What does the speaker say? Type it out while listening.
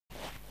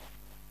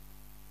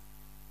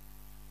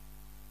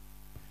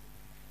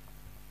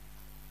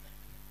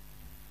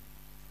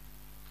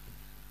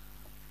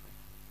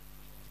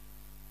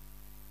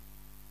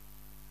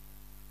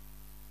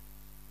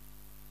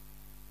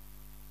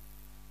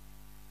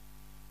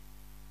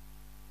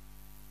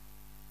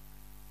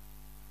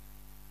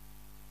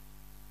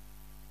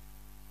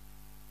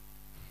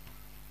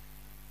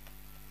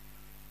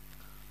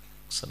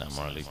السلام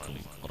عليكم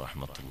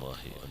ورحمة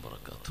الله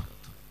وبركاته.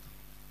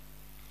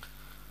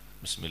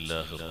 بسم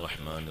الله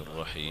الرحمن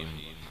الرحيم.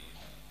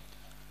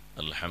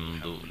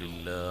 الحمد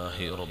لله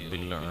رب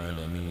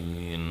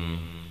العالمين،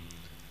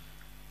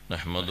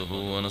 نحمده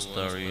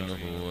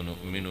ونستعينه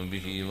ونؤمن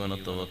به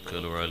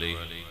ونتوكل عليه،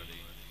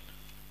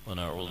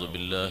 ونعوذ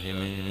بالله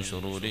من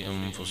شرور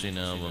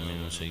أنفسنا ومن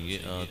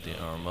سيئات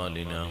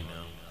أعمالنا.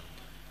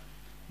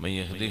 من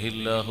يهده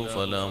الله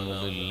فلا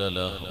مضل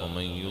له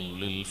ومن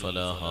يضلل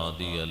فلا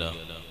هادي له.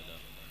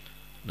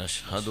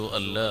 نشهد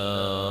أن لا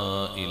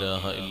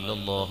إله إلا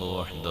الله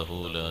وحده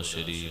لا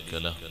شريك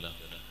له،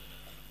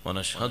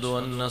 ونشهد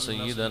أن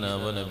سيدنا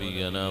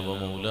ونبينا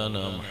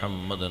ومولانا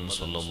محمدا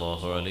صلى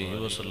الله عليه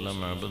وسلم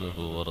عبده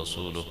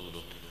ورسوله.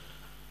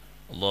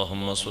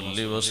 اللهم صل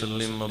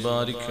وسلم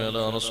وبارك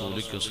على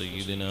رسولك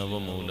سيدنا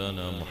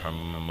ومولانا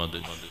محمد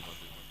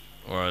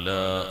وعلى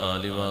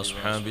آل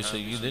وأصحاب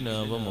سيدنا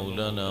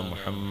ومولانا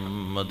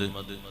محمد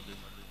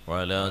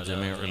وعلى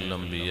جميع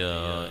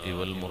الأنبياء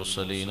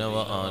والمرسلين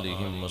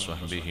وآلهم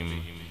وصحبهم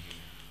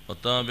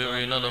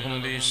والتابعين لهم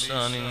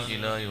بإحسان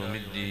إلى يوم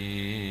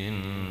الدين.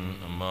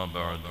 أما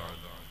بعد،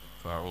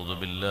 فأعوذ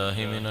بالله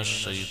من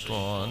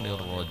الشيطان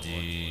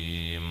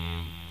الرجيم.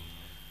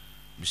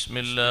 بسم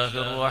الله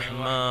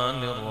الرحمن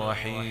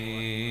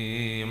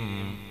الرحيم.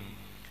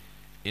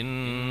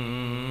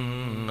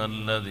 إن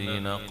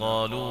الذين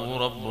قالوا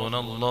ربنا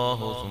الله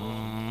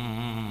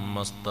ثم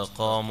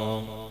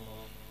استقاموا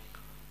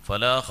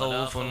فلا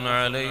خوف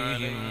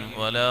عليهم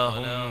ولا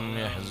هم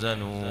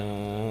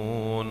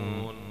يحزنون.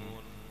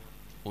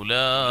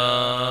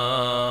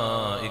 أولئك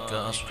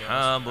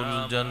أصحاب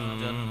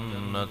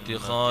الجنة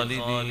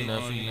خالدين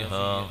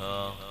فيها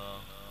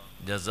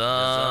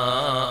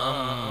جزاء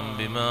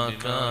بما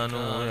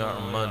كانوا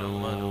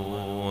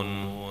يعملون.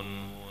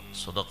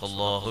 صدق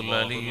الله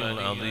العلي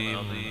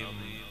العظيم.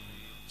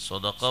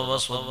 صدق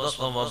وصدق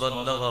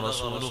وبلغ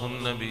رسوله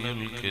النبي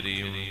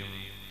الكريم،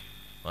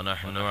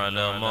 ونحن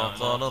على ما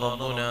قال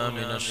ربنا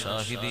من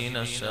الشاهدين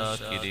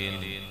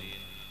الشاكرين،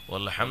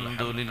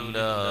 والحمد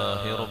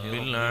لله رب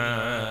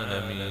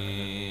العالمين.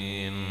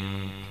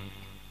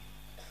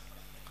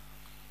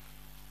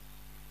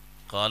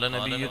 قال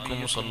نبيكم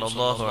صلى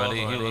الله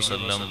عليه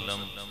وسلم: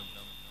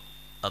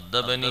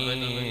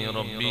 أدبني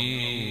ربي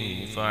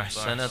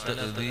فأحسن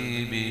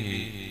تأديبي.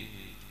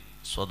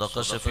 صدق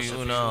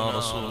شفيعنا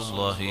رسول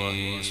الله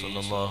صلى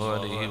الله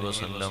عليه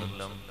وسلم: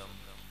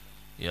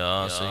 يا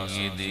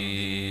سيدي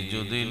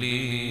جد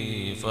لي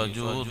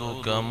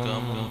فجودك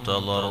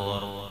منتظر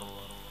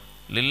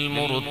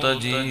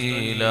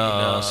للمرتجي لا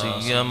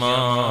سيما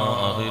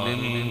أهل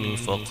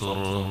الفقر.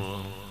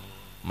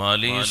 ما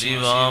لي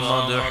سوى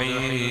مدحي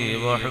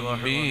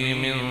وحبي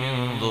من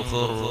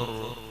ذخر،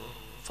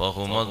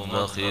 فهما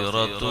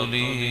الذخيرة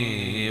لي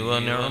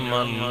ونعم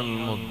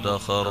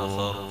المدخر.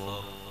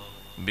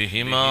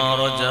 بهما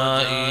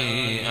رجائي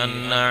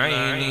أن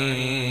عيني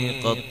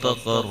قد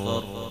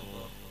تقر،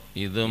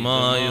 إذ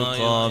ما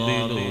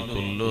يقابل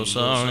كل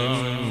ساع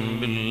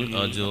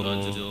بالأجر.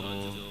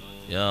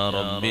 يا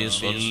ربي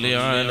صل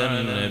على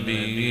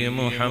النبي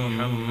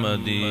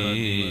محمد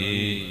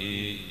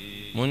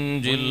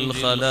منجي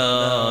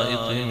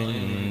الخلائق من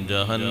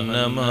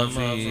جهنم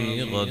في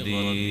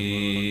غدي.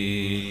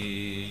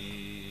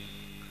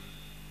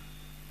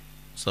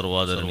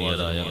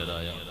 സർവാദരണീയരായ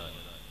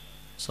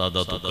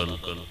സാദാത്തുക്കൾ,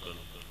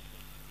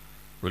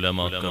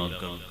 ഉലമാക്കൾ,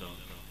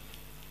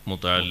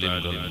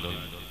 മുതഅല്ലിമുകൾ,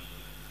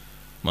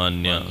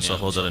 മാന്യ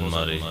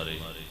സഹോദരന്മാരെ,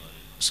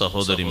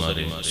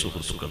 സഹോദരിമാരെ,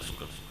 സുഹൃത്തുക്കൾ,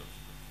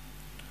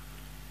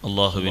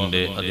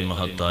 അല്ലാഹുവിൻ്റെ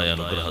അതിമഹത്തായ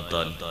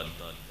അനുഗ്രഹത്താൽ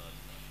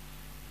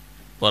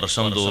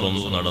വർഷം തോറും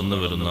നടന്നു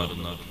വരുന്ന,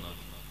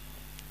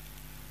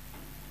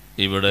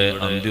 ഇവിടെ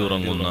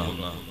അന്തിയുറങ്ങുന്ന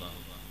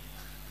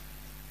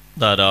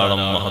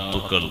ധാരാളം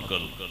മഹത്തുക്കൾ,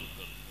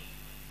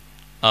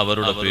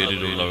 അവരുടെ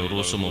പേരിലുള്ള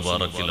ഉറൂസ്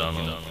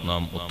മുബാറക്കിലാണ്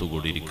നാം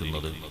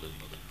ഒത്തുകൂടിയിരിക്കുന്നത്.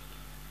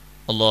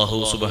 അല്ലാഹു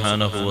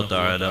സുബ്ഹാനഹു വ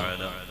തആല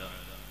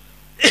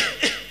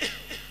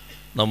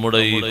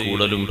നമ്മുടെ ഈ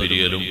കൂടലും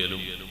പിരിയലും,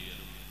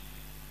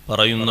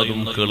 പറയുന്നതും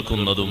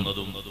കേൾക്കുന്നതും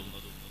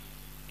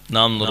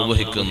നാം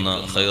നിർവഹിക്കുന്ന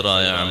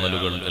ഖൈറായ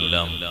അമലുകൾ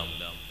എല്ലാം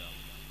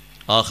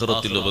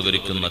ആഖിറത്തിൽ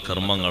ഉപകരിക്കുന്ന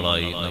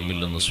കർമ്മങ്ങളായി നമ്മിൽ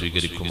നിന്ന്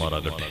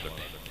സ്വീകരിക്കുമാറാകട്ടെ.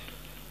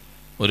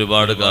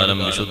 ഒരുപാട് കാലം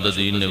വിശുദ്ധ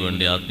ദീനിന്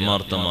വേണ്ടി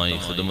ആത്മാർത്ഥമായി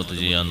ഖിദ്മത്ത്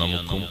ചെയ്യാൻ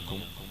നമുക്കും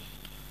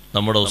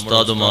നമ്മുടെ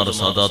ഉസ്താദുമാർ,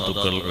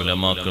 സാദാത്തുക്കൾ,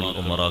 ഉലമാക്കൾ,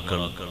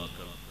 ഉമറാക്കൾ,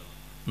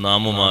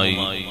 നാമുമായി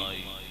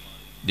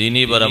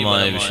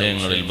ദീനീപരമായ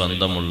വിഷയങ്ങളിൽ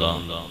ബന്ധമുള്ള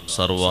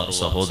സർവ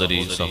സഹോദരി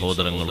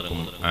സഹോദരങ്ങൾക്കും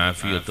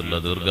ആഫിയത്തുള്ള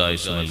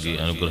ദീർഘായുസ് നൽകി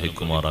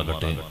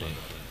അനുഗ്രഹിക്കുമാറാകട്ടെ.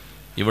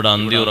 ഇവിടെ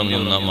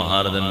അന്തിയുറങ്ങുന്ന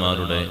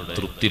മഹാരഥന്മാരുടെ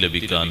തൃപ്തി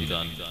ലഭിക്കാൻ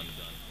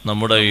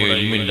നമ്മുടെ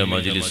ഇൽമിന്റെ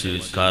മജ്ലിസ്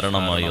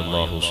കാരണമായി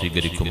അല്ലാഹു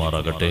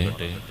സ്വീകരിക്കുമാറാകട്ടെ.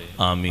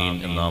 ആമീൻ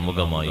എന്ന്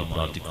ആമുഖമായി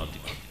പ്രാർത്ഥിക്കുന്നു.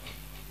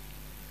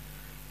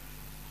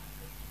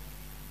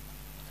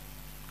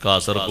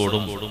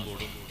 കാസർഗോഡും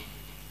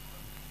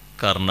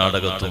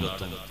കർണാടകത്തും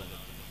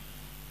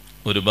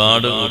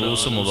ഒരുപാട്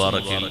ഉറൂസ്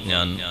മുബാറക്കിൽ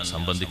ഞാൻ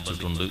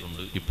സംബന്ധിച്ചിട്ടുണ്ട്,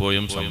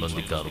 ഇപ്പോഴും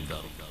സംബന്ധിക്കാറുണ്ട്.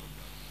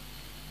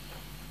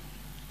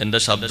 എൻ്റെ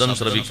ശബ്ദം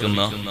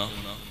ശ്രവിക്കുന്ന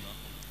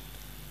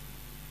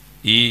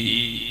ഈ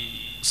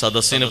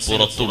സദസ്സിന്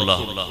പുറത്തുള്ള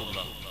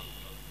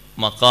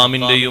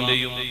മക്കാമിന്റെയും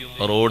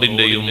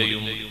റോഡിന്റെയും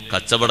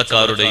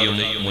കച്ചവടക്കാരുടെയും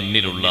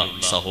മുന്നിലുള്ള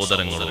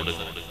സഹോദരങ്ങളോട്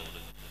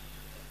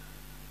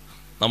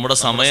നമ്മുടെ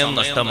സമയം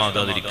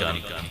നഷ്ടമാകാതിരിക്കാൻ,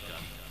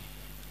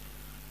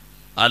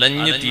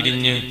 അലഞ്ഞു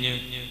തിരിഞ്ഞ്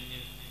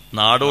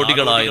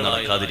നാടോടികളായി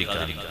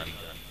നടക്കാതിരിക്കാൻ,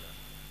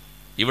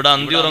 ഇവിടെ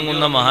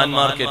അന്തിയുറങ്ങുന്ന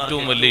മഹാന്മാർക്ക്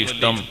ഏറ്റവും വലിയ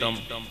ഇഷ്ടം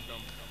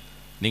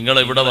നിങ്ങൾ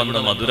ഇവിടെ വന്ന്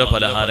മധുര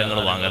പലഹാരങ്ങൾ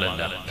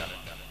വാങ്ങലല്ല,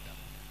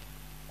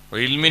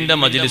 ഇൽമിന്റെ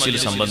മജ്ലിസിൽ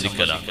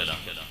സംബന്ധിക്കലാണ്.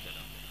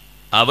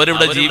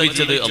 അവരിവിടെ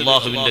ജീവിച്ചത്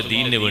അള്ളാഹുവിന്റെ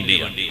ദീനിന്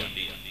വേണ്ടിയാണ്.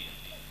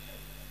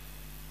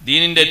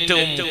 ദീനിന്റെ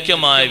ഏറ്റവും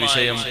മുഖ്യമായ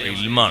വിഷയം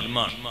ഇൽമാണ്.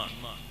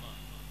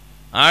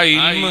 ആ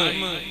ഇൽമ്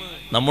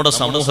നമ്മുടെ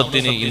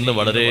സമൂഹത്തിന് ഇന്ന്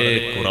വളരെ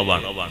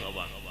കുറവാണ്.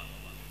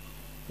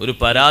 ഒരു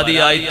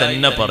പരാതിയായി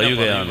തന്നെ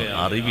പറയുകയാണ്,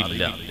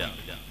 അറിവില്ല.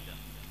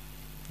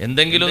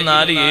 എന്തെങ്കിലും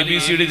 4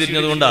 ABCD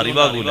തിരിഞ്ഞതുകൊണ്ട്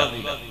അറിവാകൂല.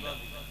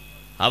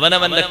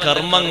 അവനവന്റെ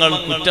കർമ്മങ്ങൾ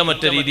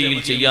കുറ്റമറ്റ രീതിയിൽ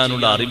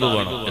ചെയ്യാനുള്ള അറിവ്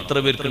വേണം. എത്ര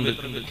പേർക്കുണ്ട്?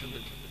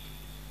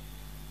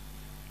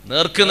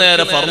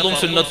 നേർക്കുനേരെ ഫർളും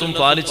സുന്നത്തും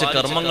പാലിച്ച്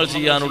കർമ്മങ്ങൾ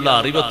ചെയ്യാനുള്ള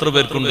അറിവ് എത്ര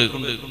പേർക്കുണ്ട്?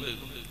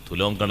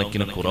 തുലോം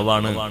കണക്കിന്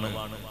കുറവാണ്.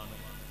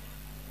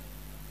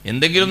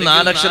 എന്തെങ്കിലും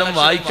 4 അക്ഷരം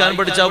വായിക്കാൻ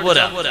പഠിച്ചാൽ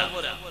പോരാ,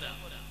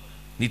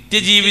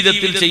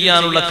 നിത്യജീവിതത്തിൽ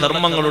ചെയ്യാനുള്ള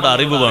കർമ്മങ്ങളുടെ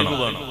അറിവ് വേണം.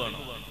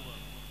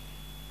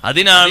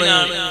 അതിനാണ്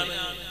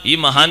ഈ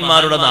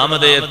മഹാന്മാരുടെ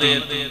നാമധേയത്തിൽ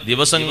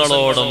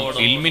ദിവസങ്ങളോളം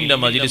ഇൽമിന്റെ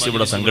മജ്ലിസ്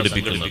ഇവിടെ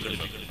സംഘടിപ്പിക്കുന്നത്.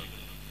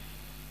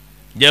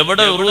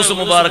 എവിടെ ഉറൂസ്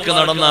മുബാറക്ക്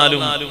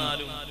നടന്നാലും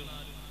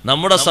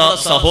നമ്മുടെ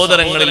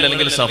സഹോദരങ്ങളിൽ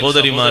അല്ലെങ്കിൽ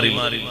സഹോദരിമാരിൽ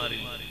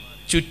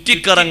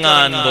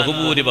ചുറ്റിക്കറങ്ങാൻ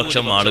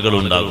ബഹുഭൂരിപക്ഷം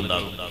ആളുകളുണ്ടാകും.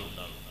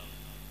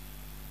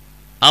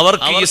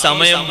 അവർക്ക് ഈ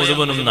സമയം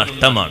മുഴുവനും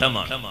നഷ്ടമാണ്.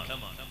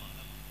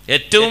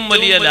 ഏറ്റവും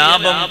വലിയ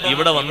ലാഭം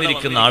ഇവിടെ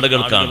വന്നിരിക്കുന്ന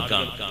ആളുകൾക്കാണ്.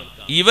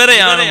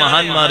 ഇവരെയാണ്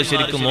മഹാന്മാർ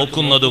ശരിക്കും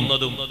നോക്കുന്നതും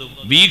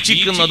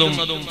വീക്ഷിക്കുന്നതും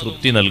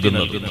തൃപ്തി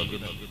നൽകുന്നതും.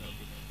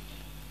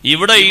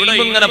 ഇവിടെ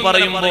ഇൽമിങ്ങനെ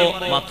പറയുമ്പോ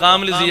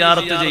മക്കാമിൽ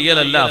സിയാറത്ത്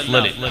ചെയ്യലല്ല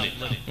അഫ്ളൽ.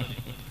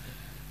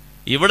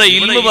 ഇവിടെ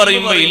ഇൽമ്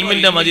പറയുമ്പോ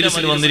ഇൽമിന്റെ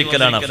മജ്ലിസിൽ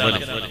വന്നിരിക്കലാണ് അഫ്ളൽ.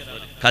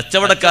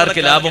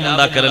 കച്ചവടക്കാർക്ക് ലാഭം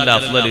ഉണ്ടാക്കലല്ല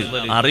അഫ്ളൽ,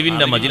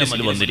 അറിവിന്റെ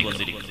മജ്ലിസിൽ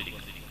വന്നിരിക്കും.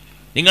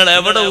 നിങ്ങൾ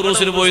എവിടെ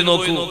ഉറൂസിന് പോയി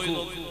നോക്കൂ,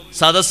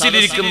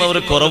 സദസ്സിലിരിക്കുന്നവർ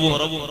കുറവും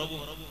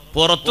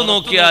പുറത്തു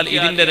നോക്കിയാൽ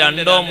ഇതിന്റെ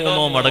 2ഓ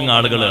 3ഓ മടങ്ങ്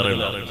ആളുകൾ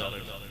ഏറെയുണ്ട്.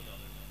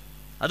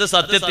 അത്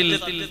സത്യത്തിൽ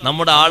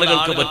നമ്മുടെ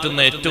ആളുകൾക്ക് പറ്റുന്ന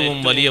ഏറ്റവും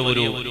വലിയ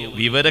ഒരു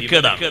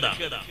വിവരക്കേടാണ്.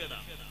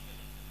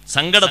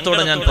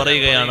 സങ്കടത്തോടെ ഞാൻ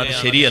പറയുകയാണ്, അത്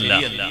ശരിയല്ല.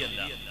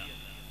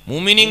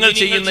 മുഅ്മിനീങ്ങൾ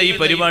ചെയ്യുന്ന ഈ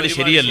പരിപാടി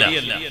ശരിയല്ല.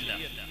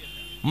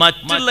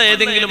 മറ്റുള്ള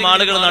ഏതെങ്കിലും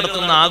ആളുകൾ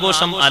നടത്തുന്ന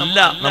ആഘോഷം അല്ല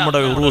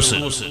നമ്മുടെ ഉറൂസ്.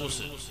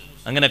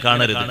 അങ്ങനെ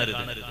കാണരുത്.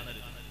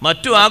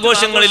 മറ്റു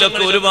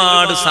ആഘോഷങ്ങളിലൊക്കെ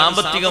ഒരുപാട്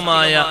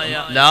സാമ്പത്തികമായ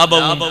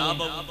ലാഭവും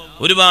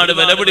ഒരുപാട്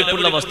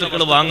വിലപിടിപ്പുള്ള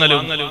വസ്തുക്കൾ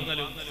വാങ്ങലും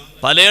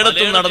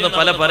പലയിടത്തും നടന്ന്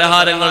പല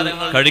പലഹാരങ്ങൾ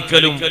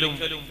കഴിക്കലും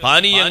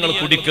പാനീയങ്ങൾ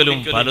കുടിക്കലും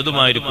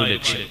പലതുമായിരിക്കും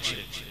ലക്ഷ്യം.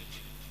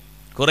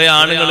 കുറെ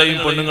ആണുങ്ങളെയും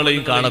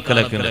പെണ്ണുങ്ങളെയും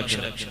കാണക്കലൊക്കെ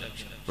ലക്ഷ്യം.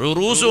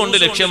 ഉറൂസ് കൊണ്ട്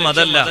ലക്ഷ്യം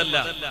അതല്ല.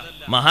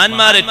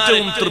 മഹാന്മാർ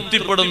ഏറ്റവും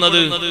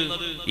തൃപ്തിപ്പെടുന്നത്,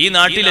 ഈ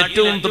നാട്ടിൽ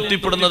ഏറ്റവും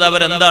തൃപ്തിപ്പെടുന്നത്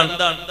അവരെന്താണ്?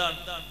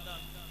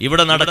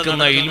 ഇവിടെ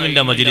നടക്കുന്ന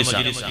ഇൽമിന്റെ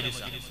മജ്ലിസാണ്.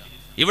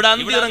 ഇവിടെ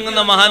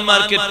അന്തിയിറങ്ങുന്ന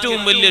മഹാന്മാർക്ക്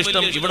ഏറ്റവും വലിയ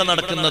ഇഷ്ടം ഇവിടെ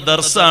നടക്കുന്ന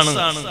ദർസാണ്,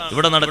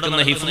 ഇവിടെ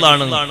നടക്കുന്ന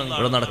ഹിഫ്ളാണ്,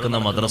 ഇവിടെ നടക്കുന്ന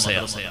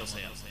മദ്രസയാണ്.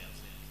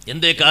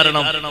 എന്തേ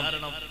കാരണം?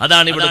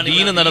 അതാണ് ഇവിടെ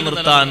ദീന്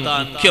നിലനിർത്താൻ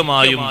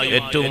മുഖ്യമായും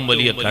ഏറ്റവും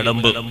വലിയ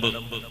കടമ്പ്.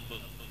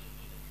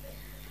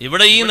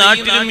 ഇവിടെ ഈ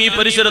നാട്ടിലും ഈ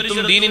പരിസരത്തും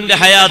ദീനിന്റെ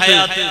ഹയാത്ത്,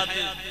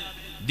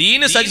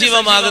 ദീന്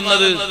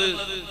സജീവമാകുന്നത്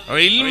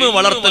ഇൽമ്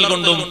വളർത്തൽ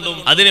കൊണ്ടും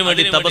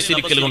അതിനുവേണ്ടി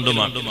തപസ്സിരിക്കൽ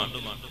കൊണ്ടുമാണ്.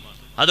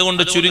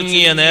 അതുകൊണ്ട്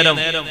ചുരുങ്ങിയ നേരം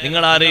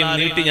നിങ്ങൾ ആരെയും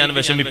നീട്ടി ഞാൻ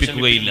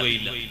വിഷമിപ്പിക്കുകയില്ല.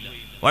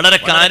 വളരെ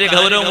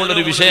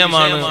കാര്യഗൗരവമുള്ളൊരു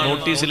വിഷയമാണ്.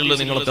 നോട്ടീസിലുള്ള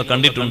നിങ്ങളൊക്കെ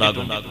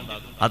കണ്ടിട്ടുണ്ടാകും.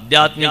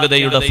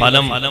 ആധ്യാത്മികതയുടെ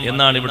ഫലം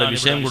എന്നാണ് ഇവിടെ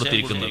വിഷയം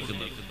കൊടുത്തിരിക്കുന്നത്.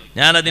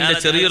 ഞാൻ അതിന്റെ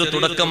ചെറിയൊരു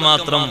തുടക്കം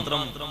മാത്രം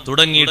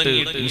തുടങ്ങിയിട്ട്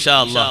ഇൻഷാ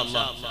അല്ലാഹ്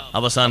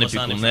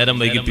അവസാനിപ്പിക്കും. നേരം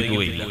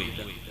വൈകിപ്പിക്കുകയില്ല.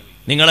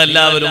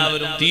 നിങ്ങളെല്ലാവരും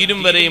തീരും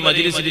വരെ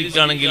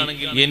മജ്ലിസിലിരിക്കുകയാണെങ്കിൽ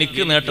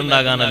എനിക്ക്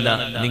നേട്ടമുണ്ടാകാനല്ല,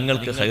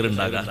 നിങ്ങൾക്ക്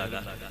ഖൈറുണ്ടാകാൻ.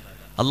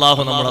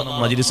 അള്ളാഹു നമ്മുടെ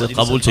മജ്ലിസ്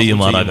ഖബൂൽ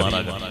ചെയ്യുമാറാകട്ടെ.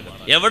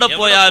 എവിടെ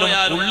പോയാലും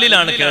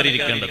ഉള്ളിലാണ്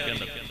കയറിയിരിക്കേണ്ടത്.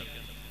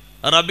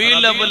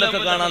 റബീഉൽ അവ്വലൊക്കെ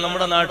കാണാൻ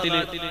നമ്മുടെ നാട്ടിൽ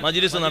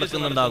മജ്ലിസ്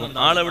നടക്കുന്നുണ്ടാകും.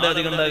 ആളെവിടെ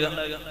അധികം ഉണ്ടാകുക?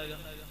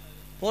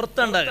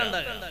 പുറത്തുണ്ടാകുക.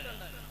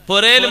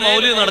 പൊരേല്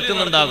മൗലിദ്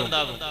നടക്കുന്നുണ്ടാകും.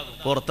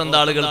 പുറത്തെന്താ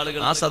ആളുകൾ?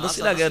 ആ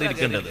സദസ്സിലാ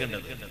കയറിയിരിക്കേണ്ടത്.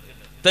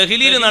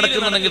 തെഹ്ലീൽ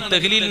നടക്കുന്നുണ്ടെങ്കിൽ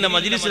തെഹ്ലീലിന്റെ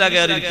മജ്ലിസിലാ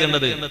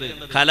കയറിയിരിക്കേണ്ടത്.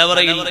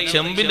 കലവറയിൽ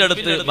ചെമ്പിന്റെ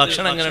അടുത്ത്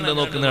ഭക്ഷണം എങ്ങനെയുണ്ട്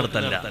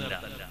നോക്കുന്നിടത്തല്ല.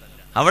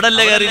 അവിടെ അല്ല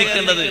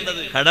കയറിയിരിക്കേണ്ടത്,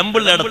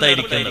 കടമ്പുള്ള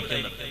ഇടത്തായിരിക്കേണ്ടത്.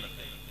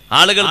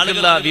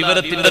 ആളുകൾക്കുള്ള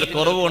വിവരത്തിന്റെ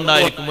കുറവ്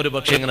കൊണ്ടായിരിക്കും ഒരു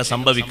പക്ഷെ ഇങ്ങനെ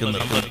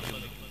സംഭവിക്കുന്നത്.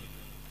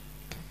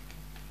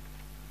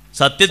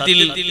 സത്യത്തിൽ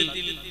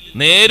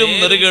നേരും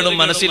നെറുകേടും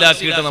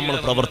മനസ്സിലാക്കിയിട്ട് നമ്മൾ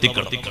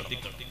പ്രവർത്തിക്കണം.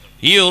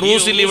 ഈ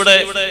ഉറൂസിൽ ഇവിടെ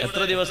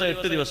എത്ര ദിവസം?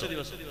 8 ദിവസം.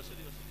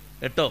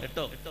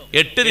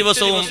 8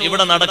 ദിവസവും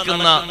ഇവിടെ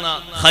നടക്കുന്ന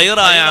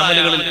ഖൈറായ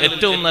അമലുകളിൽ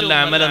ഏറ്റവും നല്ല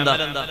അമലെന്താ?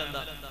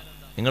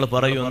 നിങ്ങൾ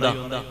പറയൂ, എന്താ?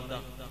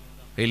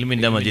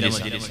 ഇൽമിന്റെ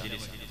മജ്ലിസ്.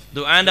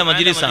 ദുആന്റെ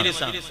മജ്ലിസാണ്.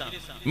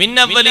 മിൻ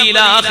അവ്വലി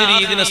ഇലാ ആഖിരി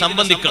ഇതിനെ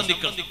സംബന്ധിക്കണം.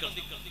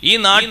 ഈ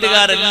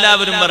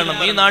നാട്ടുകാരെല്ലാവരും വരണം.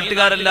 ഈ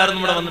നാട്ടുകാരെല്ലാവരും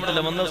ഇവിടെ വന്നിട്ടില്ല.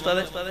 വന്ന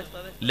ഉസ്താദേ?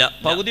 ഇല്ല.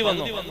 പകുതി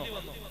വന്നു?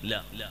 ഇല്ല.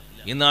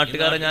 ഈ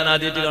നാട്ടുകാരെ ഞാൻ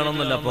ആദ്യമായിട്ട്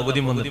കാണുന്നില്ല. പകുതി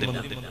വന്നിട്ടില്ല.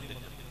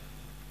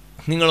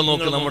 നിങ്ങൾ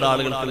നോക്ക് നമ്മുടെ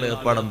ആളുകൾക്കുള്ള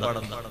ഏർപ്പാടെന്താ.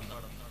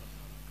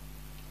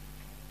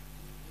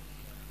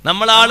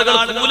 നമ്മളെ ആളുകൾ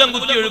കൂലം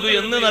കുത്തി ഒഴുകു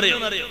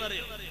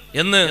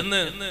എന്ന്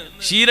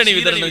ശീരണി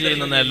വിതരണം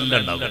ചെയ്യുന്ന എല്ലാം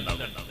ഉണ്ടാവും.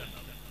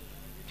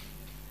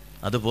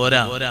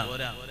 അതുപോരാ.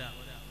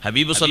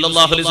 ഹബീബ്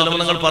സല്ലല്ലാഹു അലൈഹി വസല്ലം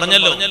നിങ്ങൾ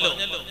പറഞ്ഞല്ലോ,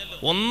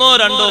 ഒന്നോ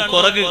രണ്ടോ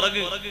കുറക്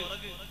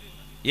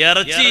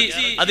ഇറച്ചി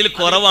അതിൽ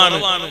കുറവാണ്.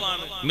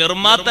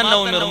 മിർമാത്തന്നോ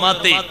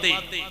മിർമാത്തേ,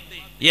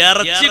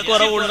 ഇറച്ചി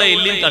കുറവുള്ള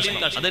എല്ലിൻ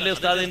കഷ്ണം. അതല്ലേ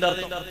ഉസ്താദിന്റെ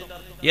അർത്ഥം?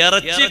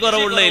 ഇറച്ചി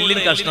കുറവുള്ള എല്ലിൻ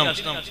കഷ്ണം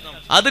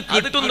അത്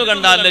കിട്ടുന്നു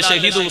കണ്ടാൽ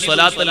ഷഹീദു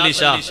സ്വലാത്തൽ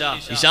ഇശാ,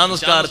 ഇശാ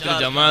നിസ്കാരത്തിൽ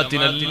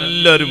ജമാഅത്തിന്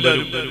എല്ലാവരും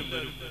വരും.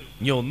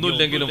 ഇനി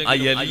ഒന്നുമില്ലെങ്കിലും ആ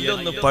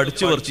എല്ലൊന്ന്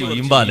പഠിച്ചു പറിച്ച്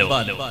ഈമ്പാലോ.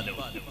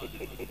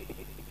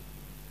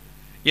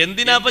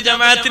 എന്തിനാ ഇപ്പൊ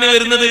ജമാഅത്തിന്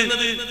വരുന്നത്?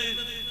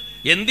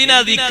 എന്തിനാ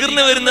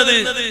ദിക്റിന് വരുന്നത്?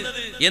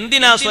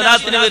 എന്തിനാ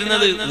സ്വലാത്തിന്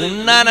വരുന്നത്?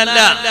 ഉണ്ണാനല്ല,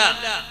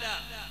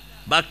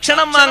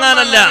 ഭക്ഷണം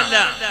വാങ്ങാനല്ല,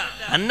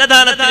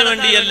 അന്നദാനത്തിന്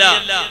വേണ്ടിയല്ല,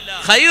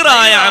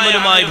 ഖൈറായ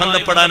അമലുമായി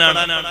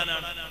ബന്ധപ്പെടാനാണ്.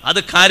 അത്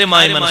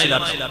കാര്യമായി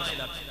മനസ്സിലാക്കുക.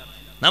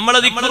 നമ്മളെ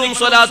ദിക്റും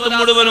സ്വലാത്തും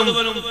മുഴുവനും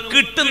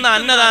കിട്ടുന്ന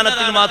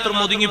അന്നദാനത്തിൽ മാത്രം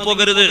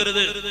ഒതുങ്ങിപ്പോകരുത്.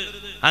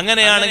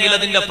 അങ്ങനെയാണെങ്കിൽ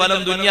അതിന്റെ ഫലം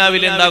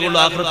ദുനിയാവിൽ ഉണ്ടാകുള്ളൂ,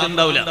 ആഖിറത്തിൽ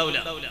ഉണ്ടാവില്ല.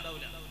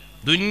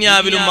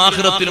 ദുനിയാവിലും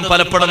ആഖിറത്തിലും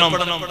ഫലപ്പെടണം.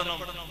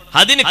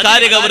 അതിന്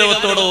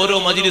കാര്യഗൗരവത്തോടെ ഓരോ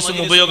മജ്ലിസും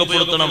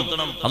ഉപയോഗപ്പെടുത്തണം.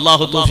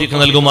 അല്ലാഹു തൗഫീഖ്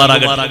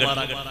നൽകുമാറാകട്ടെ.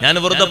 ഞാൻ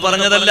വെറുതെ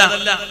പറഞ്ഞതല്ല,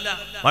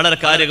 വളരെ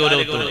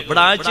കാര്യഗൗരവത്തോടെ.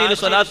 ഇവിടെ ആഴ്ചയിൽ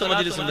സ്വലാത്ത്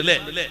മജ്ലിസ് ഉണ്ട് അല്ലേ?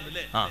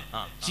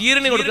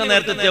 ചീരണി കൊടുക്കാൻ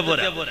നേരത്തെ എത്തിയാ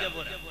പോരാ.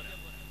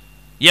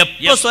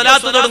 എപ്പോ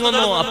സ്വലാത്ത്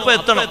തുടങ്ങുന്നു അപ്പൊ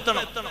എത്തണം.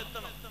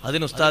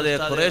 അതിന് ഉസ്താദേ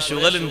കുറെ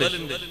ശുഗലുണ്ട്.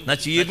 എന്നാ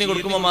ചീരണി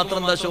കൊടുക്കുമ്പോ മാത്രം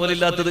എന്താ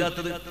ശുഗലില്ലാത്തത്?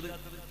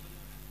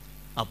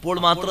 അപ്പോൾ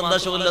മാത്രം എന്താ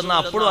ശുഗലെന്നാ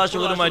അപ്പോഴും ആ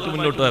ശുഗലുമായിട്ട്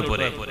മുന്നോട്ട് പോയ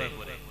പോരെ.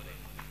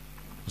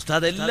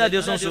 ഉസ്താദ് എല്ലാ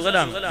ദിവസവും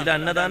ശുഗലാണ്. ഇത്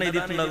അന്നദാനം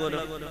എഴുതിയിട്ടുണ്ടാകുമല്ലോ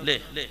അല്ലേ?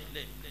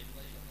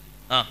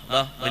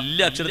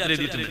 വലിയ അക്ഷരത്തിൽ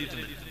എഴുതിയിട്ടുണ്ട്.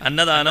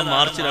 അന്നദാനം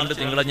മാർച്ച് 2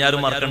 തിങ്കളാഴ്ച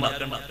മറക്കണ്ട.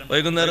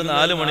 വൈകുന്നേരം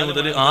 4 മണി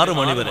മുതൽ 6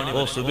 മണി വരെ. ഓ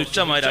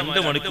സുഭിക്ഷമായി 2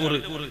 മണിക്കൂർ,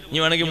 ഇനി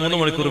വേണമെങ്കിൽ 3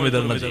 മണിക്കൂർ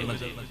വിതരണം ചെയ്യണം.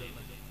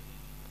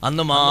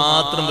 അന്ന്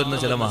മാത്രം വരുന്ന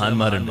ചില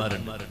മഹാന്മാരുണ്ട്.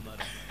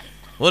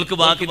 ഓർക്ക്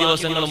ബാക്കി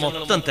ദിവസങ്ങൾ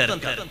മൊത്തം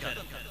തിരക്ക്.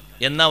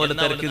 എന്നാ പോലെ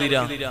തിരക്ക്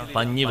തീരാ?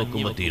 പഞ്ഞി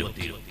വെക്കുമ്പോ തീരും.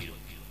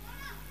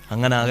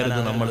 അങ്ങനെ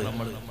ആകരുത് നമ്മൾ.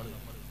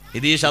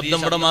 ഇത് ഈ ശബ്ദം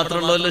ഇവിടെ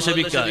മാത്രമുള്ളതല്ലോ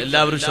ശ്രമിക്കുക,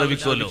 എല്ലാവരും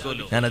ശ്രമിക്കുമല്ലോ.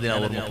 ഞാനതിനെ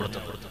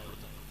ഓർമ്മപ്പെടുത്തും.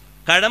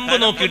 കഴമ്പ്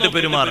നോക്കിയിട്ട്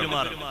പെരുമാറും.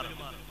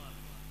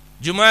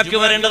 ജുമുഅക്ക്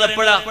വരേണ്ടത്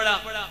എപ്പോഴാ?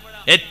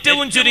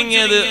 ഏറ്റവും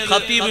ചുരുങ്ങിയത്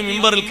ഖതീബ്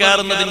മിമ്പറിൽ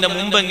കയറുന്നതിന്റെ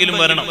മുമ്പെങ്കിലും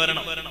വരണം.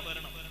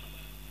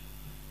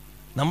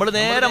 നമ്മൾ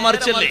നേരെ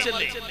മറിച്ചല്ലേ.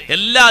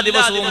 എല്ലാ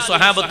ദിവസവും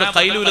സ്വഹാബത്ത്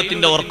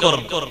ഖൈലൂലത്തിന്റെ ഉറക്കം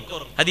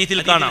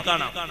ഹദീസിൽ കാണാം.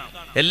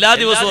 എല്ലാ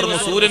ദിവസവും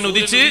സൂര്യൻ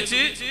ഉദിച്ച്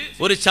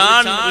ഒരു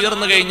ചാൺ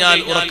ഉയർന്നു കഴിഞ്ഞാൽ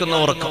ഉറക്കുന്ന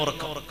ഉറക്കം.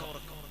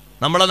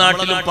 നമ്മുടെ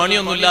നാട്ടിലും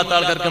പണിയൊന്നും ഇല്ലാത്ത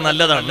ആൾക്കാർക്ക്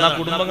നല്ലതാണ്. ആ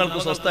കുടുംബങ്ങൾക്ക്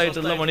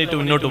സ്വസ്ഥമായിട്ടുള്ള പണിയിട്ട്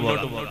മുന്നോട്ട്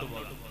പോകണം.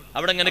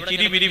 അവിടെ ഇങ്ങനെ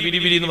കിരിപിരി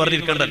വിരിവിരി എന്ന്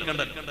പറഞ്ഞിരിക്കണ്ടല്ലോ.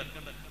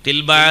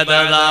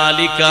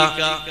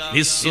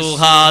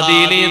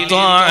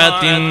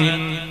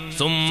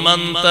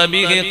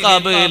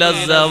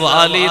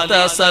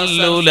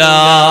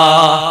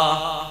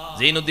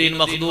 സൈനുദ്ദീൻ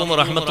മഖ്ദൂം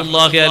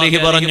റഹ്മത്തുള്ളാഹി അലൈഹി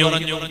പറഞ്ഞു,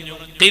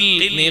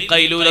 നീ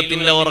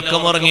ഖൈലൂലത്തിന്റെ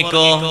ഉറക്കം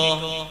ഉറങ്ങിക്കോ.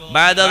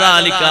 ബഅദ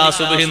ദാലിക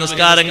സുബ്ഹി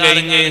നിസ്കാരം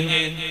കഴിഞ്ഞ്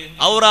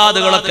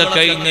ഔറാദുകളൊക്കെ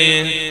കഴിഞ്ഞ്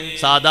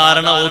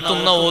സാധാരണ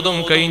ഓത്തുന്ന ഓതും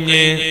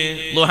കഴിഞ്ഞ്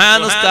ദുഹാ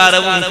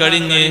നിസ്കാരവും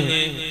കഴിഞ്ഞ്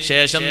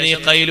ശേഷം നീ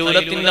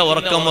ഖൈലൂലത്തിന്റെ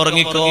ഉറക്കം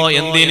ഉറങ്ങിക്കോ.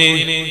 എന്തിന്?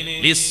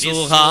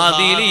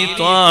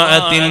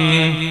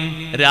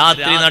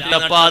 രാത്രി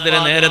നട്ടപ്പാതിര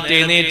നേരത്തെ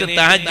എഴുന്നേറ്റ്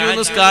തഹജ്ജുദ്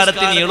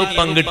നിസ്കാരത്തിന്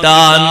എളുപ്പം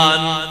കിട്ടാൻ.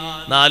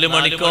 4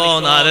 മണിക്കോ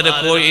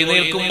 4:30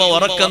 എഴുന്നേൽക്കുമ്പോ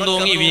ഉറക്കം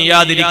തൂങ്ങി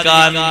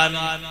വീഴാതിരിക്കാൻ.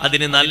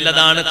 അതിന്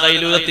നല്ലതാണ്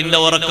ഖൈലൂലത്തിന്റെ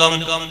ഉറക്കം.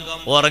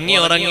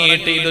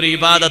 ഉറങ്ങിയിട്ട് ഇതൊരു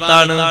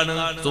ഇബാദത്താണ്.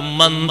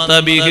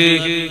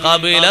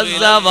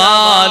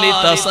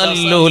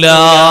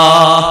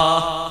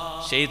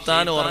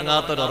 ശൈത്താൻ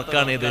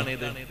ഉറങ്ങാത്തൊരുറക്കാണ് ഇത്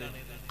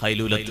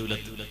ഖൈലൂലത്ത്.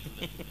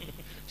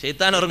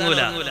 ശൈത്താൻ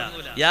ഉറങ്ങൂല.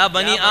 യാ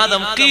ബനി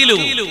ആദം ഖീലു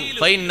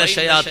ഫഇന്ന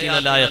ശയാതീന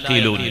ലാ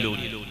യഖീലൂൻ.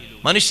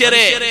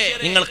 മനുഷ്യരെ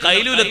നിങ്ങൾ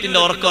ഖൈലൂലത്തിന്റെ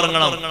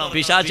ഉറക്കറങ്ങണം.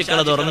 പിശാചുക്കൾ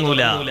അത്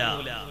ഉറങ്ങൂല.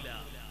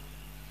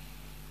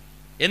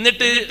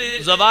 എന്നിട്ട്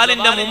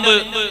സവാലിന്റെ മുമ്പ്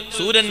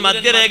സൂര്യൻ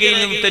മധ്യരേഖയിൽ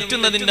നിന്ന്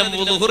തെറ്റുന്നതിന്റെ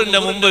ളുഹറിന്റെ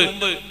മുമ്പ്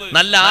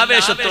നല്ല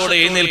ആവേശത്തോടെ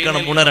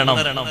എഴുന്നേൽക്കണം, ഉണരണം.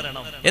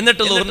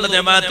 എന്നിട്ട് ളുഹറിന്റെ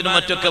ജമാഅത്തിനും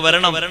മറ്റൊക്കെ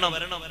വരണം.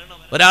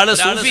 ഒരാള്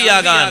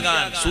സൂഫിയാകാൻ,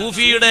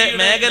 സൂഫിയുടെ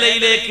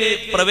മേഖലയിലേക്ക്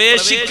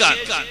പ്രവേശിക്കാൻ,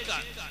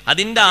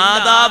 അതിന്റെ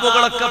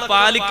ആദാബുകളൊക്കെ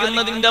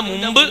പാലിക്കുന്നതിന്റെ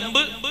മുമ്പ്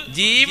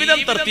ജീവിതം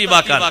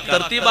തർത്തീബാക്കാൻ.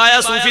 തർത്തീബായ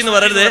സൂഫി എന്ന്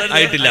പറയരുത്,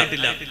 ആയിട്ടില്ല.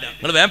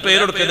 നിങ്ങൾ വേഗം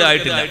പേരെടുക്കരുത്,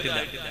 ആയിട്ടില്ല.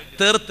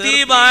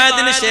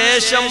 തർത്തീബായതിനു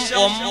ശേഷം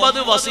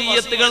 9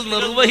 വസീയത്തുകൾ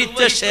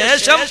നിർവഹിച്ച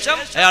ശേഷം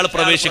അയാൾ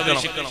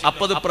പ്രവേശിക്കണം.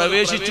 അപ്പൊ അത്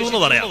പ്രവേശിച്ചു എന്ന്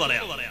പറയാം.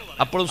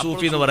 അപ്പോഴും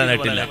സൂഫി എന്ന്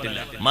പറയാനായിട്ടില്ല.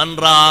 മൻ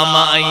റാമ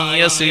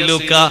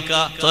അയ്യസിലുക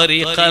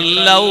ത്വരീഖൽ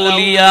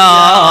ഔലിയാ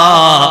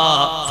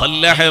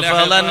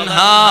ഫല്ലഹഫലൻ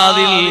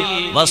ഹാദിൽ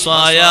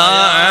വസായാ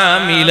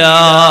ആമിലാ.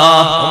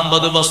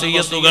 9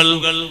 വസിയത്തുകൾ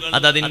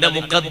അതിന്റെ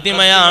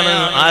മുഖദ്ദിമയാണ്,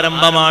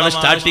 ആരംഭമാണ്,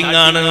 സ്റ്റാർട്ടിംഗ്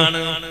ആണ്.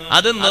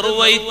 അത്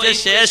നിർവഹിച്ച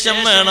ശേഷം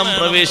വേണം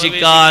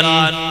പ്രവേശിക്കാൻ.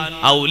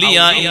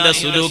 ഔലിയാഇന്റെ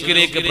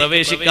സുലൂക്കിലേക്ക്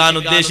പ്രവേശിക്കാൻ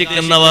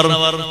ഉദ്ദേശിക്കുന്നവർ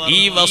ഈ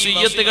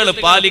വസിയത്തുകൾ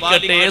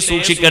പാലിക്കട്ടെ,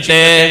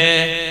 സൂക്ഷിക്കട്ടെ.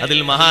 അതിൽ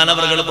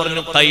മഹാനവറുകൾ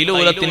പറഞ്ഞു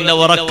കൈലൂലത്തിന്റെ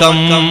ഉറക്കം.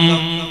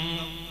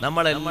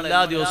 നമ്മൾ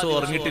എല്ലാ ദിവസവും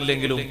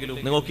ഉറങ്ങിയിട്ടില്ലെങ്കിലും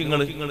നോക്കി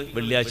നിങ്ങൾ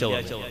വെള്ളിയാഴ്ച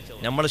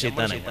നമ്മളെ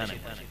ശൈത്താനായി.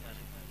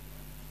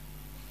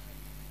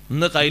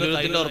 ഇന്ന്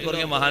കൈലൂലത്തിന്റെ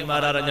ഉറക്കുറങ്ങിയ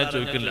മഹാന്മാരാരാ ഞാൻ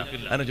ചോദിക്കില്ല,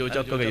 അങ്ങനെ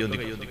ചോദിച്ചൊക്കെ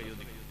കയ്യൊന്നിക്കും.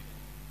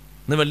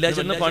 ഇന്ന് വെള്ളിയാഴ്ച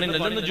പണിയില്ല,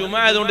 ഇന്ന് ജുമ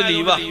ആയതുകൊണ്ട്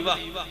ലീവാ.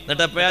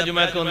 എന്നിട്ട് എപ്പോഴാ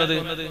ജുമക്ക് വന്നത്?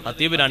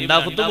 ഖത്തീബ് 2ാം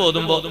ഖുത്ബ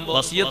ഓതുമ്പോ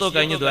വസിയത്തോ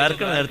കഴിഞ്ഞ്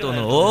ദ്വാരക്കണ നേരത്തെ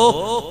വന്നു. ഓ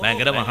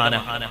ഭയങ്കര മഹാന.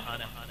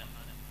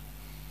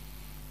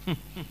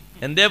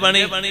 എന്തേ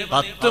പണി?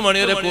 10 മണി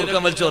വരെ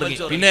കൂർക്കം വലിച്ചു ഉറങ്ങി.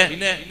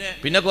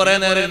 പിന്നെ കുറെ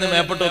നേരം ഇരുന്ന്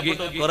മേപ്പോട്ട് നോക്കി,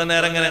 കുറെ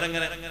നേരം ഇങ്ങനെ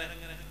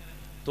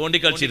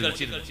തോണ്ടിക്കളിച്ചിരുന്നു.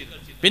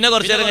 പിന്നെ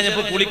കുറച്ചു നേരം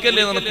കഴിഞ്ഞപ്പോ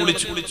കുളിക്കല്ലേ എന്ന്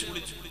കുളിച്ചു.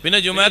 പിന്നെ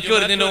ജുമാക്ക്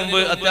വരുന്നതിന് മുമ്പ്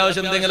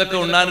അത്യാവശ്യം എന്തെങ്കിലുമൊക്കെ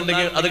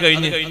ഉണ്ടാകുന്നുണ്ടെങ്കിൽ അത്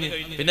കഴിഞ്ഞ്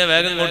പിന്നെ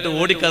വേഗം ഇങ്ങോട്ട്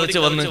ഓടിക്കതച്ച്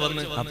വന്ന്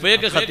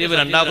അപ്പോഴേക്ക് ഖത്തീബ്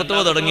 2ാം ഖുത്ബ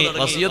തുടങ്ങി.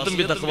 വസിയത്തും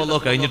പിത്തഖ്വല്ലോ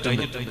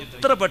കഴിഞ്ഞിട്ടുണ്ട്.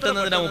 ഇത്ര പെട്ടെന്ന്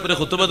എന്തിനാ മൂപ്പര്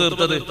ഖുത്ബ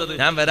തീർത്തത്?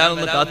 ഞാൻ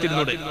വരാനൊന്ന്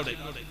കാത്തിരുന്നൂടെ?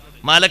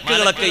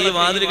 മലക്കുകളൊക്കെ ഈ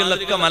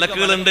വാതിലുകളിലൊക്കെ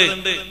മലക്കുകളുണ്ട്.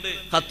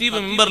 ഖത്തീബ്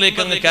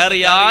മിമ്പറിലേക്ക് അങ്ങ്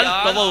കയറിയാൽ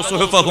തവൗ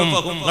സുഹുഫഹും,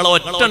 നിങ്ങളെ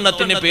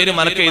ഒറ്റെണ്ണത്തിന്റെ പേര്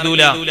മലക്ക്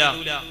എഴുതൂല.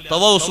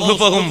 തവൗ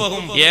സുഹുഫഹും,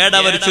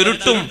 ഏടവർ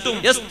ചുരുട്ടും.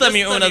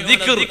 യസ്തമിഊന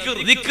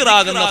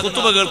ദിക്റാകുന്ന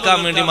ഖുത്ബ കേൾക്കാൻ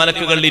വേണ്ടി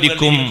മലക്കുകൾ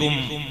ഇരിക്കും.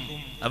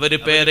 അവര്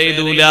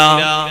പേരെഴുതൂല.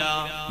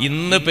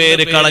 ഇന്ന്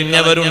പേര്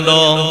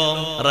കളഞ്ഞവരുണ്ടോ?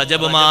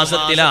 റജബ്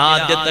മാസത്തിലെ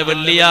ആദ്യത്തെ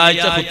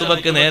വെള്ളിയാഴ്ച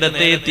ഖുത്ബക്ക്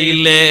നേരത്തെ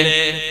എത്തിയില്ലേ?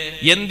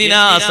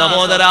 എന്തിനാ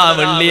സഹോദരാ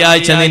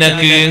വെള്ളിയാഴ്ച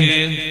നിനക്ക്?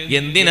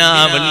 എന്തിനാ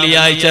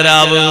വെള്ളിയാഴ്ച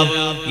രാവ്?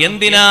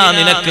 എന്തിനാ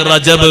നിനക്ക്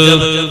റജബ്?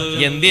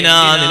 എന്തിനാ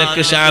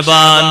നിനക്ക്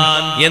ശഅബാൻ?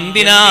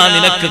 എന്തിനാ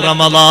നിനക്ക്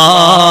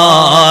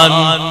റമളാൻ?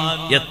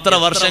 എത്ര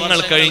വർഷങ്ങൾ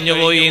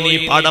കഴിഞ്ഞുപോയി, നീ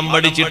പാഠം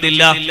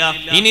പഠിച്ചിട്ടില്ല.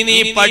 ഇനി നീ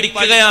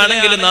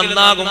പഠിക്കുകയാണെങ്കിൽ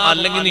നന്നാകും,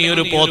 അല്ലെങ്കിൽ നീ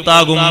ഒരു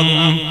പോത്താകും.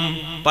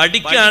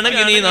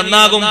 പഠിക്കുകയാണെങ്കിൽ നീ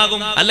നന്നാകും,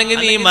 അല്ലെങ്കിൽ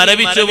നീ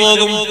മരവിച്ചു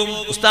പോകും.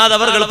 ഉസ്താദ്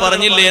അവർകൾ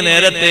പറഞ്ഞില്ലേ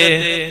നേരത്തെ,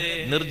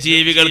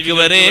 നിർജീവികൾക്ക്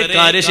വരെ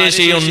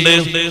കാര്യശേഷിയുണ്ട്,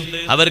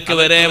 അവർക്ക്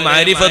വരെ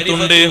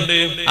മാരിഫത്തുണ്ട്,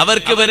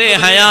 അവർക്ക് വരെ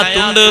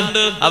ഹയാത്തുണ്ട്,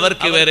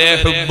 അവർക്ക് വരെ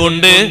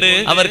ഹുബ്ബുണ്ട്,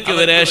 അവർക്ക്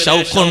വരെ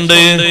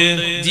ഷൗഖുണ്ട്.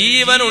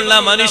 ജീവനുള്ള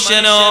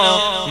മനുഷ്യനോ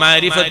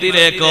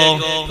മാരിഫത്തിലേക്കോ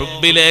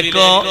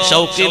ഹുബ്ബിലേക്കോ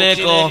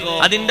ഷൗഖിലേക്കോ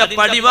അതിന്റെ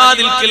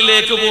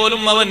പടിവാതിൽക്കലേക്ക്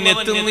പോലും അവൻ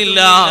എത്തുന്നില്ല.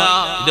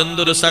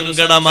 ഇതെന്തൊരു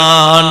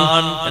സങ്കടമാണ്.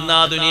 എന്നാ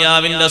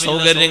ദുനിയാവിന്റെ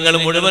സൗകര്യങ്ങൾ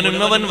മുഴുവനും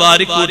അവൻ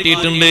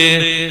വാരിക്കൂട്ടിയിട്ടുണ്ട്.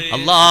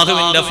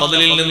 അള്ളാഹുവിന്റെ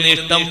ഫളിൽ നിന്ന്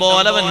ഇഷ്ടം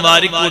പോലെ അവൻ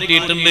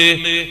വാരിക്കൂട്ടിയിട്ടുണ്ട്.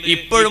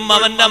 ഇപ്പോഴും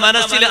അവന്റെ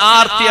മനസ്സിൽ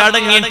ആർത്തി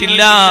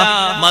അടങ്ങിയിട്ടില്ല.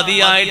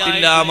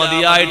 മതിയായിട്ടില്ല,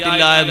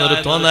 മതിയായിട്ടില്ല എന്നൊരു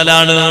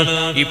തോന്നലാണ്.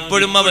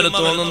 ഇപ്പോഴും അവന്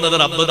തോന്നുന്നത്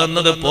റബ്ബ്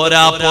തന്നത്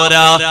പോരാ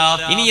പോരാ.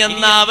 ഇനി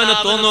എന്നാ അവന്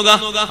തോന്നുക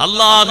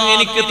അള്ളാഹു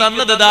എനിക്ക്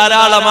തന്നത്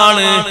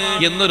ധാരാളമാണ്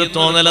എന്നൊരു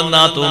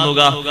തോന്നലെന്നാ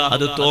തോന്നുക?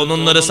 അത്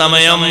തോന്നുന്നൊരു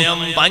സമയം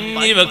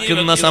പഞ്ഞി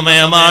വെക്കുന്ന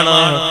സമയമാണ്.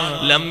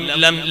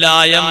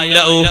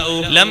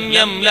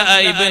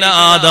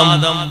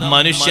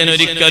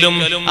 മനുഷ്യനൊരിക്കലും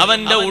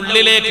അവന്റെ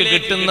ഉള്ളിലേക്ക്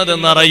കിട്ടുന്നത്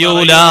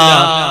നിറയൂല.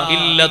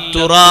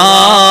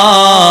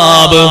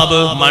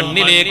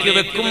 മണ്ണിലേക്ക്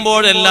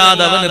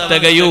വെക്കുമ്പോഴല്ലാതെ അവന്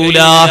തികയൂല.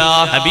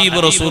 ഹബീബ്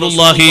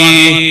റസൂലുള്ളാഹി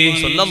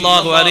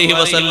സ്വല്ലല്ലാഹു അലൈഹി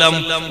വസല്ലം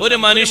ഒരു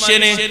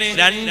മനുഷ്യന്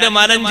 2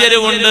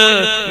 മലഞ്ചെരുവുണ്ട്.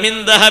 മിൻ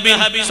ദഹബിൻ,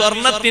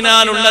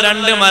 സ്വർണത്തിനാലുള്ള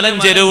 2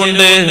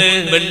 മലഞ്ചെരുവുണ്ട്,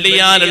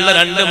 വെള്ളിയാലുള്ള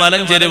 2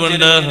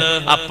 മലഞ്ചെരുവുണ്ട്.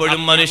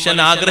 അപ്പോഴും മനുഷ്യൻ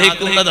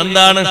ആഗ്രഹിക്കുന്നത്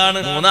എന്താണ്?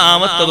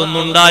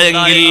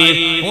 മൂന്നാമത്തതൊന്നുണ്ടായെങ്കിൽ.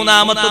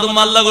 മൂന്നാമത്തതും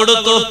അല്ല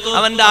കൊടുത്തു,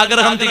 അവന്റെ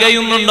ആഗ്രഹം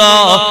തികയുന്നുണ്ടോ?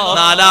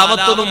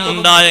 4ാമത്തതും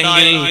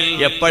ഉണ്ടായെങ്കിൽ.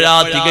 എപ്പോഴാ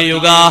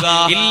തികയുക?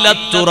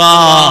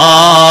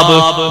 ഇല്ലത്തുറാബ്,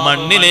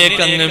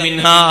 മണ്ണിലേക്ക് അങ്ങ്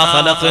മിൻഹാ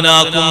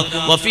ഖലഖനാകും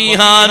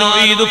വഫീഹാ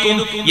നുഈദുകും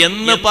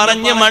എന്ന്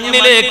പറഞ്ഞ്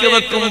മണ്ണിലേക്ക്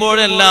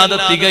വെക്കുമ്പോഴല്ലാതെ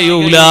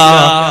തികയൂല.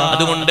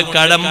 അതുകൊണ്ട്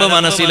കഴമ്പ്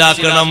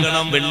മനസ്സിലാക്കണം.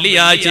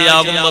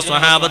 വെള്ളിയാഴ്ചയാകുമ്പോ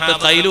സ്വഹാബത്ത്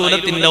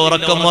ഖൈലൂലത്തിന്റെ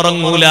ഉറക്കം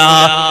ഉറങ്ങൂല.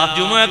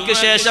 ജുമുഅക്ക്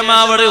ശേഷം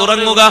അവിടെ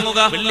ഉറങ്ങുക.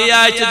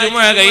 വെള്ളിയാഴ്ച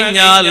ജുമുഅ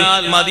കഴിഞ്ഞാൽ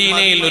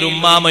മദീനയിൽ ഒരു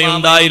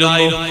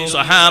ഉമ്മാമയുണ്ടായിരുന്നു.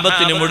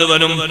 സ്വഹാബത്തിന്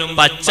മുഴുവനും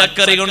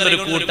പച്ചക്കറി കൊണ്ടൊരു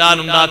കൂട്ടാൻ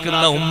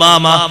ഉണ്ടാക്കുന്ന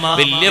ഉമ്മാമ.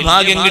 വലിയ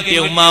ഭാഗ്യം കിട്ടിയ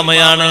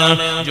ഉമ്മാമയാണ്.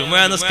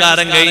 ജുമുഅ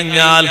നിസ്കാരം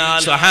കഴിഞ്ഞാൽ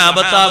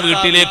സ്വഹാബത്ത് ആ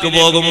വീട്ടിലേക്ക്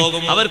പോകും.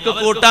 അവർക്ക്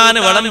കൂട്ടാൻ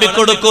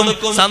വിളമ്പിക്കൊടുക്കും.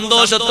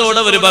 സന്തോഷത്തോടെ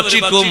അവർ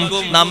ഭക്ഷിക്കും.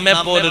 നമ്മെ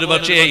പോലെ ഒരു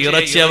പക്ഷേ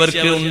ഇറച്ചി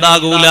അവർക്ക്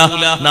ഉണ്ടാകൂല,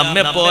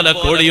 നമ്മെ പോലെ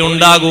കോഴി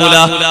ഉണ്ടാകൂല,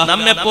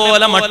 നമ്മെ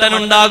പോലെ മട്ടൻ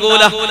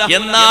ഉണ്ടാകൂല.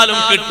 എന്നാലും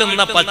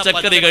കിട്ടുന്ന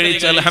പച്ചക്കറി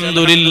കഴിച്ച്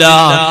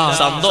അൽഹംദുലില്ലാഹ്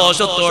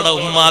സന്തോഷത്തോടെ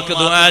ഉമ്മാക്ക്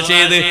ദുആ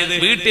ചെയ്ത്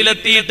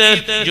വീട്ടിലെത്തിയിട്ട്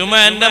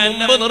ജുമുഅന്റെ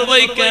മുമ്പ്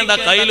നിർവഹിക്കേണ്ട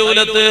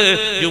ഖൈലൂലത്ത്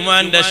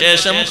ജുമുഅന്റെ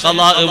ശേഷം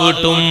ഖളാ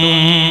വീട്ടും.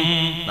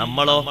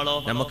 നമ്മളോ?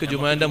 നമുക്ക്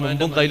ജുമുഅന്റെ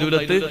മുമ്പും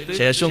ഖൈലൂലത്ത്,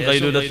 ശേഷവും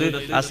ഖൈലൂലത്ത്,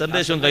 അസറിന്റെ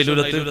ശേഷവും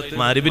ഖൈലൂലത്ത്,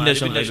 മഗ്‌രിബിന്റെ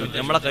ശേഷവും ഖൈലൂലത്ത്.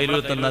 നമ്മളെ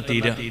ഖൈലൂലത്ത് എന്നാ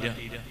തീരാ?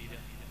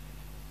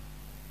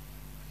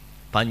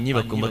 പഞ്ഞി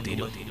വെക്കുമ്പോ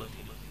തീരും.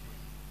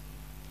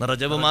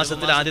 റജബ്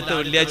മാസത്തിൽ ആദ്യത്തെ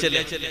വെള്ളിയാഴ്ച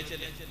അല്ലേ?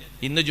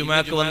 ഇന്ന്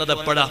ജുമാക്ക് വന്നത്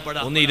എപ്പോഴാ?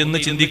 ഒന്ന് ഇരുന്ന്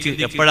ചിന്തിക്ക്,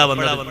 എപ്പോഴാ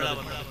വന്നത്?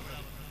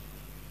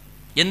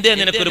 എന്തേ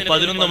നിനക്കൊരു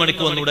 11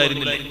 മണിക്ക്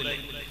വന്നുകൂടായിരുന്നില്ലേ?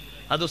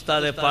 അത്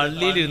ഉസ്താദെ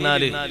പള്ളിയിൽ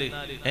ഇരുന്നാല്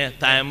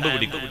താമ്പ്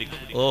പിടിക്കും.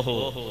 ഓഹോ,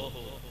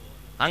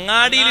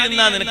 അങ്ങാടിയിൽ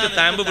ഇരുന്നാ നിനക്ക്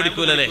താമ്പ്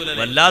പിടിക്കൂലല്ലേ?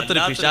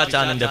 വല്ലാത്തൊരു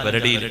പിശാചാനന്റെ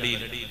പെരടിയിൽ.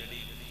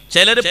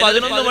 ചിലര്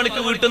 11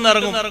 മണിക്ക് വീട്ടിൽ നിന്ന്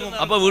ഇറങ്ങും.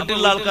 അപ്പൊ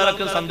വീട്ടിലുള്ള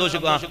ആൾക്കാരൊക്കെ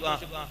സന്തോഷിക്കും,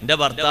 എന്റെ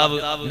ഭർത്താവ്,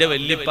 എന്റെ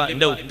വല്യപ്പ,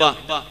 എന്റെ ഉപ്പ.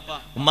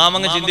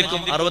 ഉമ്മാമങ്ങ്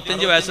ചിന്തിക്കും,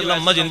 65 വയസ്സുള്ള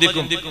അമ്മ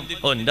ചിന്തിക്കും,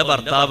 ഓ എന്റെ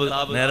ഭർത്താവ്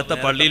നേരത്തെ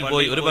പള്ളിയിൽ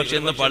പോയി. ഒരു പക്ഷെ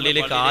ഇന്ന്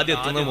പള്ളിയിലേക്ക് ആദ്യം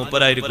എത്തുന്നത്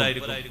മൂപ്പരായിരിക്കും.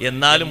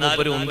 എന്നാലും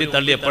മൂപ്പര് ഉന്തി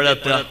തള്ളി എപ്പോഴാ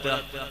എത്തുക?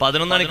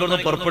 11 മണിക്കൂർന്ന്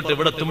പുറപ്പെട്ട്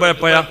ഇവിടെ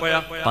എത്തുമ്പോഴെപ്പോഴാ?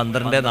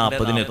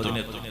 12:40 എത്തും.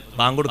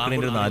 ബാങ്ക്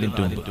കൊടുക്കണേന്റെ ഒരു 4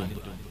 മിനിറ്റ് മുമ്പ്,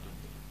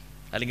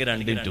 അല്ലെങ്കിൽ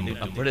 2 മിനിറ്റ്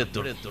മുമ്പ് അപ്പോഴേ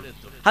എത്തും.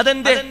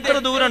 അതെന്താ? എത്ര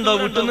ദൂരം ഉണ്ടോ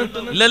വീട്ടിൽ നിന്ന്?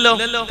 ഇല്ലല്ലോ,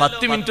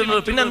 10 മിനിറ്റ്.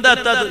 പിന്നെ എന്താ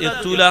എത്താതെ?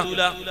 എത്തൂല.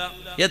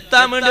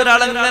 എത്താൻ വേണ്ടി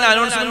ഒരാളെങ്ങനെ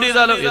അനൗൺസ്മെന്റ്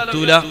ചെയ്താലോ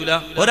എത്തൂല.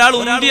 ഒരാൾ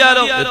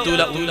ഉന്തിയാലോ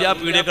എത്തൂല. ഉന്തിയാ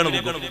പീടിയേക്കാണ്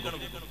പോകും,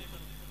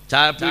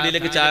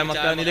 ചായപ്പീടിയിലേക്ക്, ചായ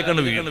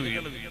മക്കാനിലേക്കാണ്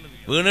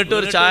വീണിട്ട്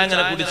ഒരു ചായ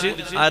ഇങ്ങനെ കുടിച്ച്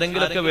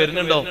ആരെങ്കിലൊക്കെ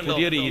വരുന്നുണ്ടോ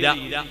പുതിയൊരു ഇര,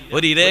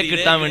 ഒരു ഇരയെ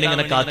കിട്ടാൻ വേണ്ടി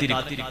ഇങ്ങനെ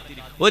കാത്തിരിക്കും.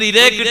 ഒരു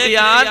ഇരയെ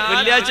കിട്ടിയാൽ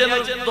വെള്ളിയാഴ്ച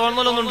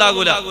തോന്നലൊന്നും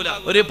ഉണ്ടാകൂല.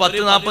 ഒരു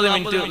 10-40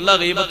 മിനിറ്റ് ഉള്ള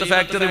ഗീബത്ത്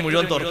ഫാക്ടറി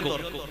മുഴുവൻ തുറക്കും.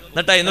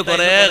 എന്നിട്ടാ ഇന്ന്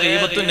കുറെ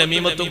ഗീബത്തും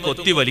നമീമത്തും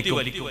കൊത്തി വലിക്കും.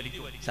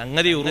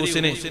 സംഗതി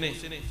ഉറൂസിന്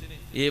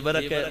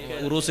ഇവരൊക്കെ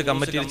ഉറൂസ്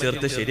കമ്മിറ്റിയിൽ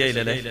ചേർത്ത്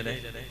ശരിയായില്ലേ?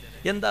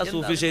 എന്താ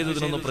സൂഫി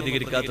ചെയ്തതിനൊന്നും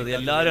പ്രതികരിക്കാത്തത്?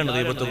 എല്ലാവരും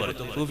ഗീബത്ത്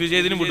പറയും, സൂഫി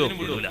ചെയ്തതിനും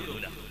വിടൂല.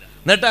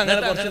 എന്നിട്ട് അങ്ങനെ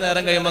കുറച്ച്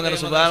നേരം കഴിയുമ്പോ അങ്ങനെ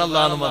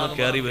സുബ്ഹാനല്ലാഹ് എന്ന് പറഞ്ഞ്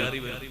കയറി വരും.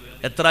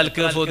 എത്ര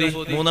അൽക്കഫ് ഓതി?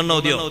 3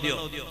 ഓതിയോ?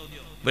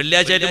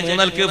 വെള്ളിയാഴ്ച ആയിട്ട്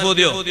 3 അൽക്കഫ്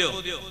ഓതിയോ?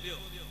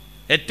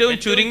 ഏറ്റവും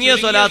ചുരുങ്ങിയ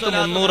സ്വലാത്ത്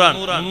 300 ആണ്.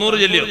 300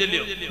 ചൊല്ലിയോ?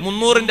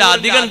 300ന്റെ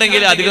അധികം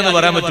ഉണ്ടെങ്കിൽ അധികം എന്ന്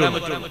പറയാൻ പറ്റുമോ?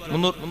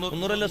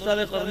 300 അല്ലേ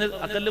ഉസ്താദേ?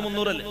 അക്കല്ല്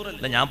 300 അല്ലേ?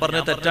 അല്ല, ഞാൻ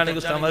പറഞ്ഞത്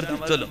തെറ്റാണെങ്കിൽ ഉസ്താദ്മാർ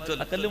തിരിച്ചല്ലോ.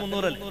 അക്കല്ല്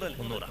 300 അല്ലേ?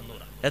 300.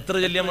 എത്ര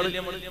ചൊല്ലി നമ്മള്?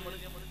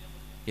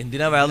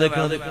 എന്തിനാ വയല്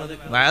വെക്കുന്നത്?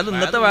 വയല്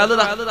ഇന്നത്തെ വയല്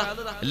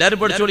എല്ലാരും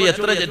പഠിച്ചോളി.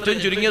 എത്ര ഏറ്റവും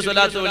ചുരുങ്ങിയ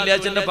സ്വലാത്ത്?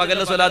 വെള്ളിയാഴ്ചന്റെ പകല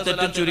സ്വലാത്ത്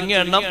ഏറ്റവും ചുരുങ്ങിയ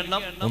എണ്ണം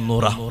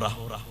 300.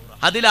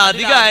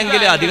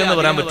 അതിലധികമായെങ്കിൽ അധികം എന്ന്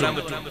പറയാൻ പറ്റും.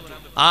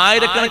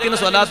 ആയിരക്കണക്കിന്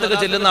സ്വലാത്തൊക്കെ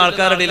ചെല്ലുന്ന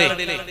ആൾക്കാരുടെ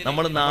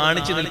നമ്മൾ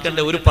നാണിച്ചു നിൽക്കേണ്ട,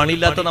 ഒരു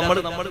പണിയില്ലാത്ത നമ്മൾ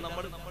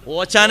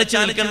ഓച്ചാനിച്ച്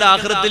നിൽക്കേണ്ട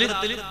ആഖിറത്തിൽ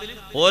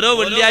ഓരോ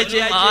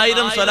വെള്ളിയാഴ്ചയും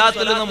 1000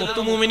 സ്വലാത്തിൽ നിന്ന്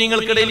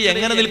മുത്തുമൂമിനീങ്ങൾക്കിടയിൽ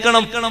എങ്ങനെ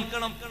നിൽക്കണം?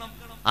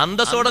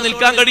 അന്തസ്സോടെ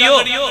നിൽക്കാൻ കഴിയോ?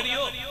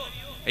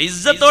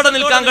 ഇസ്സത്തോടെ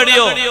നിൽക്കാൻ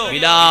കഴിയോ?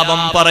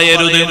 വിലാപം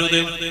പറയരുത്.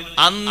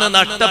 അന്ന്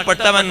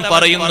നഷ്ടപ്പെട്ടവൻ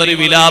പറയുന്നൊരു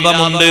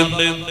വിലാപമുണ്ട്.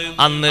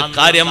 അന്ന്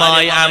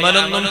കാര്യമായി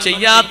അമലൊന്നും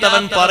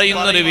ചെയ്യാത്തവൻ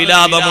പറയുന്നൊരു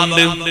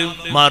വിലാപമുണ്ട്.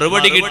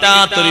 മറുപടി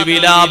കിട്ടാത്തൊരു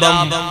വിലാപം.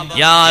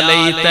 യാ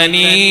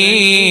ലൈതനീ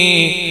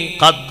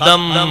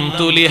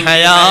ഖദ്ദംതു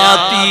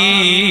ലിഹയാതി.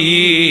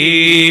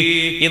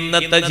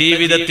 ഇന്നത്തെ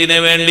ജീവിതത്തിന്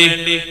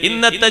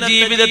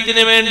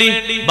വേണ്ടി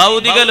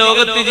ഭൗതിക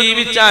ലോകത്ത്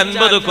ജീവിച്ച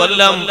 50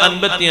 കൊല്ലം,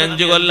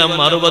 55 കൊല്ലം,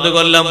 60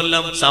 കൊല്ലം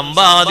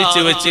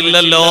സമ്പാദിച്ചു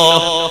വെച്ചില്ലല്ലോ,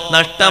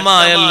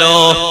 നഷ്ടമായല്ലോ.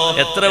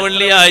 എത്ര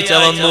വെള്ളിയാഴ്ച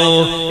വന്നു,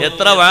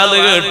 എത്ര വാള്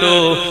കേട്ടു,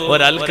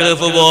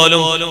 ഒരൽക്കഫ്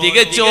പോലും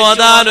തികച്ചു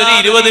ഓതാൻ ഒരു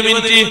 20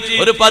 മിനിറ്റ്,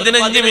 ഒരു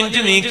 15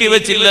 മിനിറ്റ് നീക്കി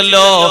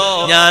വെച്ചില്ലല്ലോ.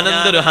 ഞാൻ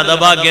എന്തൊരു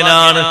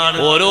ഹതഭാഗ്യനാണ്.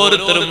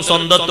 ഓരോരുത്തരും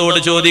സ്വന്തത്തോട്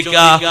ചോദിക്ക,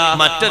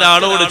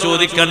 മറ്റൊരാളോട്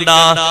ചോദിക്കണ്ട.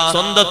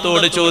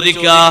 സ്വന്തത്തോട്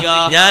ചോദിക്ക.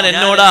 ഞാൻ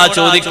എന്നോടാ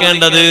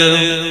ചോദിക്കേണ്ടത്.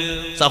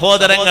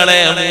 സഹോദരങ്ങളെ,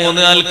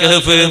 3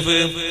 അൽക്കഹഫ്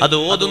അത്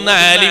ഓതുന്ന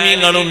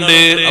ആലിമീങ്ങളുണ്ട്.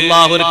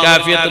 അല്ലാഹു ഒരു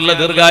കാഫിയത്തുള്ള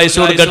ദീർഘായുസ്സ്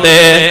കൊടുക്കട്ടെ.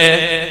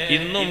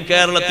 ഇന്നും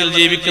കേരളത്തിൽ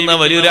ജീവിക്കുന്ന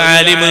വലിയൊരു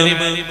ആലിമ്,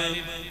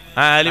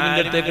 ആ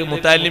ആലിമിന്റെ അടുത്തേക്ക്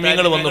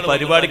മുത്താലിമീങ്ങൾ വന്നു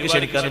പരിപാടിക്ക്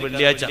ക്ഷണിക്കാൻ.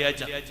 വെള്ളിയാഴ്ച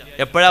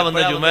എപ്പോഴാ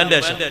വന്നത്?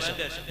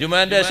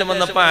 ജുമാന്റെ ശേഷം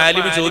വന്നപ്പോ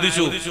ആലിമ്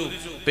ചോദിച്ചു,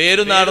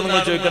 പേരും നാടും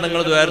നിങ്ങൾ ചോദിക്കണം,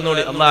 നിങ്ങൾ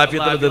ദ്വാരനോടി അല്ലാഹു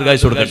ആഫിയത്തുള്ള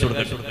ദീർഘായുസ്സ്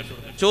കൊടുക്കട്ടെ.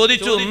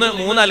 ചോദിച്ചു, ഒന്ന്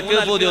 3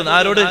 അൽക്കഹഫ് ഓതിയോ?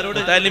 ആരോട്?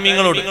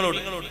 മുത്താലിമീങ്ങളോട്.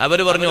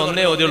 അവര് പറഞ്ഞു,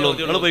 1 ഓതിയുള്ളൂ,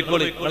 നിങ്ങൾ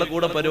പോയിക്കോളി, നിങ്ങളെ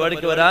കൂടെ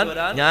പരിപാടിക്ക് വരാൻ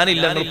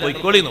ഞാനില്ല, നിങ്ങൾ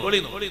പോയിക്കോളി.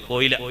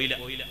 പോയില്ല.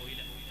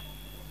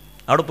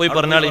 അവിടെ പോയി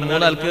പറഞ്ഞാൽ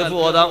 3 അൽക്കഹഫ്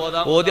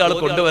ഓതി ആൾ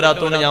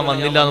കൊണ്ടുവരാത്തോണ്ട് ഞാൻ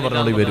വന്നില്ല എന്ന്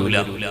പറഞ്ഞോളി, വരൂല.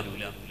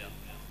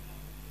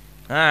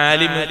 ആ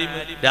ആലിമ്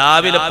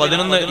രാവിലെ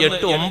 11,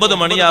 8, 9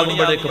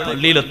 മണിയാകുമ്പോഴേക്ക്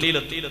പള്ളിയിലെത്തി.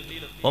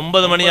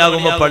 9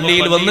 മണിയാകുമ്പോ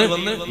പള്ളിയിൽ വന്ന്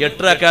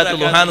 8 റക്അത്ത്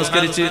ദുഹാ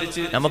നിസ്കരിച്ച്,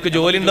 നമുക്ക്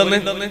ജോലി ഉണ്ടെന്ന്,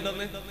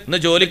 ഇന്ന്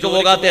ജോലിക്ക്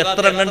പോകാത്ത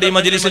എത്ര എണ്ണുണ്ട് ഈ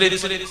മജ്ലിസിൽ?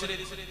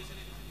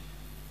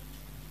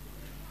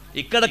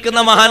 ഇക്കടക്കുന്ന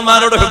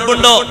മഹാന്മാരോട്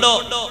ഹുബ്ബുണ്ടോ?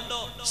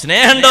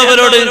 സ്നേഹമുണ്ടോ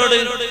അവരോട്?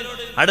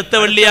 അടുത്ത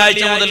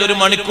വെള്ളിയാഴ്ച മുതൽ 1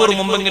 മണിക്കൂർ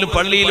മുമ്പെങ്കിലും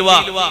പള്ളിയിൽ വാ.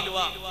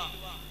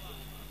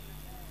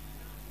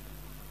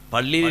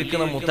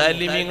 പള്ളിയിലിരിക്കുന്ന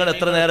മുത്താലിമീങ്ങൾ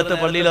എത്ര നേരത്തെ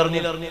പള്ളിയിൽ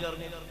ഇറങ്ങി?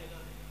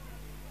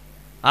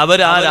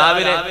 അവര് ആ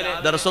രാവിലെ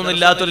ദർശനമൊന്നും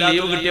ഇല്ലാത്തൊരു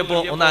ലീവ് കിട്ടിയപ്പോ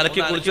ഒന്ന്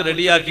അലക്കി കുളിച്ച്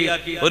റെഡിയാക്കി,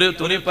 ഒരു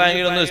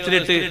തുണിപ്പായെങ്കിലും ഒന്ന്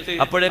ഇസ്തിരിട്ട്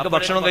അപ്പോഴേക്ക്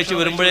ഭക്ഷണം കഴിച്ച്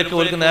വരുമ്പോഴേക്ക്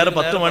ഓർക്ക് നേരെ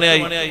 10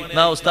 മണിയായി.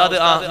 എന്നാ ഉസ്താദ്,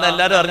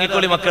 എല്ലാരും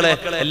ഇറങ്ങിക്കോളി മക്കളെ,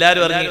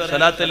 എല്ലാരും ഇറങ്ങി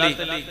സലാത്തല്ലി.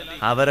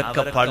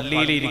 അവരൊക്കെ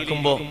പള്ളിയിൽ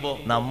ഇരിക്കുമ്പോ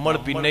നമ്മൾ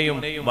പിന്നെയും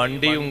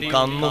വണ്ടിയും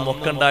കന്നും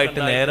ഒക്കെ ഉണ്ടായിട്ട്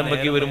നേരം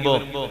വൈകി വരുമ്പോ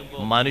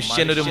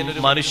മനുഷ്യനൊരു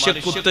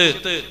മനുഷ്യക്കുത്ത്,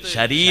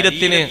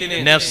 ശരീരത്തിന്,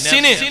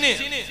 നഫ്സിന്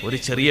ഒരു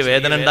ചെറിയ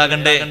വേദന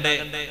ഉണ്ടാകണ്ടേ?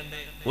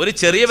 ഒരു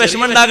ചെറിയ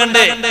വിഷമം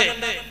ഉണ്ടാകണ്ടേ?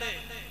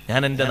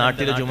 ഞാൻ എന്റെ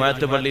നാട്ടിലെ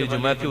ജുമാഅത്ത് പള്ളിയിൽ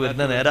ജുമാക്ക്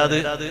വരുന്ന നേരാത്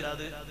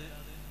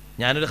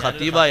ഞാനൊരു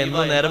ഖത്തീബ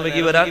എന്നും നേരം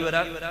വൈകി വരാൻ?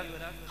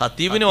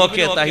 ഖത്തീബിന്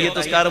ഓക്കെ, തഹിയ്യത്ത്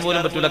നിസ്കാരം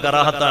പോലും പറ്റൂല,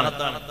 കറാഹത്താണ്.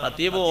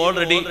 ഖത്തീബ്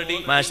ഓൾറെഡി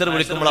മാഷർ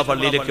വിളിക്കുമ്പോൾ ആ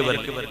പള്ളിയിലേക്ക്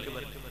വരും.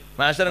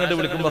 മാഷർ അങ്ങോട്ട്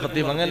വിളിക്കുമ്പോൾ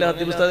ഖത്തീബ് അങ്ങനെ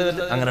ഖത്തീബ് ഉസ്താദ്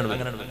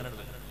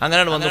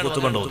അങ്ങനെയാണ് വന്ന്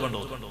കുത്തുകൊണ്ടു.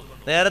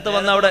 നേരത്തെ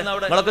വന്ന അവിടെ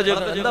നിങ്ങളൊക്കെ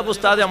ചോദിക്കും, എന്താ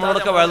ഉസ്താദ്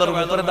നമ്മളോടൊക്കെ വയലറും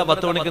എന്താ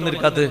 10 മണിക്ക്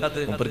നിൽക്കാത്ത?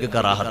 മൂപ്പർക്ക്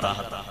കറാഹത്ത,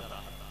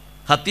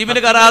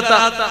 ഖത്തീബിന് കറാഹത്ത.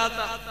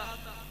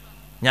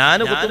 ഞാൻ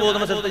കുത്തു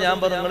പോകുന്ന സ്ഥലത്ത് ഞാൻ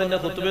പറഞ്ഞു, നിങ്ങൾ എന്നെ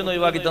കുത്തുബെന്ന്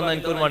ഒഴിവാക്കി തന്നാൽ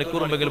എനിക്കൊരു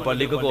മണിക്കൂർ മുമ്പെങ്കിലും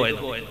പള്ളിക്ക്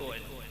പോയത്.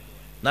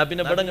 എന്നാ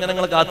പിന്നെ ഇവിടെ ഇങ്ങനെ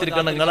നിങ്ങൾ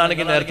കാത്തിരിക്കണം,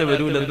 നിങ്ങളാണെങ്കിൽ നേരത്തെ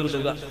വരൂല, എന്തൊരു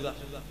സുഖ.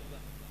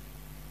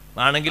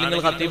 ആണെങ്കിൽ നിങ്ങൾ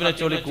ഖത്തീബിനെ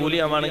വെച്ചോളി,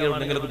 കൂലിയാണെങ്കിൽ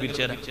ഉണ്ടെങ്കിലൊക്കെ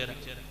പിരിച്ചേരാം.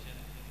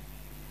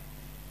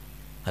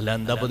 അല്ല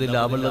എന്താ പതി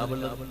ലാഭമുള്ള?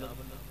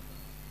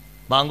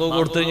 ബാങ്കോ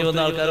കൊടുത്തു കഴിഞ്ഞ് വന്ന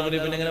ആൾക്കാരെ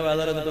മുന്നിൽ പിന്നെ ഇങ്ങനെ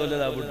വേദന എന്നിട്ട് വല്ല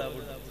ലാഭമുണ്ട്?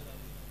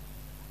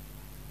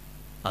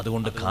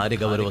 അതുകൊണ്ട്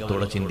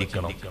കാര്യഗൗരവത്തോടെ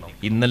ചിന്തിക്കണം.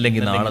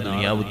 ഇന്നല്ലെങ്കിൽ നാളെ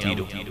ദുനിയാവ്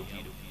തീരും.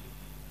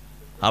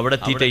 അവിടെ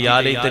എത്തിയിട്ട് യാ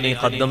ലൈതനി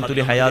ഖദ്ദംതു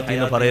ലി ഹയാത്തി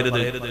എന്ന്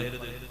പറയരുത്.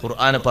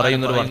 ഖുർആൻ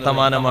പറയുന്നൊരു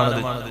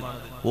വർത്തമാനമാണത്.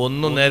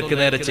 ഒന്നും നേർക്ക്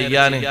നേരെ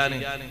ചെയ്യാൻ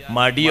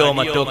മടിയോ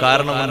മറ്റോ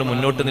കാരണം കൊണ്ട്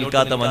മുന്നോട്ട്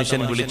നിൽക്കാത്ത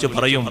മനുഷ്യൻ വിളിച്ചു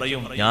പറയും,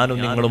 ഞാനും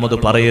നിങ്ങളും അത്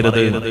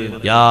പറയരുത്.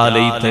 യാ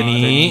ലൈതനി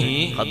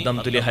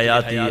ഖദ്ദംതു ലി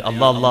ഹയാത്തി.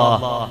 അല്ലാഹ്,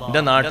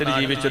 എന്റെ നാട്ടിൽ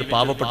ജീവിച്ചൊരു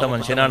പാവപ്പെട്ട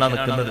മനുഷ്യനാണ്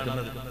നിൽക്കുന്നത്.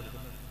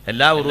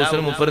 എല്ലാ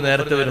ഉറൂസിനും മൂപ്പര്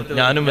നേരത്തെ വരും,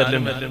 ഞാനും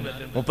വരലും.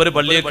 മൂപ്പര്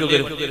പള്ളിയേക്ക്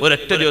വരും.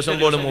 ഒരൊറ്റ ദിവസം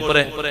പോലും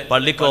മൂപ്പരെ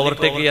പള്ളിക്ക്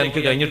ഓവർടേക്ക് ചെയ്യാൻ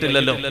എനിക്ക്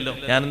കഴിഞ്ഞിട്ടില്ലല്ലോ.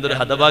 ഞാൻ എന്തൊരു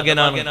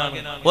ഹതഭാഗ്യനാണ്.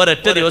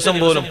 ഒരൊറ്റ ദിവസം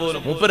പോലും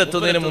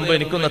മൂപ്പരെത്തുന്നതിന് മുമ്പ്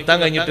എനിക്കൊന്നും എത്താൻ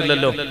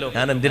കഴിഞ്ഞിട്ടില്ലല്ലോ.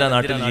 ഞാൻ എന്തിനാ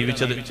നാട്ടിൽ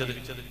ജീവിച്ചത്?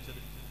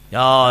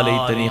 യാ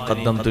ലൈതനി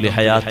ഖദ്ദംതു ലി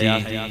ഹയാത്തി.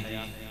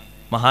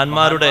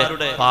 മഹാന്മാരുടെ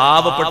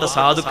പാവപ്പെട്ട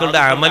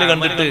സാധുക്കളുടെ അമല്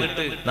കണ്ടിട്ട്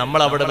നമ്മൾ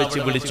അവിടെ വെച്ച്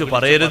വിളിച്ചു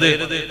പറയരുത്.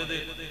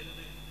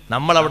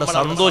 നമ്മൾ അവിടെ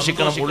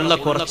സന്തോഷിക്കണം. ഉള്ള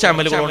കുറച്ച്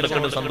അമലുകൾ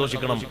കൊണ്ട്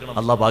സന്തോഷിക്കണം.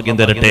 അള്ളാഹ് ഭാഗ്യം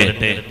തരട്ടെ,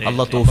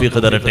 അള്ളാഹ് തൗഫീഖ്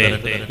തരട്ടെ.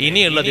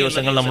 ഇനിയുള്ള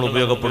ദിവസങ്ങൾ നമ്മൾ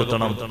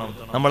ഉപയോഗപ്പെടുത്തണം.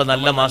 നമ്മൾ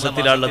നല്ല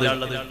മാസത്തിലുള്ളത്,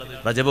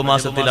 റജബ്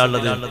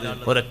മാസത്തിലുള്ളത്.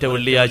 ഒരൊറ്റ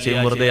വെള്ളിയാഴ്ചയും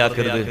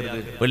വെറുതെയാക്കരുത്.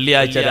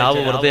 വെള്ളിയാഴ്ച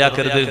രാവ്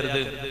വെറുതെയാക്കരുത്.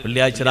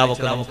 വെള്ളിയാഴ്ച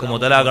രാവൊക്കെ നമുക്ക്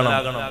മുതലാകണം.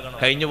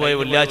 കഴിഞ്ഞുപോയ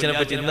വെള്ളിയാഴ്ചനെ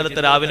പറ്റി,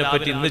 ഇന്നലത്തെ രാവിനെ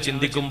പറ്റി ഇന്ന്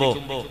ചിന്തിക്കുമ്പോ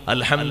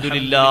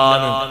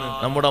അൽഹംദുലില്ലാഹ്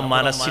നമ്മുടെ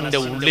മനസ്സിന്റെ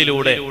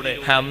ഉള്ളിലൂടെ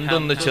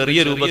ഹംദൊന്ന് ചെറിയ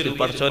രൂപത്തിൽ,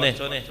 പടച്ചോനെ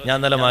ഞാൻ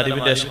നല്ല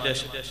മഗ്‌രിബിന്റെ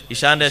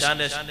ഇശാന്റെ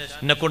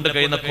എന്നെ കൊണ്ട്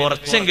കഴിയുന്ന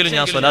കുറച്ചെങ്കിലും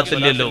ഞാൻ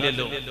സ്വലാത്തില്ലല്ലോ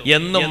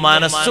എന്ന്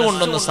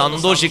മനസ്സുകൊണ്ടൊന്ന്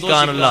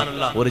സന്തോഷിക്കാനുള്ള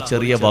ഒരു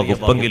ചെറിയ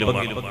വകുപ്പെങ്കിലും.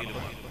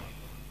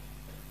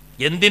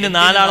 എന്തിന്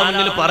നാലാളെ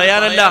മുന്നിൽ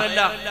പറയാനല്ല,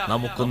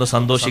 നമുക്കൊന്ന്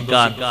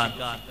സന്തോഷിക്കാൻ.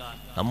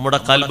 നമ്മുടെ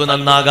ഖൽബ്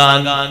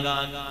നന്നാകാൻ,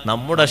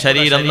 നമ്മുടെ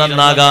ശരീരം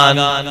നന്നാകാൻ,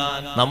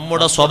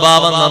 നമ്മുടെ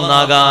സ്വഭാവം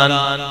നന്നാകാൻ.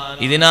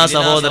 ഇതിനാ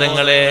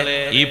സഹോദരങ്ങളെ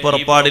ഈ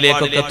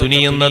പുറപ്പാടിലേക്കൊക്കെ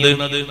തുനിയുന്നത്.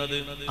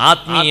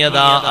 ആത്മീയത,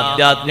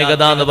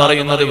 ആധ്യാത്മികത എന്ന്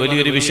പറയുന്നത്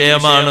വലിയൊരു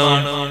വിഷയമാണ്.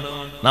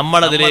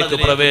 നമ്മളതിലേക്ക്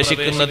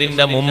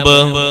പ്രവേശിക്കുന്നതിന്റെ മുമ്പ്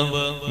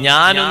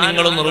ഞാനും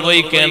നിങ്ങളും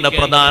നിർവഹിക്കേണ്ട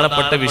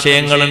പ്രധാനപ്പെട്ട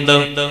വിഷയങ്ങളുണ്ട്.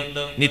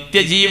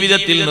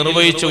 നിത്യജീവിതത്തിൽ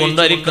നിർവഹിച്ചു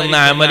കൊണ്ടിരിക്കുന്ന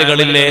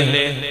അമലുകളില്ലേ,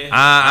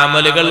 ആ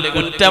അമലുകൾ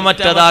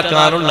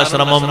കുറ്റമറ്റതാക്കാനുള്ള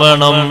ശ്രമം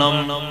വേണം.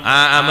 ആ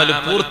അമല്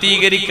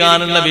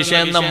പൂർത്തീകരിക്കാനുള്ള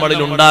വിഷയം നമ്മളിൽ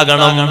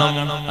ഉണ്ടാകണം.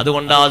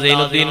 അതുകൊണ്ട്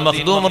സൈനുദ്ദീൻ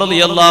മഖ്ദൂം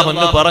റളിയല്ലാഹു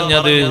അൻഹു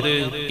പറഞ്ഞത്,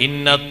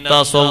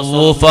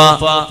 ഇന്നത്തസവ്വുഫ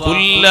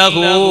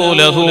കുല്ലഹു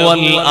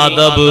ലഹുവൽ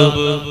അദബ്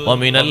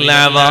വമിനൽ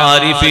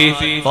അവാരിഫി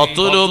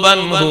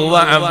ഫത്ലുബൻ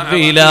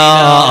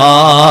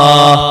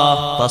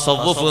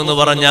തസവ്വുഫ് എന്ന്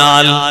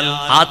പറഞ്ഞാൽ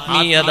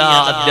ആത്മീയത,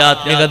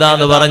 ആധ്യാത്മികത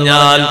എന്ന്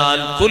പറഞ്ഞാൽ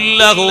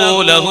കുല്ലഹു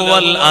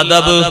ലഹുവൽ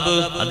അദബ്,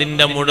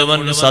 അതിന്റെ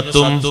മുഴുവൻ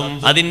സത്തും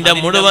അതിന്റെ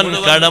മുഴുവൻ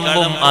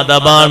കടമ്പും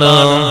അദബാണ്.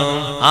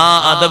 ആ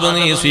അദബ്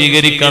നീ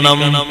സ്വീകരിക്കണം.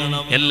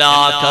 എല്ലാ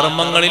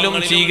കർമ്മങ്ങളിലും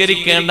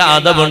സ്വീകരിക്കേണ്ട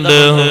അദബുണ്ട്.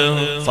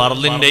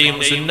 ഫർളിന്റെയും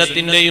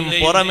സുന്നത്തിന്റെയും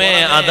പുറമെ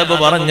അദബ്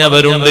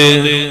പറഞ്ഞവരുണ്ട്.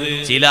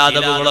 ചില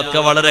അദബുകളൊക്കെ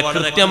വളരെ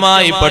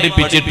കൃത്യമായി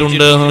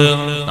പഠിപ്പിച്ചിട്ടുണ്ട്.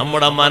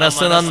 നമ്മുടെ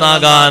മനസ്സ്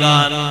നന്നാകാൻ,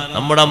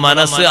 നമ്മുടെ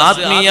മനസ്സ്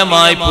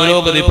ആത്മീയമായി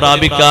പുരോഗതി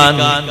പ്രാപിക്കാൻ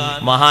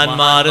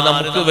മഹാന്മാര്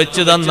നമുക്ക്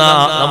വെച്ചു തന്ന,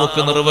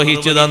 നമുക്ക്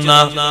നിർവഹിച്ചു തന്ന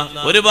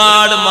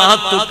ഒരുപാട്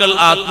മഹത്തുക്കൾ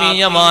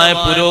ആത്മീയമായ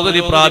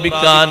പുരോഗതി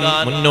പ്രാപിക്കാൻ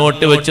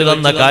മുന്നോട്ട് വെച്ചു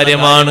തന്ന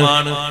കാര്യമാണ്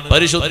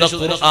പരിശുദ്ധ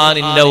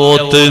ഖുർആനിന്റെ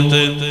ഓത്ത്.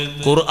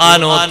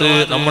 ഖുർആനോത്ത്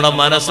നമ്മുടെ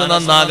മനസ്സ്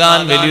നന്നാകാൻ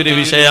വലിയൊരു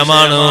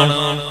വിഷയമാണ്.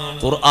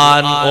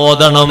 ഖുർആൻ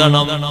ഓതണം,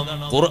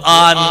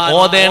 ഖുർആൻ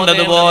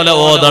ഓതേണ്ടതുപോലെ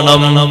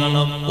ഓതണം.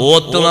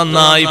 ഓത്ത്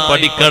നന്നായി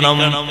പഠിക്കണം.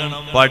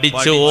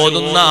 പഠിച്ച്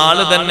ഓതുന്ന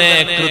ആള് തന്നെ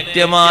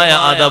കൃത്യമായ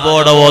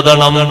അദബോടെ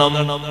ഓതണം.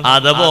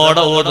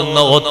 അദബോടെ ഓതുന്ന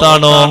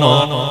ഓത്താണോ,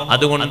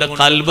 അതുകൊണ്ട്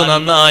ഖൽബ്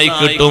നന്നായി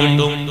കിട്ടും,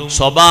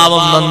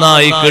 സ്വഭാവം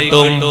നന്നായി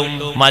കിട്ടും.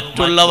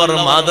 മറ്റുള്ളവർ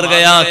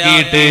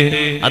മാതൃകയാക്കിയിട്ട്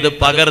അത്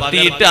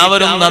പകർത്തിയിട്ട്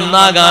അവരും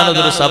നന്നാകാൻ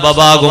അതൊരു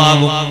സബബാകും.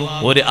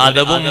 ഒരു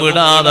അദബും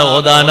വിടാതെ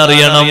ഓതാൻ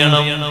അറിയണം,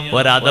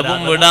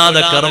 ഒരദബും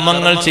വിടാതെ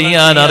കർമ്മങ്ങൾ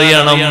ചെയ്യാൻ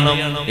അറിയണം.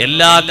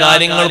 എല്ലാ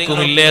കാര്യങ്ങൾക്കും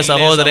ഇല്ലേ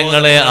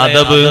സഹോദരങ്ങളെ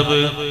അദബ്.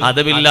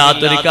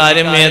 അദബില്ലാത്തൊരു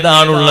കാര്യം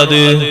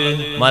ഏതാണുള്ളത്?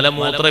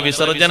 മലമൂത്ര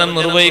വിസർജനം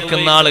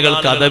നിർവഹിക്കുന്ന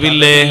ആളുകൾക്ക്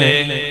അദബില്ലേ?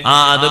 ആ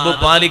അദബ്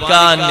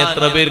പാലിക്കാൻ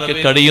എത്ര പേർക്ക്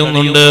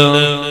കഴിയുന്നുണ്ട്?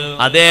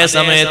 അതേ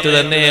സമയത്ത്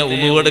തന്നെ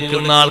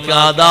ഉളുവെടുക്കുന്ന ആൾക്ക്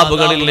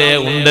ആദാബുകളില്ലേ?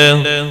 ഉണ്ട്.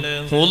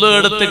 വുളു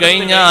എടുത്തു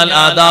കഴിഞ്ഞാൽ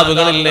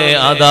ആദാബുകളില്ലേ?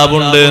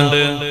 ആദാബുണ്ട്.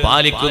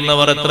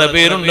 പാലിക്കുന്നവർ എത്ര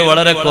പേരുണ്ട്?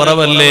 വളരെ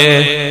കുറവല്ലേ?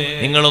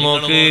 നിങ്ങൾ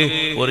നോക്ക്,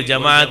 ഒരു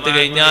ജമാഅത്ത്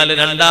കഴിഞ്ഞാൽ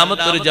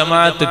രണ്ടാമത്തെ ഒരു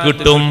ജമാഅത്ത്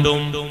കിട്ടും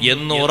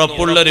എന്ന്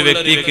ഉറപ്പുള്ള ഒരു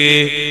വ്യക്തിക്ക്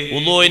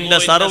വുളുവിന്റെ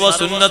സർവ്വ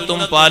സുന്നത്തും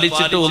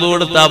പാലിച്ചിട്ട് വുളു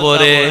എടുത്താ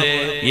പോരെ?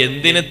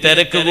 എന്തിന്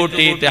തിരക്ക്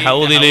കൂട്ടിയിട്ട്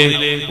ഹൗദില്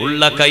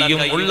ഉള്ള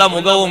കയ്യും ഉള്ള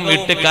മുഖവും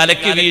ഇട്ട്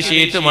കലക്കി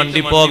വീശിയിട്ട്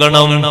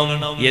മണ്ടിപ്പോകണം?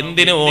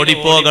 എന്തിന്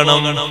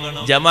ഓടിപ്പോകണം?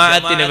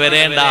 ജമാഅത്തിന്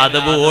വരേണ്ട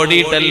അദബ്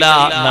ഓടിയിട്ടല്ല,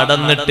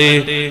 നടന്നിട്ട്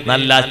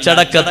നല്ല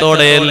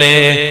അച്ചടക്കത്തോടെയല്ലേ?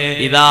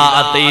 ഇദാ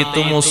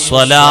അതൈതുമുസ്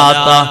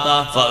സ്വലാത്ത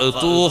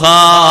ഫഅതൂഹാ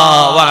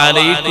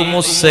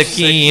വഅലൈകുമുസ്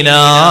സകീന.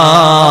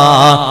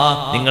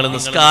 നിങ്ങൾ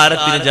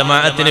നിസ്കാരത്തിന്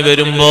ജമാഅത്തിന്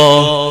വരുമ്പോ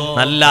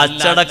നല്ല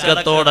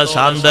അച്ചടക്കത്തോടെ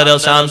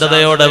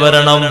ശാന്തതയോടെ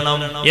വരണം.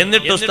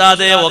 എന്നിട്ട്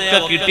ഉസ്താദെ ഒക്കെ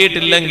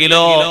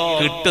കിട്ടിയിട്ടില്ലെങ്കിലോ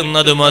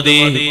കിട്ടുന്നത്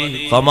മതി.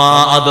 ഫമാ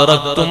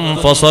അദ്റക്തും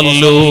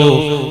ഫസല്ലു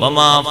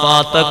വമാ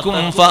ഫാതകും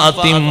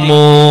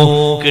ഫഅതിമ്മു.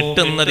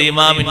 കിട്ടുന്നത്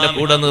ഇമാമിന്റെ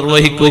കൂടെ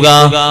നിർവഹിക്കുക,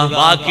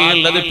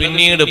 ബാക്കിയുള്ളത്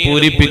പിന്നീട്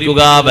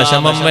പൂരിപ്പിക്കുക.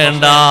 വിഷമം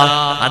വേണ്ട.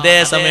 അതേ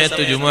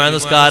സമയത്ത് ജുമുഅ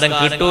നിസ്കാരം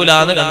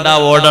കിട്ടൂലാന്ന് കണ്ടാ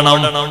ഓടണം.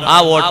 ആ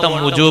ഓട്ടം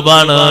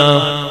വുജൂബാണ്.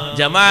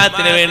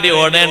 ജമാഅത്തിന് വേണ്ടി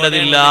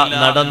ഓടേണ്ടതില്ല.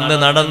 നടന്ന്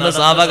നടന്ന്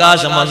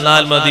സാവകാശം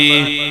വന്നാൽ മതി.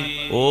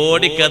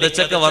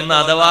 ഓടിക്കതച്ചൊക്കെ വന്ന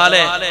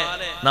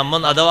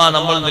അഥവാ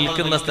നമ്മൾ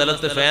നിൽക്കുന്ന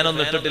സ്ഥലത്ത്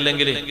ഫാനൊന്നും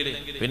ഇട്ടിട്ടില്ലെങ്കിൽ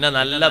പിന്നെ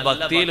നല്ല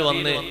ഭക്തിയിൽ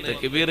വന്ന്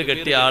തക്ബീർ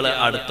കെട്ടിയ ആള്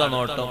അടുത്ത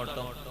നോട്ടം,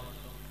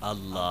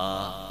 അല്ലാ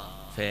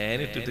ഫാൻ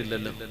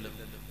ഇട്ടിട്ടില്ലല്ലോ.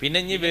 പിന്നെ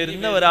ഇനി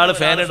വരുന്ന ഒരാൾ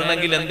ഫാൻ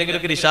ഇടണമെങ്കിൽ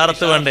എന്തെങ്കിലുമൊക്കെ ഒരു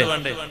ഇഷാറത്ത് വേണ്ടേ?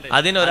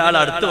 അതിനൊരാൾ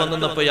അടുത്ത്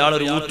വന്നപ്പോ ഇയാൾ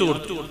ഒരു ഊട്ട്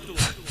കൊടുത്തു.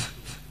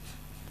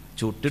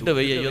 ചുട്ടിട്ട്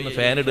വയ്യൊന്ന്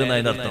ഫാൻ ഇടുന്ന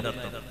അതിനർത്ഥം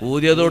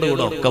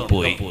ഊതിയതോടുകൂടെ ഒക്കെ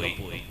പോയി,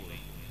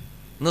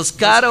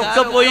 നിസ്കാരം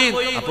ഒക്കെ പോയി.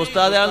 അപ്പൊ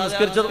ഉസ്താദ് അയാൾ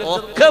നിസ്കരിച്ചത്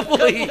ഒക്കെ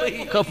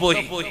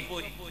പോയി.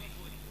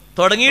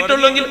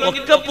 തുടങ്ങിയിട്ടുള്ളെങ്കിൽ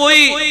ഒക്കെ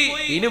പോയി.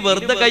 ഇനി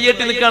വെറുതെ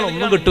കയ്യെട്ടി നിൽക്കാൻ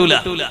ഒന്നും കിട്ടൂല.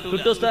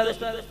 കിട്ടും ഉസ്താദ്?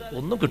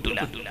 ഒന്നും കിട്ടൂല.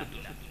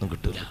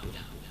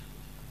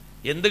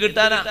 എന്ത്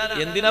കിട്ടാനാ?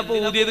 എന്തിനാ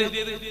ഊതിയത്?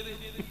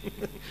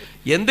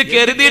 എന്ത്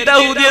കരുതിയിട്ടാ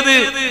ഊതിയത്?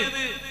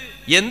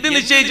 എന്ത്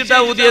നിശ്ചയിച്ചിട്ടാ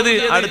ഊതിയത്?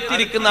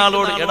 അടുത്തിരിക്കുന്ന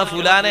ആളോട് എടാ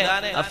ഫുലാനെ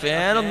ആ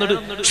ഫാനൊന്നിട്,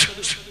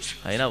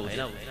 അതിനാ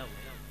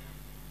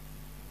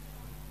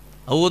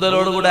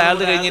ഊതലോടുകൂടെ അയാൾ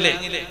കഴിഞ്ഞില്ലേ?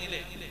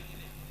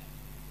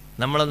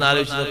 നമ്മളൊന്ന്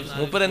ആലോചിച്ചു.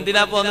 മൂപ്പർ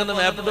എന്തിനാ പോന്നത്?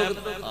 മേപ്പിട്ട്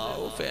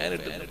ഫാൻ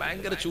ഇട്ട്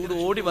ഭയങ്കര ചൂട്,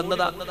 ഓടി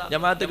വന്നതാ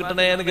ജമാഅത്ത്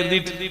കിട്ടണേന്ന്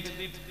കരുതിയിട്ട്.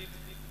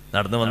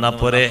 നടന്നു വന്നാ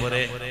പോരെ?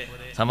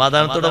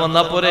 സമാധാനത്തോടെ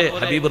വന്നാ പോരെ?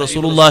 ഹബീബ്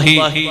റസൂലുള്ളാഹി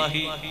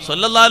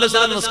സ്വല്ലല്ലാഹു അലൈഹി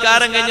വസല്ലം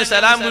നിസ്കാരം കഴിഞ്ഞ്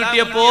സലാം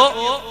വീട്ടിയപ്പോ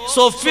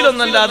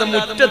സൊഫിലൊന്നല്ലാതെ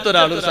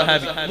മുറ്റത്തൊരാൾ, ഒരു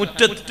സഹാബി,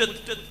 മുറ്റത്ത്,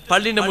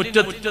 പള്ളിന്റെ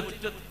മുറ്റത്ത്.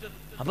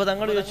 അപ്പൊ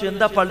തങ്ങൾ ചോദിച്ചു,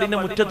 എന്താ പള്ളിന്റെ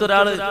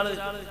മുറ്റത്തൊരാള്?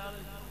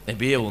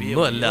 നബിയെ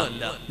ഒന്നുമല്ല,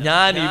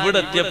 ഞാൻ ഇവിടെ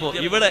എത്തിയപ്പോ,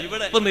 ഇവിടെ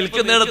ഇപ്പൊ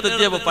നിൽക്കുന്നിടത്ത്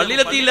എത്തിയപ്പോ,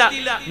 പള്ളിയിലെത്തിയില്ല,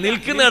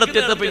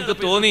 നിൽക്കുന്നിടത്തെത്തിയപ്പോ എനിക്ക്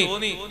തോന്നി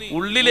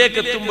ഉള്ളിലേക്ക്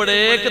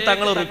എത്തുമ്പോഴേക്ക്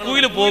തങ്ങൾ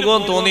റുക്കൂയിൽ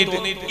പോകുമെന്ന് തോന്നിയിട്ട്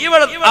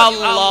ഇവിടെ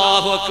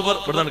അല്ലാഹു അക്ബർ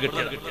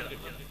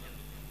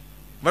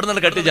ഇവിടെ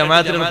നിന്ന് കെട്ടി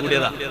ജമാഅത്തിനാണ്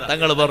കൂടിയതാ.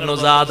 തങ്ങൾ പറഞ്ഞു,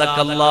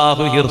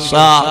 സാദക്കല്ലാഹു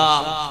ഹിർസാ,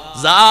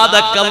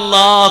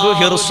 സാദക്കല്ലാഹു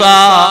ഹിർസാ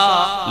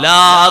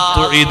ലാ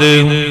തുഇദ്.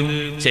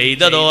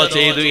 ചെയ്തതോ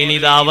ചെയ്തു, ഇനി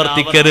ഇത്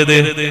ആവർത്തിക്കരുത്.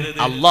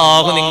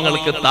 അള്ളാഹു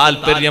നിങ്ങൾക്ക്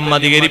താല്പര്യം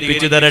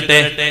അധികരിപ്പിച്ചു തരട്ടെ,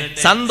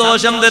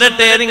 സന്തോഷം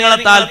തരട്ടെ, നിങ്ങളെ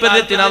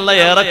താല്പര്യത്തിന്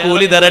അല്ലാഹു ഏറെ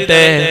കൂലി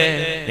തരട്ടെ.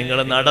 നിങ്ങൾ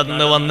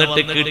നടന്നു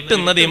വന്നിട്ട്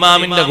കിട്ടുന്നത്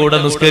ഇമാമിന്റെ കൂടെ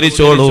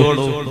നിസ്കരിച്ചോളൂ,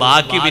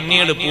 ബാക്കി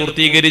പിന്നീട്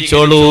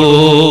പൂർത്തീകരിച്ചോളൂ.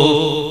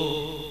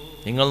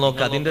 നിങ്ങൾ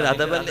നോക്ക്, അതിന്റെ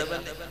അദബല്ലേ?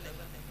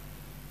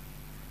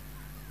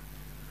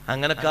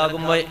 അങ്ങനൊക്കെ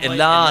ആകുമ്പോ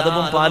എല്ലാ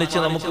അദബും പാലിച്ച്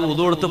നമുക്ക്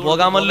വുദു എടുത്ത്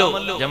പോകാമല്ലോ.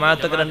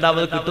 ജമാഅത്തൊക്കെ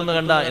രണ്ടാമത് കിട്ടുന്ന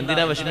കണ്ട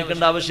എന്തിനാ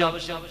വിഷമിക്കേണ്ട ആവശ്യം?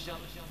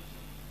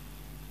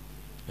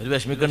 ഒരു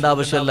വിഷമിക്കേണ്ട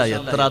ആവശ്യമല്ല.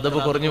 എത്ര അദബ്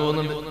കുറഞ്ഞു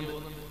പോകുന്നുണ്ട്.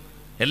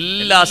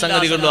 എല്ലാ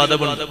സംഗതികളിലും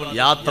അദബുണ്ട്.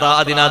 യാത്ര,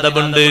 അതിന്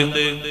അദബുണ്ട്.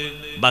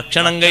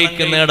 ഭക്ഷണം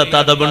കഴിക്കുന്നിടത്ത്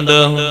അദബുണ്ട്.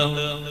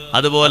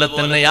 അതുപോലെ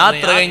തന്നെ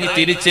യാത്ര കഴിഞ്ഞ്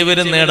തിരിച്ചു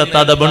വരുന്നിടത്ത്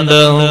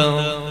അദബുണ്ട്.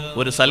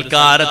 ഒരു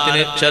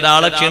സൽക്കാരത്തിന്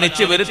ഒരാളെ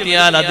ക്ഷണിച്ചു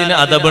വരുത്തിയാൽ അതിന്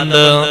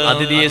അദബുണ്ട്.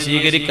 അതിഥിയെ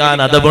സ്വീകരിക്കാൻ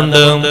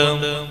അദബുണ്ട്.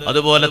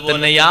 അതുപോലെ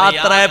തന്നെ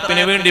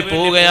യാത്രയപ്പിന് വേണ്ടി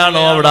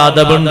പോവുകയാണോ, അവിടെ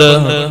അദബുണ്ട്.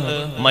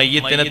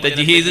 മയ്യത്തിനെ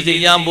തജ്ഹീസ്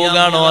ചെയ്യാൻ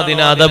പോകാണോ,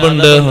 അതിന്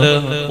അദബുണ്ട്.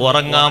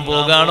 ഉറങ്ങാൻ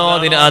പോകാണോ,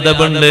 അതിന്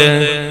അദബുണ്ട്.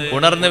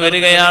 ഉണർന്നു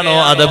വരികയാണോ,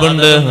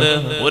 അദബുണ്ട്.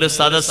 ഒരു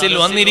സദസ്സിൽ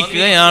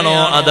വന്നിരിക്കുകയാണോ,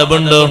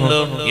 അദബുണ്ട്.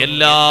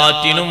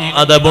 എല്ലാറ്റിനും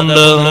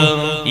അദബുണ്ട്.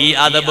 ഈ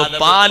അദബ്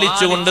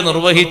പാലിച്ചുകൊണ്ട്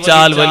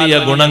നിർവഹിച്ചാൽ വലിയ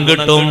ഗുണം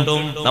കിട്ടും.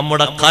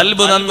 നമ്മുടെ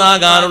ഖൽബ്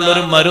നന്നാകാനുള്ള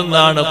ഒരു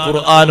മരുന്നാണ്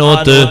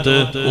ഖുർആനോത്ത്.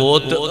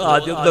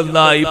 ആദ്യം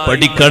നന്നായി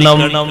പഠിക്കണം,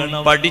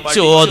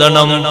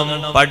 പഠിച്ചോദണം.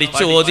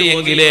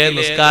 പഠിച്ചോദിയെങ്കിലേ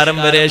നിസ്കാരം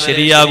വരെ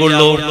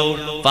ശരിയാകുള്ളൂ.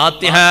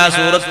 ഫാത്തിഹ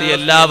സൂറത്ത്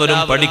എല്ലാവരും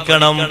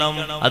പഠിക്കണം.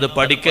 അത്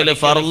പഠിക്കല്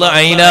ഫർള്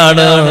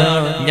ഐനാണ്.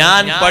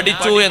 ഞാൻ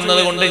പഠിച്ചു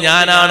എന്നതുകൊണ്ട്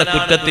ഞാനാണ്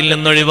കുറ്റത്തിൽ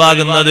നിന്ന്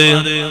ഒഴിവാകുന്നത്.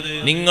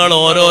 നിങ്ങൾ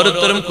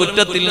ഓരോരുത്തരും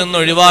കുറ്റത്തിൽ നിന്ന്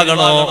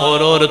ഒഴിവാകണോ?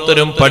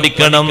 ഓരോരുത്തരും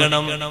പഠിക്കണം.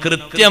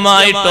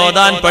 കൃത്യമായിട്ട്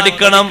ഓതാൻ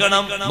പഠിക്കണം.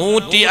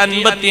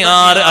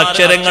 156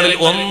 അക്ഷരങ്ങളിൽ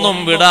ഒന്നും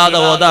വിടാതെ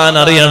ഓതാൻ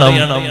അറിയണം.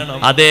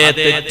 അതേ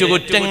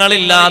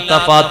തെറ്റുകുറ്റങ്ങളില്ലാത്ത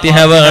ഫാത്തിഹ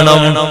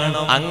വേണം.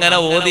 അങ്ങനെ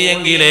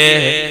ഓതിയെങ്കിലേ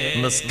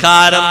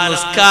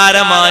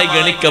നിസ്കാരമായി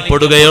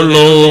ഗണിക്കപ്പെടുക.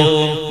 ഓതുകയുള്ളൂ.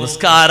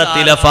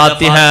 നിസ്കാരത്തിലെ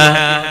ഫാത്തിഹ,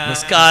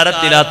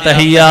 നിസ്കാരത്തിലെ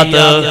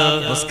തഹിയ്യാത്ത്,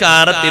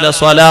 നിസ്കാരത്തിലെ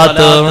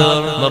സ്വലാത്ത്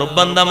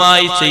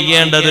നിർബന്ധമായി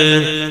ചെയ്യേണ്ടത്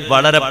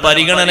വളരെ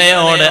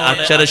പരിഗണനയോടെ,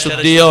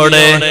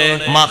 അക്ഷരശുദ്ധിയോടെ,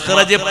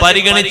 മഖ്റജ്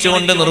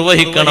പരിഗണിച്ചുകൊണ്ട്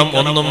നിർവഹിക്കണം.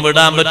 ഒന്നും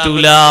വിടാൻ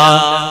പറ്റൂല.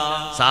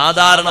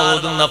 സാധാരണ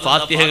ഓതുന്ന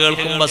ഫാത്തിഹ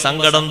കേൾക്കുമ്പോ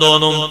സങ്കടം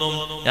തോന്നും.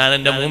 ഞാൻ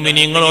എന്റെ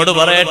മുഅ്മിനീങ്ങളോട്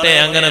പറയട്ടെ,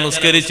 അങ്ങനെ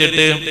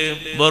നിസ്കരിച്ചിട്ട്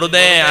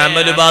വെറുതെ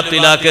അമല്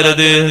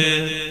ബാത്തിലാക്കരുത്.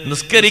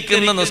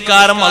 നിസ്കരിക്കുന്ന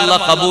നിസ്കാരം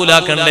അല്ലാഹ്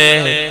കബൂലാക്കണ്ടേ?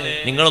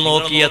 നിങ്ങൾ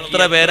നോക്കി എത്ര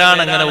പേരാണ്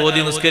അങ്ങനെ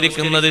ഓതി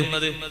നിസ്കരിക്കുന്നത്.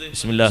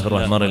 ബിസ്മില്ലാഹിർ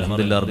റഹ്മാനിർ റഹീം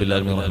അൽഹംദുലില്ലാഹി റബ്ബിൽ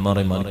ആലമീൻ റഹ്മാനിർ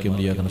റഹീം മാലികി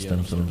യൗമിദ്ദീൻ ഇയ്യാക നസ്തഈൻ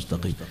വഇഹ്ദിനൽ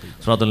മുസ്തഖീം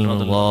സിറാത്തൽ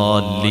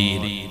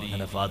മുഅ്മിനീൻ.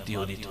 അങ്ങനെ ഫാത്തിഹ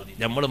ഓതിയിട്ട്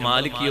നമ്മൾ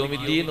മാലികി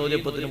യൗമിദ്ദീൻ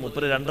ഓതിയപ്പോത്തിന്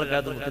 32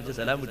 റക്അത്ത് മുട്ടിച്ച്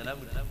സലാം വിട്ടു.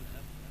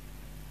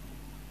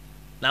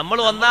 നമ്മൾ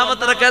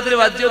ഒന്നാമത്തെ റക്അത്തിൽ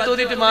വജ്ജത്ത്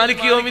ഓതിയിട്ട്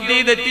മാലികി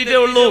യൗമിദ്ദീൻ എത്തിയിട്ടേ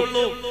ഉള്ളൂ.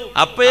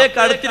 അപ്പോഴേ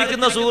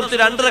കടുത്തിരിക്കുന്ന സുഹൃത്ത്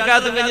 2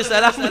 റക്അത്തും കഴിഞ്ഞ്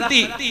സലാം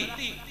വിട്ടി.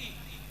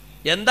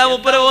 എന്താ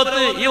മുപ്പര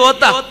ഓത്ത്? ഈ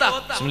ഓത്ത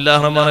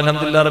ബിസ്മില്ലാഹിർ റഹ്മാനിർ റഹീം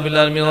അൽഹംദുലില്ലാഹി റബ്ബിൽ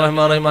ആലമീൻ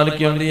റഹ്മാനിർ റഹീം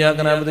മാലികി യൗമിദ്ദീൻ ഇയ്യാക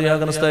നഅബ്ദു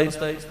വഇയ്യാക നസ്തഈൻ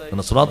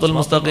സിറാത്തൽ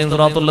മുസ്തഖീം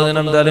സിറാത്തൽ ലദീന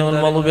അൻഅംത അലൈഹിം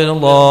ഗൈറിൽ മഗ്ദൂബി അലൈഹിം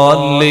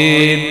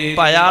വലദ്ദാലിൻ.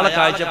 അയാളെ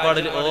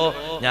കാഴ്ചപ്പാടിൽ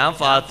ഞാൻ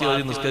ഫാത്തിഹ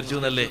ഓതി നിസ്കരിച്ചു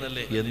എന്നല്ലേ.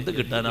 എന്ത്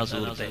കിട്ടാനാ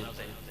സുഹൃത്തെ?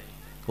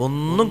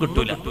 ഒന്നും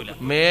കിട്ടൂല.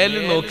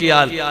 മേലിൽ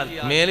നോക്കിയാൽ,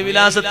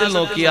 മേൽവിലാസത്തിൽ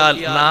നോക്കിയാൽ,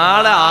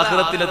 നാളെ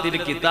ആഖിറത്തിലെത്തിയിട്ട്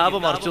കിതാബ്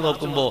മറിച്ചു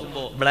നോക്കുമ്പോ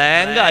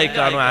ബ്ലാങ്ക് ആയി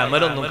കാണും.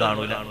 അമലൊന്നും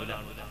കാണൂല.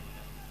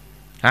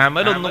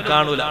 അമലൊന്നും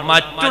കാണൂല.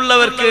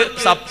 മറ്റുള്ളവർക്ക്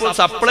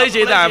സപ്ലൈ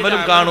ചെയ്ത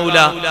അമലും കാണൂല.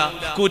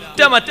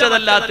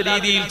 കുറ്റമറ്റതല്ലാത്ത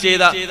രീതിയിൽ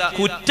ചെയ്ത,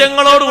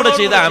 കുറ്റങ്ങളോടുകൂടെ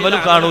ചെയ്ത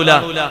അമലും കാണൂല.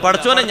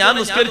 പടച്ചോനെ, ഞാൻ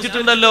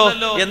നിസ്കരിച്ചിട്ടുണ്ടല്ലോ,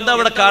 എന്താ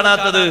അവിടെ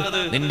കാണാത്തത്?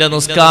 നിന്റെ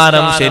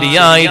നിസ്കാരം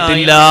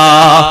ശരിയായിട്ടില്ല.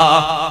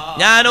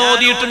 ഞാൻ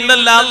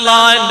ഓതിയിട്ടുണ്ടല്ല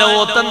അല്ലാഹ്, എന്റെ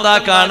ഓത്തെന്താ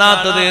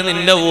കാണാത്തത്?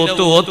 നിന്റെ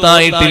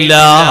ഓത്തായിട്ടില്ല.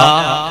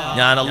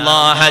 ഞാൻ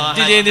അല്ലാഹ്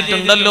ഹജ്ജ്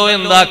ചെയ്തിട്ടുണ്ടല്ലോ,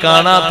 എന്താ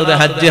കാണാത്തത്?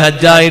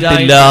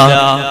 ഹജ്ജായിട്ടില്ല.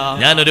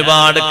 ഞാൻ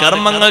ഒരുപാട്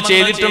കർമ്മങ്ങൾ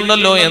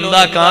ചെയ്തിട്ടുണ്ടല്ലോ,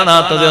 എന്താ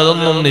കാണാത്തത്?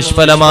 അതൊന്നും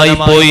നിഷ്ഫലമായി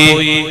പോയി.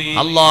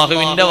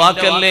 അല്ലാഹുവിന്റെ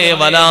വാക്കല്ലേ,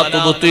 വലാ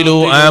തുബ്തിലു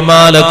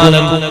അമാലകും.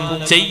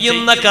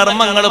 ചെയ്യുന്ന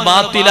കർമ്മങ്ങൾ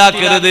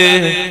ബാത്തിലാക്കരുത്.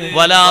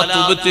 വലാ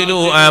തുബ്തിലു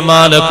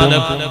അമാലകും.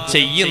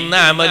 ചെയ്യുന്ന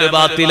അമൽ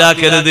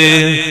ബാത്തിലാക്കരുത്.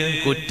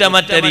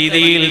 കുറ്റമറ്റ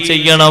രീതിയിൽ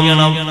ചെയ്യണം.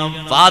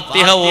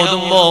 ഫാത്തിഹ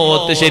ഓതുമ്പോ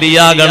ഓത്ത്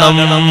ശരിയാകണം.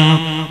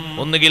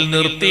 ഒന്നുകിൽ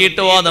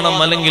നിർത്തിയിട്ട് ഓതണം,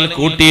 അല്ലെങ്കിൽ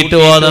കൂട്ടിയിട്ട്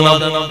ഓതണം.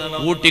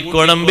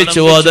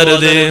 കൂട്ടിക്കുഴമ്പിച്ച്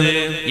ഓതരുത്.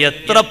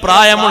 എത്ര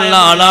പ്രായമുള്ള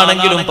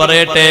ആളാണെങ്കിലും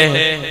പറയട്ടെ,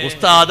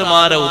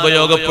 ഉസ്താദുമാരെ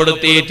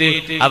ഉപയോഗപ്പെടുത്തിയിട്ട്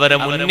അവരെ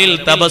മുന്നിൽ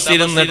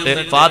തപസ്സിരുന്നിട്ട്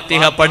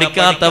ഫാത്തിഹ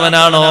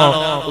പഠിക്കാത്തവനാണോ?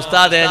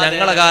 ഉസ്താദെ,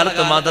 ഞങ്ങളെ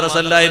കാലത്ത്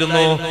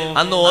മദ്രസല്ലായിരുന്നു,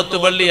 അന്ന്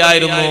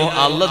ഓത്തുപള്ളിയായിരുന്നു.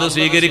 അല്ലാഹ്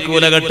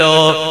സ്വീകരിക്കൂല കേട്ടോ.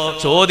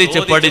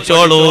 ചോദിച്ച്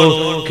പഠിച്ചോളൂ,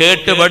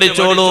 കേട്ട്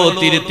പഠിച്ചോളൂ,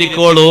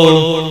 തിരുത്തിക്കോളൂ.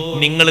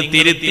 നിങ്ങൾ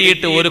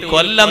തിരുത്തിയിട്ട് ഒരു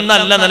കൊല്ലം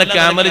നല്ല നിലക്ക്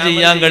അമൽ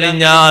ചെയ്യാൻ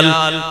കഴിഞ്ഞാൽ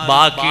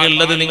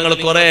ബാക്കിയുള്ളത് നിങ്ങൾ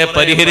കുറെ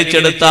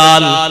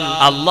പരിഹരിച്ചെടുത്താൽ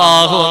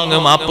അല്ലാഹു അങ്ങ്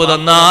മാപ്പ്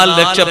തന്നാൽ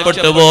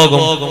രക്ഷപ്പെട്ടു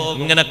പോകും.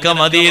 ഇങ്ങനൊക്കെ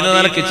മദീന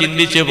നിനക്ക്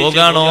ചിന്തിച്ചു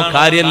പോകാണോ?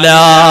 കാര്യല്ല.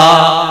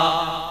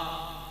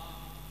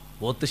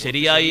 ഓത്ത്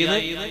ശരിയായി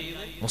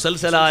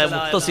മുസൽസലായ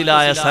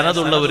മുത്തസിലായ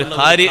സനദുള്ള ഒരു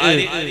കാര്യം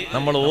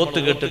നമ്മൾ ഓത്ത്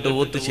കേട്ടിട്ട്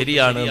ഓത്ത്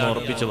ശരിയാണ് എന്ന്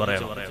ഉറപ്പിച്ചു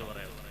പറയണം.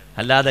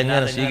 അല്ലാതെ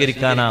എങ്ങനെ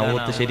സ്വീകരിക്കാനാ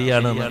ഓത്ത്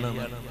ശരിയാണ്?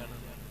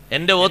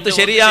 എന്റെ ഓത്ത്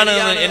ശരിയാണ്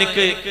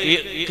എനിക്ക്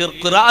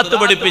ഖിറാഅത്ത്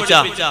പഠിപ്പിച്ച,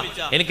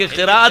 എനിക്ക്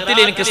ഖിറാഅത്തിൽ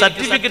എനിക്ക്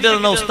സർട്ടിഫിക്കറ്റ്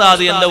തന്ന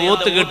ഉസ്താദ് എന്റെ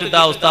ഓത്ത് കേട്ടിട്ട്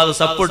ആ ഉസ്താദ്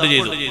സപ്പോർട്ട്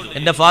ചെയ്തു.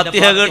 എന്റെ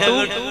ഫാത്തിഹ കേട്ടു,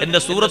 എന്റെ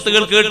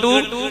സൂറത്തുകൾ കേട്ടു,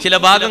 ചില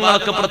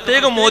ഭാഗങ്ങളൊക്കെ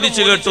പ്രത്യേകം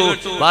മോദിച്ചു കേട്ടു,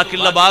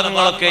 ബാക്കിയുള്ള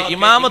ഭാഗങ്ങളൊക്കെ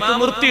ഇമാമത്ത്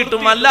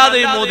നിർത്തിയിട്ടും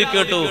അല്ലാതെയും മോദി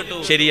കേട്ടു.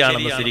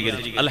 ശരിയാണെന്ന്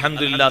സ്ഥിരീകരിച്ചു.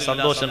 അൽഹംദുലില്ലാഹ്,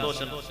 സന്തോഷം.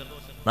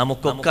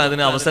 നമുക്കൊക്കെ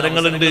അതിന്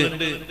അവസരങ്ങളുണ്ട്,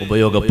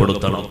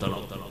 ഉപയോഗപ്പെടുത്തണം.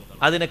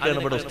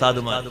 അതിനൊക്കെയാണ് ഇവിടെ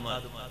ഉസ്താദുമാർ,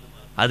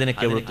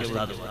 അതിനൊക്കെ ഇവിടുത്തെ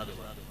ഉസ്താദുമാർ.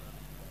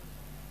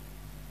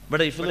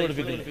 ഇവിടെ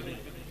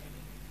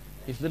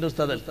ഇഫ്ദിന്റെ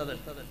ഉസ്താദ്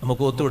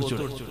നമുക്ക് ഒത്തു പിടിച്ചു.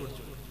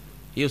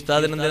 ഈ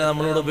ഉസ്താദിനെ എന്തിനാ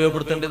നമ്മളോട്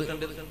ഉപയോഗപ്പെടുത്തേണ്ടത്?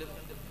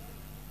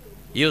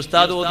 ഈ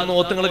ഉസ്താദ് ഓതുന്ന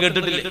ഓത്തുങ്ങൾ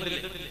കേട്ടിട്ടില്ലേ?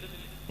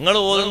 നിങ്ങൾ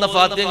ഓതുന്ന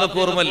ഫാത്തിഹ നിങ്ങൾക്ക്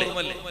ഓർമ്മല്ലേ?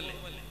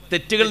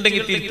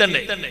 തെറ്റുകളുണ്ടെങ്കിൽ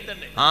തിരുത്തണ്ടേ?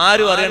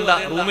 ആരും അറിയണ്ട.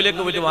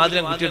 റൂമിലേക്ക് പോയിട്ട്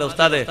വാതിലും കുറ്റിയുടെ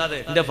ഉസ്താദെ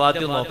എന്റെ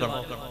ഫാത്തിഹ നോക്കണം.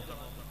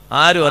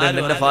 ആരും അറിയണ്ട,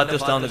 എന്റെ ഫാത്തിഹ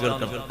ഉസ്താദ്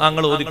കേൾക്കണം.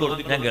 നിങ്ങൾ ഓതിക്കോളൂ,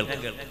 ഞാൻ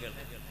കേൾക്കാം.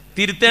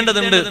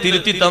 തിരുത്തേണ്ടതുണ്ട്,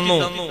 തിരുത്തി തന്നു.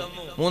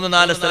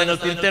 3-4 സ്ഥലങ്ങൾ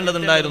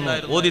തിരുത്തേണ്ടതുണ്ടായിരുന്നു,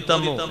 ഓതി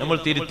തന്നു, നമ്മൾ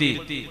തിരുത്തി.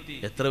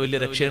 എത്ര വലിയ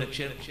രക്ഷയാണ്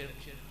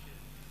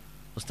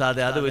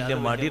ഉസ്താദെ. അത് വലിയ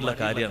മടിയുള്ള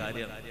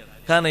കാര്യമാണ്.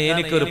 കാരണം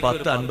എനിക്കൊരു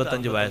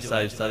 10-55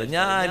 വയസ്സായ ഉസ്താദെ,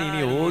 ഞാൻ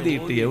ഇനി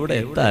ഓതിയിട്ട് എവിടെ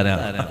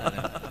എത്താനാണ്?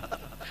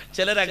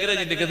 ചിലരങ്ങനെ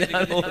ചിന്തിക്കുന്നത്,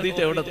 ഞാൻ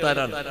ഓതിയിട്ട് എവിടെ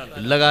എത്താനാണ്?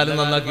 എല്ലാ കാലം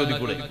നന്നാക്കി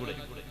ഓതിക്കൂടെ?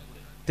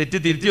 തെറ്റ്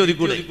തിരുത്തി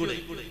ഓതിക്കൂടെ?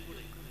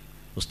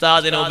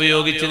 ഉസ്താദിനെ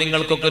ഉപയോഗിച്ച്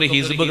നിങ്ങൾക്കൊക്കെ ഒരു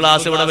ഹിസ്ബ്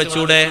ക്ലാസ് ഇവിടെ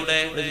വെച്ചൂടെ?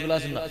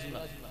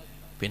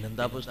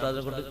 പിന്നെന്താ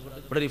ഉസ്താദിനെ കൊണ്ട്?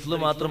 ഇവിടെ ഹിഫ്ള്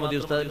മാത്രം മതി.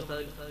 ഉസ്താദ്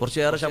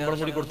കുറച്ചേറെ ശമ്പളം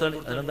കൂടി കൊടുത്താൽ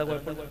അതിനെന്താ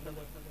കുഴപ്പം?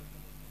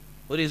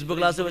 ഒരു ഹിസ്ബ്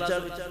ക്ലാസ്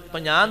വെച്ചാൽ. ഇപ്പൊ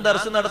ഞാൻ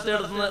ദർസ്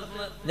നടത്തിയെടുത്തുന്ന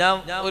ഞാൻ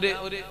ഒരു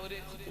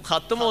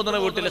ഹത്തുമോത്തുന്ന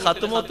വീട്ടില്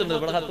ഹത്തുമോത്തുണ്ട്.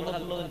 ഇവിടെ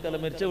ഹത്തുമോത്തുണ്ടോ എനിക്കല്ല,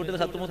 മരിച്ച വീട്ടിൽ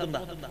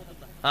ഹത്തുമോത്തുണ്ടാ?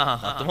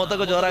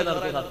 ഹത്തുമോത്തൊക്കെ ജോറായി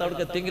നടക്കും. ഹത്ത്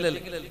അവിടേക്ക്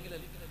എത്തിയെങ്കിലല്ലേ?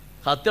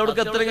 ഹത്ത്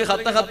അവിടേക്ക് എത്തണമെങ്കിൽ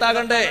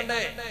ഹത്താകണ്ടേ?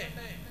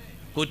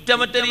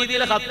 കുറ്റമറ്റ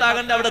രീതിയിൽ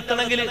ഹത്താകണ്ടേ അവിടെ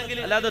എത്തണമെങ്കിൽ?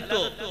 അല്ലാതെ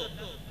എത്തുമോ?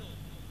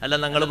 അല്ല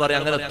നിങ്ങൾ പറയാം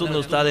അങ്ങനെ എത്തുന്നു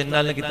ഉസ്താദ്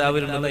എന്നാലും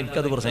കിതാബിലുണ്ടെന്ന്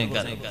എനിക്കത്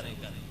പ്രസംഗിക്കാൻ.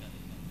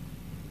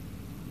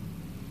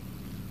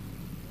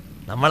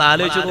 നമ്മൾ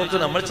ആലോചിച്ച് നോക്ക്,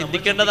 നമ്മൾ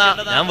ചിന്തിക്കേണ്ടതാ.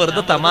 ഞാൻ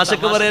വെറുതെ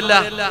തമാശക്ക് പറയല്ല,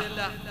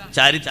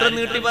 ചരിത്രം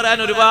നീട്ടി പറയാൻ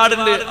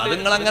ഒരുപാടുണ്ട്. അത്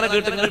നിങ്ങൾ അങ്ങനെ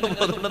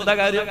കേട്ടുകൊണ്ടെന്താ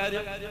കാര്യം?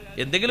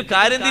 എന്തെങ്കിലും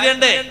കാര്യം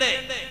തിരിയണ്ടേ?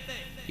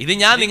 ഇത്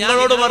ഞാൻ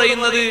നിങ്ങളോട്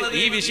പറയുന്നത്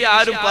ഈ വിഷയം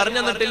ആരും പറഞ്ഞു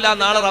തന്നിട്ടില്ല.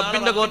 നാളെ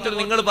റബ്ബിന്റെ കോർട്ടിൽ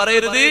നിങ്ങൾ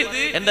പറയരുത്,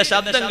 എന്റെ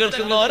ശബ്ദം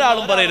കേൾക്കുന്ന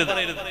ഒരാളും പറയരുത്.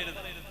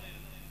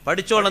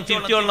 പഠിച്ചോളണം,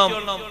 തിരിച്ചോളണം.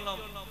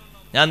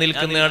 ഞാൻ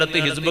നിൽക്കുന്നിടത്ത്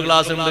ഹിസ്ബ്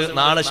ക്ലാസ് ഉണ്ട്.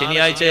 നാളെ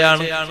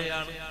ശനിയാഴ്ചയാണ്.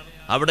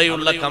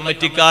 അവിടെയുള്ള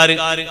കമ്മിറ്റിക്കാര്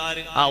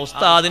ആ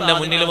ഉസ്താദിന്റെ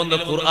മുന്നിൽ വന്ന്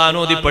ഖുർആൻ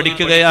ഓതി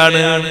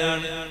പഠിക്കുകയാണ്.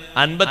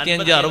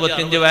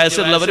 55-65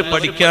 വയസ്സുള്ളവർ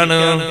പഠിക്കാണ്.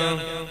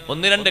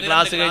 1-2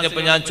 ക്ലാസ്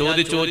കഴിഞ്ഞപ്പോ ഞാൻ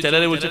ചോദിച്ചു,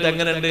 ചിലരെ വിളിച്ചിട്ട്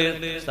എങ്ങനെയുണ്ട്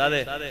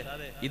ഉസ്താദേ,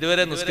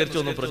 ഇതുവരെ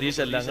നിസ്കരിച്ചൊന്നും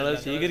പ്രതീക്ഷയല്ല, നിങ്ങൾ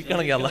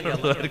സ്വീകരിക്കണമെങ്കിൽ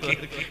അല്ലാഹുവിനോട് ദ്വാരക്ക്,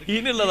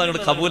 ഇനിയുള്ളത്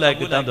അങ്ങോട്ട് കബൂലായി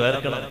കിട്ടാൻ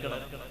ദ്വാരക്കണം.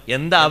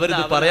 എന്താ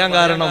അവരിത് പറയാൻ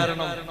കാരണം?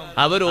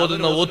 അവർ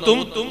ഓതുന്ന ഓത്തും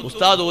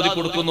ഉസ്താദ് ഓതി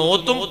കൊടുക്കുന്ന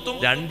ഓത്തും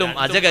രണ്ടും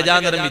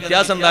അജഗജാന്തരം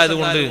വ്യത്യാസം ഉണ്ടായത്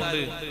കൊണ്ട്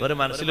ഒരു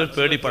മനസ്സിലൊരു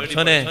പേടി,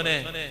 പഠിച്ചോനെ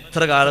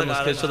ഇത്ര കാലം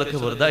നിസ്കരിച്ചതൊക്കെ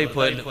വെറുതായി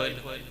പോയല്ലോ,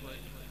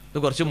 ഇത്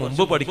കുറച്ച്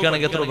മുമ്പ്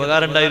പഠിക്കുകയാണെങ്കിൽ എത്ര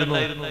ഉപകാരം ഉണ്ടായിരുന്നു.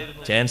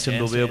 ചാൻസ്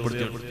ഉണ്ട്,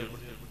 ഉപയോഗപ്പെടുത്തി.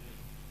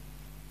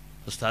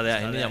 ഉസ്താദെ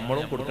അതിന്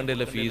നമ്മളും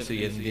കൊടുക്കേണ്ടല്ല ഫീസ്.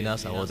 എന്തിനാ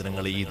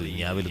സഹോദരങ്ങൾ ഈ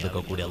ദുനിയാവിൽ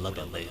ഇതൊക്കെ കൂടി അല്ലാഹ്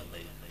തന്നേ,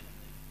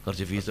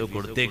 കുറച്ച് ഫീസ്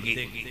കൊടുത്തേക്ക്.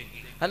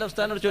 അല്ല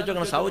ഉസ്താദിനോട് ചോദിച്ചു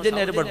നോക്കണം,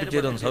 സൗജന്യമായിട്ട് പഠിപ്പിച്ചു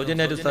തരുന്നു,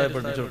 സൗജന്യമായിട്ട് ഉസ്താദെ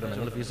പഠിപ്പിച്ചു കൊടുക്കണം,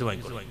 നിങ്ങൾ ഫീസ്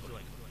വാങ്ങിക്കോ.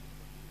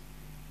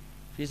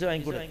 ഫീസ്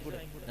വാങ്ങിക്കൂടെ?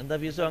 എന്താ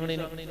ഫീസ് വാങ്ങണേ?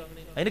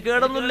 അതിന്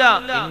കേടൊന്നുമില്ല.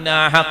 ഇന്നാ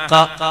ഹഖ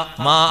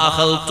മാ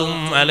അഖൽതും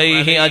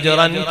അലൈഹി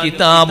അജ്റൻ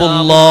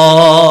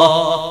കിതാബുല്ലാഹ്.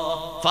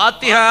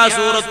 ഫാത്തിഹ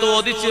സൂറത്ത്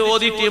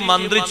ഓതിച്ച്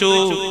മന്ത്രിച്ചു.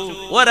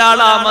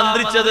 ഒരാളാ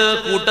മന്ത്രിച്ചത്.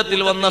 കൂട്ടത്തിൽ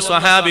വന്ന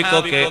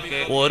സ്വഹാബിക്കൊക്കെ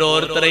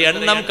ഓരോരുത്തരെ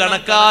എണ്ണം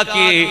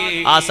കണക്കാക്കി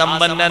ആ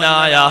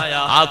സമ്പന്നനായ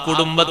ആ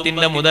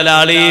കുടുംബത്തിന്റെ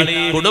മുതലാളി,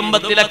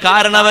 കുടുംബത്തിലെ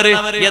കാരണവര്,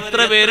 എത്ര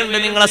പേരുണ്ട്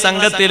നിങ്ങളെ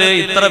സംഘത്തില്?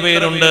 ഇത്ര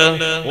പേരുണ്ട്.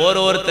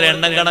 ഓരോരുത്തരെ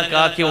എണ്ണം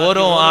കണക്കാക്കി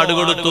ഓരോ ആട്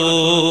കൊടുത്തു.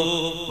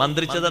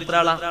 മന്ത്രിച്ചത് എത്ര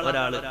ആളാ?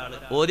 ഒരാള്.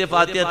 ഓതിയ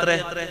ഫാത്തിഹ എത്ര?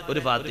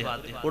 ഒരു ഫാത്തിഹ.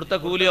 കൊടുത്ത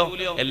കൂലിയോ?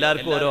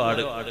 എല്ലാവർക്കും ഓരോ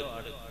ആട്.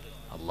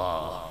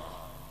 അല്ലാഹ്.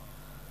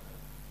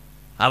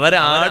 അവരെ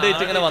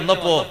ആടിയിട്ട് ഇങ്ങനെ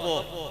വന്നപ്പോ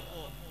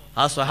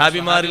ആ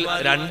സ്വഹാബിമാരിൽ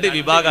 2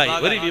 വിഭാഗമായി.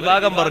 ഒരു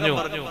വിഭാഗം പറഞ്ഞു,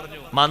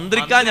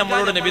 മന്ത്രിക്കാൻ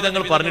നമ്മളോട്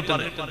നബിതങ്ങൾ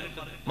പറഞ്ഞിട്ടുണ്ട്,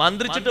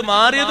 മന്ത്രിച്ചിട്ട്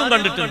മാറിയതും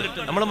കണ്ടിട്ടുണ്ട്.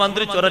 നമ്മൾ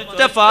മന്ത്രിച്ചു,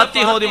 ഒരൊറ്റ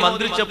ഫാത്തിഹ ഓതി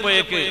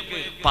മന്ത്രിച്ചപ്പോഴേക്ക്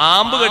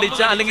പാമ്പ് കടിച്ച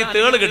അല്ലെങ്കിൽ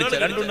തേള് കടിച്ച,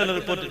 രണ്ടുണ്ടല്ലോ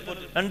റിപ്പോർട്ട്,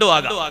 രണ്ടും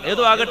ആകാം,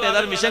 ഏതോ ആകട്ടെ,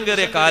 ഏതായാലും വിഷം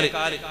കയറിയ കാല്.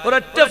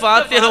 ഒരൊറ്റ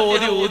ഫാത്തിഹ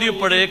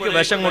ഓതിയപ്പോഴേക്ക്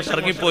വിഷം കൊണ്ട്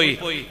ഇറങ്ങിപ്പോയി.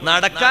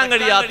 നടക്കാൻ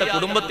കഴിയാത്ത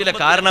കുടുംബത്തിലെ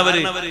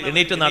കാരണവര്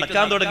എണീറ്റ്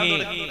നടക്കാൻ തുടങ്ങി.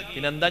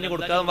 പിന്നെ എന്താ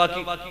കൊടുക്കാതെ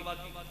ബാക്കി?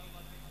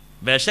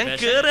 വിഷം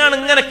കേറുകയാണ്,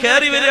 ഇങ്ങനെ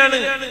കയറി വരികയാണ്.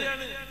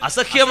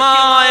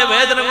 അസഹ്യമായ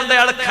വേദന കൊണ്ട്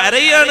അയാൾ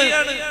കരയാണ്.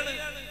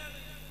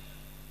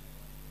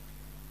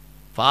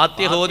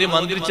 ഫാത്തിഹ ഓതി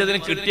മന്ത്രിച്ചതിന്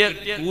കിട്ടിയ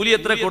കൂലി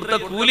എത്ര? കൊടുത്ത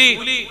കൂലി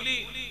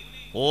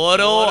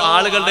ഓരോ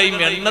ആളുകളുടെയും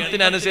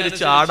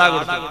എണ്ണത്തിനനുസരിച്ച് ആടാ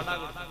കൊടുത്തു.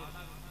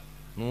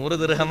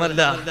 100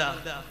 ദിർഹമല്ല,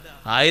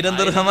 1000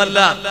 ദിർഹമല്ല.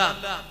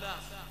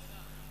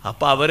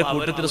 അപ്പൊ അവരെ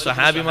കൂട്ടത്തിൽ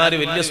സ്വഹാബിമാര്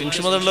വലിയ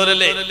സൂക്ഷ്മത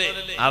ഉള്ളവരല്ലേ.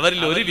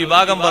 അവരിൽ ഒരു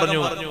വിഭാഗം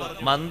പറഞ്ഞു,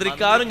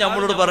 മന്ത്രിക്കാരും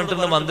നമ്മളോട്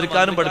പറഞ്ഞിട്ടുണ്ട്,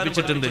 മന്ത്രിക്കാരും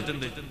പഠിപ്പിച്ചിട്ടുണ്ട്,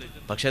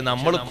 പക്ഷെ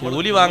നമ്മൾ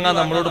കൂലി വാങ്ങാൻ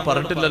നമ്മളോട്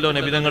പറഞ്ഞിട്ടില്ലല്ലോ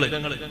നബിതങ്ങള്.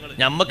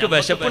 ഞമ്മക്ക്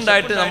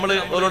വിശപ്പുണ്ടായിട്ട് നമ്മൾ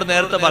അവരോട്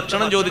നേരത്തെ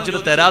ഭക്ഷണം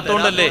ചോദിച്ചിട്ട്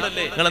തരാത്തോണ്ടല്ലേ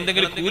നിങ്ങൾ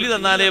എന്തെങ്കിലും കൂലി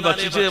തന്നാലേ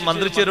ഭക്ഷിച്ച്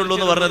മന്ത്രിച്ചു തരുള്ളൂ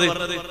എന്ന് പറഞ്ഞത്.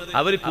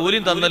 അവര്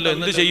കൂലിയും തന്നല്ലോ,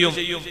 എന്ത് ചെയ്യും?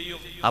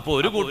 അപ്പൊ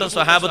ഒരു കൂട്ടം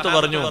സ്വഹാബത്ത്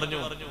പറഞ്ഞു,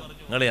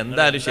 നിങ്ങൾ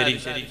എന്തായാലും ശരി,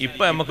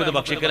 ഇപ്പൊ നമുക്കിത്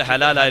ഭക്ഷിക്കൽ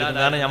ഹലാലായിരുന്നു,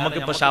 കാരണം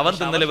നമുക്കിപ്പോ ശവം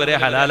തിന്നല് വരെ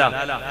ഹലാലാ.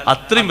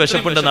 അത്രയും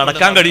വിശപ്പുണ്ട്,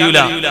 നടക്കാൻ കഴിയൂല,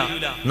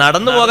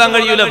 നടന്നു പോകാൻ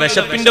കഴിയൂല.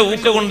 വിശപ്പിന്റെ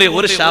ഊക്ക കൊണ്ട്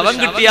ഒരു ശവം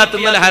കിട്ടിയാൽ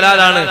തിന്നൽ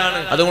ഹലാലാണ്.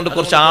 അതുകൊണ്ട്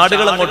കുറച്ച്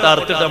ആടുകൾ അങ്ങോട്ട്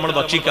അറുത്തിട്ട് നമ്മൾ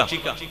ഭക്ഷിക്കാം.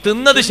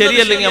 തിന്നത്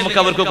ശരിയല്ലെങ്കിൽ നമുക്ക്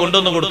അവർക്ക്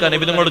കൊണ്ടുവന്ന് കൊടുക്കാൻ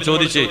നബിയോട്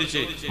ചോദിച്ച്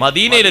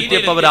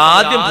മദീനയിലെത്തിയപ്പോ അവർ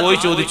ആദ്യം പോയി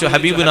ചോദിച്ചു,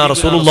 ഹബീബുനാ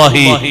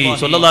റസൂലുള്ളാഹി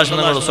സ്വല്ലല്ലാഹു അലൈഹി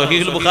വസല്ലം,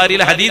 സ്വഹീഹുൽ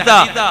ബുഖാരിയിലെ ഹദീസാ,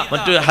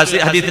 മറ്റു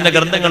ഹദീസിന്റെ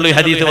ഗ്രന്ഥങ്ങളിലും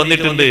ഹദീസ്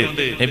വന്നിട്ടുണ്ട്,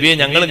 നബിയെ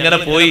ഞങ്ങൾ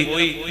ഇങ്ങനെ പോയി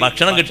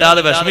ഭക്ഷണം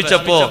കിട്ടാതെ വിഷമിച്ച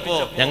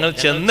ഞങ്ങൾ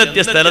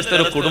ചെന്നെത്തിയ സ്ഥലത്ത്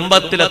ഒരു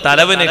കുടുംബത്തിലെ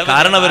തലവന്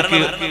കാരണവർക്ക്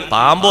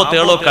പാമ്പോ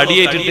തേളോ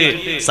കടിയേറ്റിട്ട്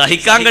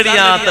സഹിക്കാൻ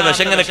കഴിയാത്ത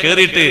വിഷങ്ങനെ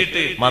കേറിയിട്ട്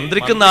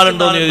മന്ത്രിക്കുന്ന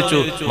ആളുണ്ടോ എന്ന് ചോദിച്ചു.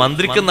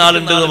 മന്ത്രിക്കുന്ന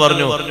ആളുണ്ട് എന്ന്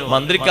പറഞ്ഞു.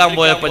 മന്ത്രിക്കാൻ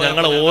പോയപ്പോ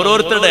ഞങ്ങൾ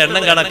ഓരോരുത്തരുടെ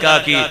എണ്ണം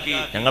കണക്കാക്കി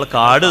ഞങ്ങൾ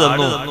കാട്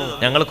തന്നു.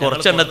 ഞങ്ങൾ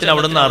കുറച്ചെണ്ണത്തിന്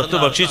അവിടുന്ന് അറുത്ത്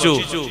ഭക്ഷിച്ചു.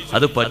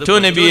 അത് പറ്റോ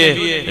നബിയെ?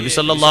 നബി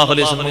സല്ലല്ലാഹു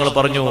അലൈഹി വസല്ലം നിങ്ങൾ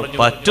പറഞ്ഞു,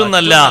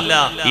 പറ്റുന്നല്ല.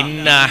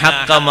 ഇന്ന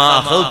ഹഖ്ഖ മാ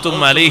അഖൽതും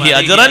അലൈഹി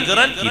അജ്റൻ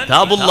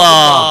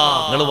കിതാബുല്ലാഹ്.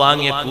 നിങ്ങൾ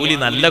വാങ്ങിയ കൂലി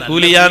നല്ല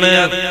കൂലിയാണ്,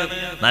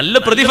 നല്ല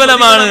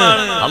പ്രതിഫലമാണ്.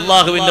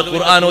 അള്ളാഹുവിന്റെ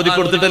ഖുർആൻ ഓതി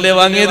കൊടുത്തിട്ടല്ലേ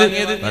വാങ്ങിയത്,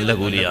 നല്ല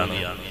കൂലിയാണ്.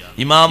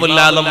 ഇമാമുൽ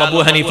ആലം അബൂ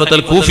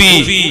ഹനീഫത്തുൽ കൂഫി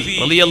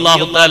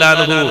റളിയല്ലാഹു തആല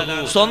അൻഹു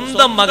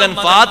സ്വന്തം മകൻ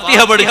ഫാത്തിഹ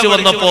പഠിച്ചു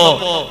വന്നപ്പോ,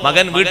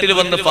 മകൻ വീട്ടിൽ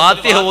വന്ന്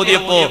ഫാത്തിഹ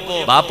ഓതിയപ്പോ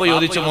ബാപ്പ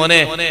ചോദിച്ചു, മോനെ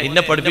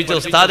നിന്നെ പഠിപ്പിച്ച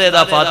ഉസ്താദ്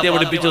ഏതാ? ഫാത്തിഹ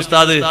പഠിപ്പിച്ച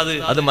ഉസ്താദ്.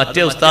 അത്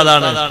മറ്റേ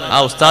ഉസ്താദാണ്, ആ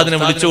ഉസ്താദിനെ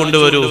വിളിച്ചു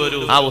കൊണ്ടുവരൂ.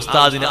 ആ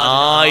ഉസ്താദിന്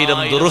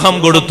 1000 ദിർഹം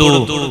കൊടുത്തു.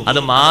 അത്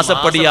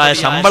മാസപ്പടിയായ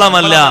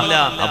ശമ്പളമല്ല.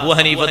 അബൂ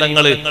ഹനീഫ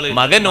തങ്ങള്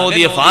മകൻ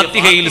ഓതിയ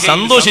ഫാത്തിഹയിൽ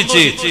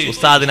സന്തോഷിച്ച്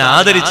ഉസ്താദിനെ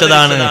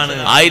ആദരിച്ചതാണ്.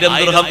 1000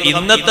 ദിർഹം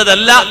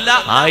ഇന്നത്തതല്ല,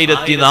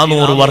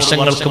 1400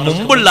 വർഷങ്ങൾക്ക്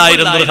മുമ്പുള്ള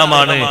 1000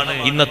 ദിർഹമാണ്.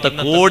 ഇന്നത്തെ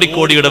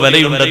കോടിയുടെ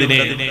വിലയുണ്ടതിന്.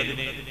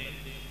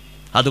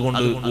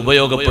 അതുകൊണ്ട്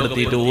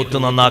ഉപയോഗപ്പെടുത്തിയിട്ട് ഊത്ത്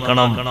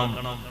നന്നാക്കണം.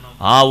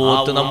 ആ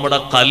ഊത്ത് നമ്മുടെ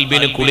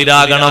കൽബിന്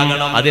കുളിരാകണം.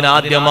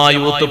 അതിനാദ്യമായി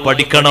ഊത്ത്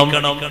പഠിക്കണം.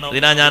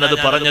 അതിനാ ഞാനത്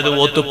പറഞ്ഞത്.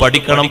 ഊത്ത്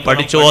പഠിക്കണം,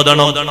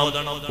 പഠിച്ചോദണം.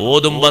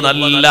 ഓതുമ്പോ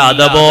നല്ല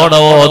അതബോടെ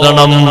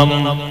ഓതണം.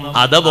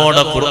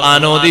 അതബോടെ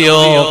ഖുർആൻ ഓതിയോ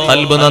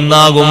കൽബ്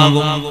നന്നാകും.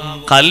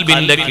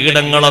 കൽബിന്റെ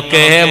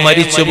കീടങ്ങളൊക്കെ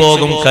മരിച്ചു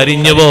പോകും,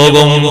 കരിഞ്ഞു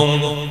പോകും.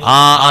 ആ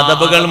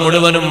അദബുകൾ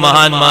മുഴുവനും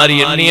മഹാന്മാര്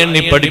എണ്ണി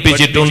എണ്ണി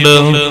പഠിപ്പിച്ചിട്ടുണ്ട്.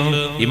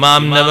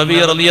 ഇമാം നബവി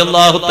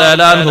റളിയല്ലാഹു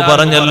തആല അൻഹു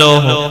പറഞ്ഞല്ലോ,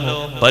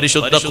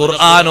 പരിശുദ്ധ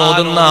ഖുർആൻ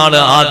ഓതുന്ന ആള്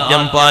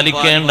ആദ്യം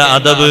പാലിക്കേണ്ട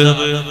അദബ്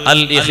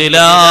അൽ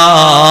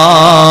ഇഖ്ലാസ്,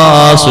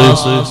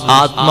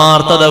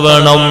 ആത്മാർത്ഥത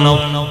വേണം.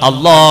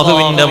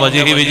 അല്ലാഹുവിന്റെ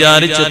വജ്ഹ്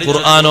വിചാരിച്ച്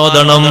ഖുർആൻ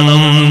ഓതണം.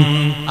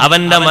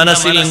 അവന്റെ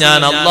മനസ്സിൽ ഞാൻ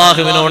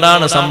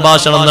അല്ലാഹുവിനോടാണ്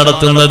സംഭാഷണം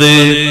നടത്തുന്നത്.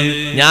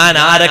 ഞാൻ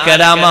ആരെ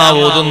കലാമാ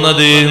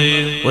ഓതുന്നത്?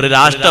 ഒരു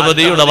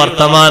രാഷ്ട്രപതിയുടെ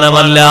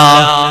വർത്തമാനമല്ല,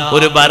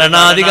 ഒരു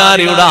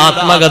ഭരണാധികാരിയുടെ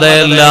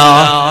ആത്മകഥയല്ല,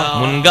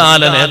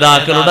 മുൻകാല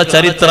നേതാക്കളുടെ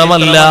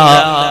ചരിത്രമല്ല,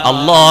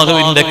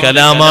 അല്ലാഹുവിന്റെ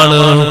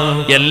കലാമാണ്.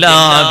 എല്ലാ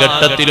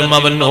ഘട്ടത്തിലും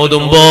അവൻ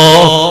ഓതുമ്പോ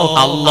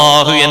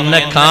അല്ലാഹു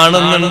എന്നെ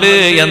കാണുന്നുണ്ട്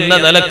എന്ന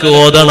നിലക്ക്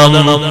ഓതണം.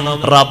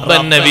 റബ്ബ്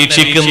എന്നെ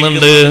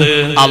വീക്ഷിക്കുന്നുണ്ട്,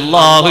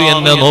 അല്ലാഹു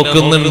എന്നെ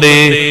നോക്കുന്നുണ്ട്.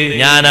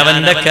 ഞാൻ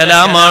അവന്റെ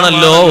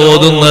കലാമാണല്ലോ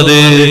ഓതുന്നത്.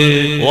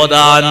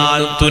 ഓതാൻ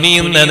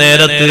തുനിയുന്ന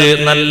നേരത്ത്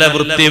നല്ല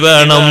വൃത്തി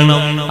വേണം.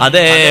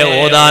 അതേ,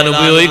 ഓതാൻ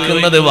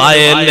ഉപയോഗിക്കുന്നത്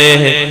വായല്ലേ,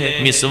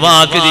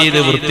 മിസ്വാക്ക് ചെയ്ത്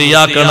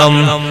വൃത്തിയാക്കണം.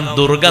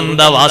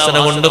 ദുർഗന്ധ വാസന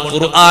കൊണ്ട്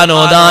ഖുർആൻ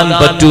ഓതാൻ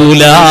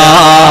പറ്റൂല.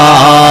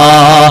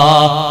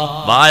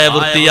 വായ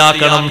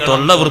വൃത്തിയാക്കണം,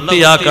 തൊള്ള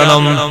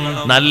വൃത്തിയാക്കണം.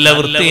 നല്ല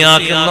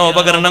വൃത്തിയാക്കുന്ന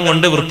ഉപകരണം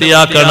കൊണ്ട്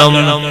വൃത്തിയാക്കണം.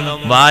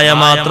 വായ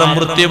മാത്രം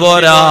വൃത്തി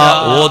പോരാ,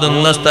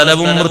 ഓതുന്ന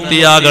സ്ഥലവും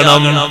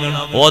വൃത്തിയാകണം.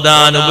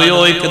 ഓതാൻ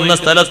ഉപയോഗിക്കുന്ന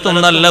സ്ഥലത്തും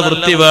നല്ല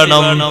വൃത്തി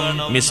വേണം.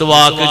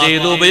 മിസ്വാക്ക്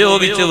ചെയ്ത്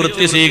ഉപയോഗിച്ച്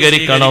വൃത്തി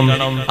സ്വീകരിക്കണം.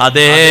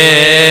 അതേ,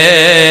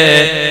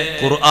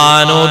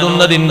 ഖുർആൻ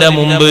ഓതുന്നതിന്റെ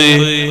മുമ്പ്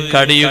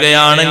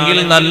കടിയുകയാണെങ്കിൽ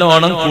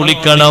നല്ലോണം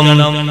കുളിക്കണം.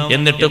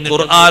 എന്നിട്ട്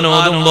ഖുർആൻ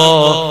ഓതുമ്പോ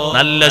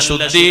നല്ല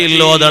ശുദ്ധിയിൽ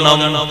ഓതണം.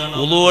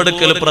 വുളു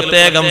എടുക്കൽ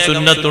പ്രത്യേകം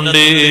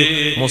സുന്നത്തുണ്ട്.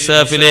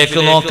 മുസാഫിലേക്ക്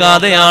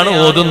നോക്കാതെയാണ്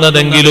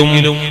ഓതുന്നതെങ്കിലും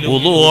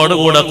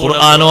വുളുവോടുകൂടെ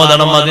ഖുർആൻ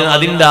ഓതണം.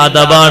 അതിന്റെ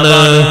അദബാണ്.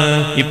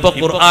 ഇപ്പൊ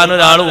ഖുർആൻ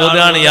ഒരാൾ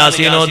ഓതാണ്,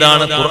 യാസീൻ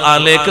ഓതാണ്,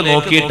 ഖുർആനിലേക്ക്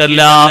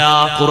നോക്കിയിട്ടല്ല,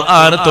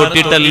 ഖുർആൻ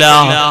തൊട്ടിട്ടല്ല.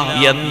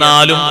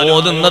 എന്നാലും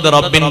ഓതുന്നത്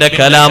റബ്ബിന്റെ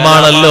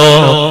കലാമാണല്ലോ.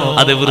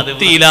 അത്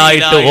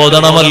വൃത്തിയിലായിട്ട്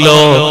ഓതണമല്ലോ.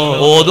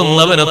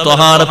 ഓതുന്നവന്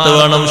ത്വഹാറത്ത്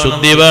വേണം,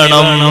 ശുദ്ധി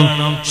വേണം.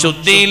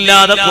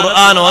 ശുദ്ധിയില്ലാതെ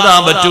ഖുർആൻ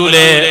ഓതാൻ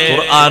പറ്റൂലേ?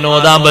 ഖുർആൻ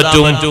ഓതാൻ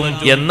പറ്റും.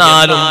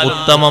 എന്നാലും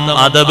ഉത്തമം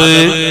അദബ്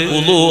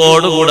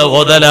വുളുവോടുകൂടെ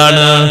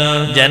ഓതലാണ്.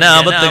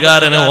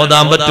 ജനാബത്തുകാരന്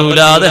ഓതാൻ പറ്റൂല,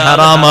 അത്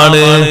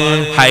ഹറാമാണ്.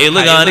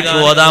 ഹൈലുകാർക്ക്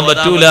ഓതാൻ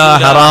പറ്റൂല,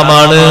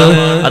 ഹറാമാണ്.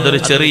 അതൊരു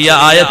ചെറിയ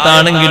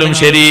ആയത്താണെങ്കിലും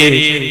ശരി.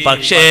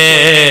 പക്ഷേ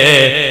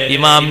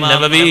ഇമാം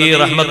നബവി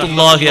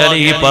റഹ്മത്തുള്ളാഹി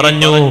അലൈഹി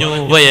പറഞ്ഞു,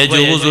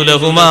 വയജൂസു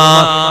ലഹുമാ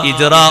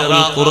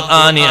ഇജ്റാഉൽ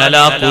ഖുർആനി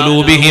അലാ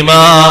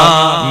ഖുലൂബിഹിമാ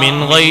മിൻ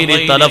ഗൈരി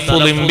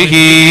തലഫുളിൻ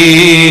ബിഹി.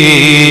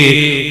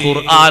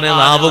 ഖുർആൻ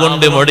നാവ്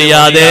കൊണ്ട്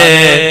മൊഴിയാതെ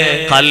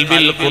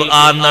ഖൽബിൽ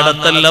ഖുർആൻ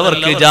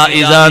നടത്തല്ലവർക്ക്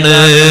ജായിസാണ്.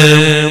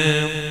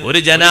 ഒരു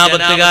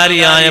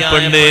ജനാബത്തുകാരിയായ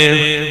പെണ്ണ്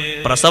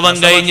പ്രസവം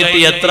കഴിഞ്ഞിട്ട്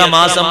എത്ര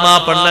മാസം ആ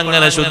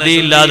പെണ്ണങ്ങനെ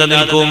ശുദ്ധിയില്ലാതെ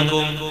നിൽക്കും?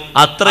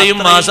 അത്രയും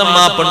മാസം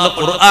ആ പെണ്ണ്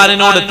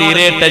ഖുർആനിനോട്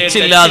തീരെ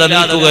ടച്ചില്ലാതെ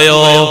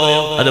നിൽക്കുകയോ?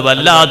 അത്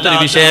വല്ലാത്തൊരു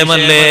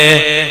വിഷയമല്ലേ?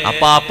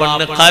 അപ്പൊ ആ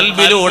പെണ്ണ്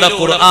ഖൽബിലൂടെ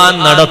ഖുർആൻ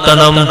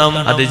നടത്തണം.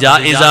 അത്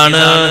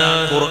ജായിസാണ്.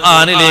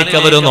 ഖുർആനിലേക്ക്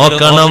അവർ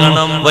നോക്കണം.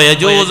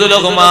 വയജൂസു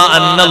ലഹുമാ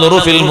അന്നദുറു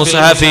ഫിൽ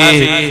മുസ്ഹഫി,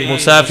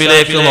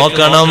 മുസ്ഹഫിലേക്ക്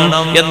നോക്കണം.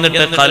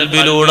 എന്നിട്ട്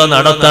ഖൽബിലൂടെ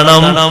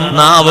നടത്തണം.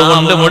 നാവ്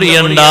കൊണ്ട്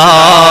മൊഴിയണ്ട.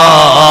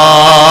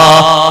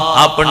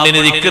 ആ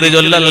പെണ്ണിന് ദിക്ർ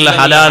ചൊല്ലൽ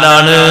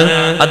ഹലാലാണ്.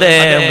 അതേ,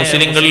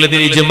 മുസ്ലിങ്ങളിൽ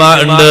ഇതിൽ ഇജ്മാ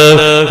ഉണ്ട്.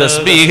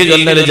 തസ്ബീഹ്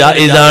ചൊല്ലൽ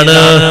ജായിസാണ്.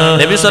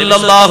 നബി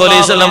സല്ലല്ലാഹു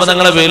അലൈഹി വസല്ലം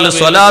തങ്ങളുടെ പേരിൽ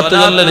സ്വലാത്ത്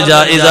ചൊല്ലൽ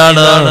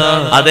ജായിസാണ്.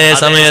 അതേ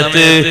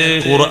സമയത്ത്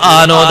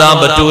ഖുർആൻ ഓതാൻ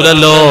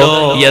പറ്റൂലല്ലോ.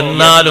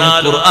 എന്നാലും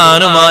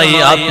ഖുർആനുമായി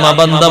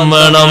ആത്മബന്ധം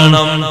വേണം.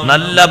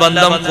 നല്ല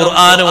ബന്ധം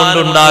ഖുർആൻ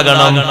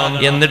കൊണ്ടുണ്ടാകണം.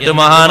 എന്നിട്ട്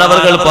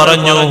മഹാനവർകൾ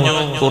പറഞ്ഞു,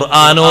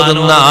 ഖുർആൻ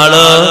ഓതുന്ന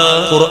ആള്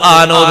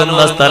ഖുർആൻ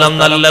ഓതുന്ന സ്ഥലം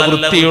നല്ല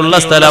വൃത്തിയുള്ള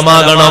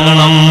സ്ഥലമാകണം.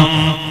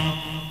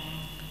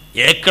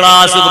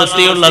 ക്ലാസ്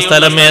വൃത്തിയുള്ള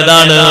സ്ഥലം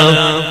ഏതാണ്?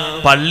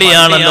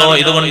 പള്ളിയാണല്ലോ.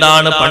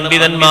 ഇതുകൊണ്ടാണ്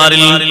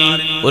പണ്ഡിതന്മാരിൽ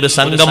ഒരു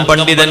സംഘം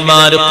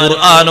പണ്ഡിതന്മാര്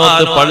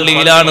ഖുർആനോത്ത്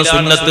പള്ളിയിലാണ്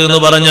സുന്നത്ത് എന്ന്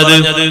പറഞ്ഞത്.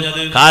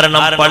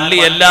 കാരണം പള്ളി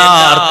എല്ലാ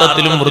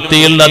അർത്ഥത്തിലും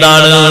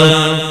വൃത്തിയുള്ളതാണ്.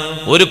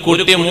 ഒരു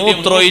കുട്ടി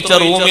മൂത്രമൊഴിച്ച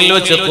റൂമിൽ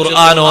വെച്ച്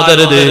ഖുർആൻ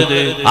ഓതരുത്.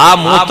 ആ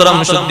മൂത്രം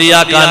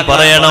ശുദ്ധിയാക്കാൻ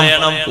പറയണം.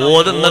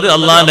 ഓതുന്നത്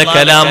അള്ളാന്റെ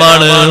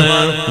കലാമാണ്.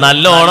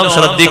 നല്ലോണം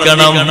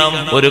ശ്രദ്ധിക്കണം.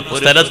 ഒരു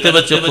സ്ഥലത്ത്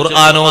വെച്ച്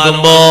ഖുർആൻ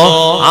ഓതുമ്പോ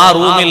ആ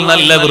റൂമിൽ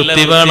നല്ല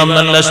വൃത്തി വേണം,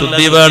 നല്ല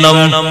ശുദ്ധി വേണം.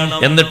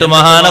 എന്നിട്ട്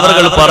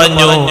മഹാനവർകൾ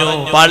പറഞ്ഞു,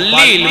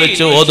 പള്ളിയിൽ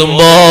വെച്ച്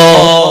ഓതുമ്പോ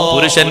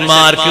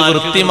പുരുഷന്മാർക്ക്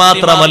വൃത്തി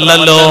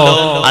മാത്രമല്ലല്ലോ,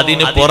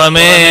 അതിന്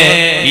പുറമേ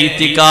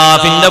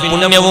ഈത്തികാഫിന്റെ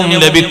പുണ്യവും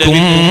ലഭിക്കും.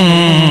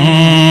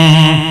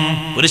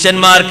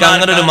 പുരുഷന്മാർക്ക്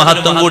അങ്ങനെ ഒരു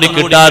മഹത്വം കൂടി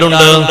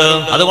കിട്ടാറുണ്ട്.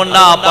 അതുകൊണ്ട്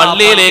ആ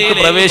പള്ളിയിലേക്ക്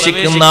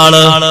പ്രവേശിക്കുന്ന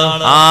ആള്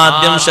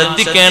ആദ്യം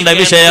ശ്രദ്ധിക്കേണ്ട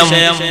വിഷയം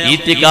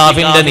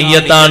ഈത്തികാഫിന്റെ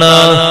നിയ്യത്താണ്.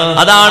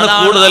 അതാണ്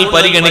കൂടുതൽ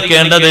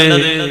പരിഗണിക്കേണ്ടത്.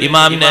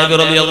 ഇമാം നബി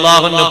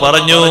റളിയല്ലാഹു അൻഹു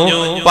പറഞ്ഞു,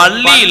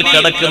 പള്ളിയിൽ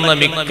കിടക്കുന്ന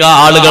മിക്ക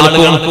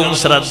ആളുകൾക്കും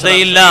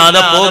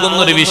ശ്രദ്ധയില്ലാതെ പോകുന്ന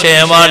ഒരു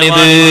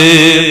വിഷയമാണിത്.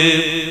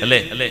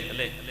 അല്ലേ?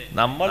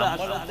 നമ്മൾ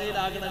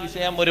അശ്രദ്ധയിലാകുന്ന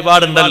വിഷയം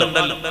ഒരുപാടുണ്ടല്ലോ.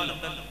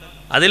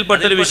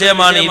 അതിൽപ്പെട്ടൊരു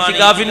വിഷയമാണ്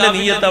ഈത്തികാഫിന്റെ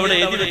നിയ്യത്ത്. അവിടെ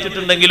എഴുതി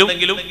വെച്ചിട്ടുണ്ടെങ്കിലും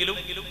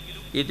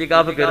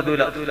ഈത്തികാഫ്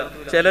കരുതൂല.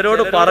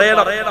 ചിലരോട്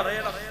പറയണം,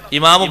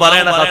 ഇമാമ്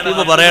പറയണം,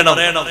 ഖത്തീബ് പറയണം,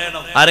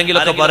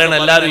 ആരെങ്കിലൊക്കെ പറയണം,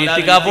 എല്ലാവരും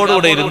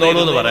ഈത്തികാഫോടുകൂടെ ഇരുന്നോളൂ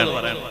എന്ന് പറയണം.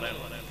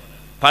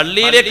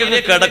 പള്ളിയിലേക്ക്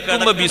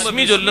കിടക്കുമ്പോ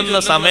ബിസ്മി ചൊല്ലുന്ന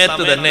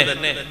സമയത്ത് തന്നെ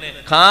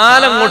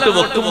കാലങ്ങോട്ട്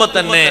വെക്കുമ്പോ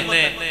തന്നെ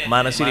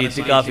മനസ്സിൽ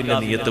ഈത്തികാഫിന്റെ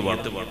നിയ്യത്ത്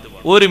വേണം.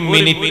 ഒരു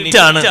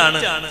മിനിറ്റാണ്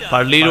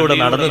പള്ളിയിലൂടെ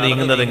നടന്നു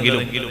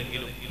നീങ്ങുന്നതെങ്കിലും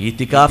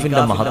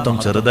ഈത്തികാഫിന്റെ മഹത്വം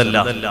ചെറുതല്ല,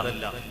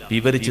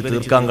 വിവരിച്ച്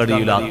തീർക്കാൻ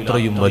കഴിയില്ല,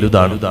 അത്രയും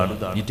വലുതാണ്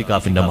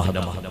ഈത്തികാഫിന്റെ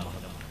മഹത്വം.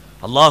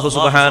 അല്ലാഹു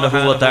സുബ്ഹാനഹു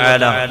വ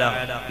തആല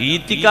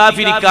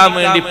ഈത്തികാഫിരിക്കാൻ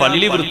വേണ്ടി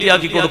പള്ളി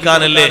വൃത്തിയാക്കി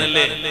കൊടുക്കാനല്ലേ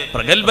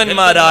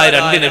പ്രഗൽഭന്മാരായ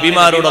രണ്ട്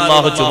നബിമാരോട്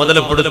അല്ലാഹു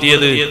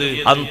ചുമതലപ്പെടുത്തിയത്.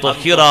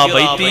 അൻതഹിറ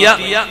ബൈതിയ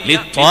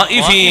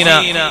ലിത്വായിഫീന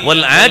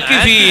വൽ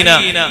ആകിഫീന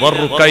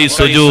വറുക്കൈ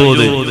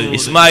സുജൂദ്.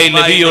 ഇസ്മായിൽ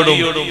നബിയോടും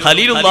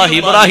ഖലീലുല്ലാഹി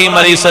ഇബ്രാഹിം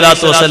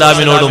അലൈഹിസ്സലാത്തു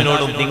വസ്സലാമിനോടും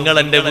നിങ്ങൾ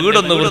എന്റെ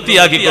വീടൊന്ന്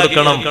വൃത്തിയാക്കി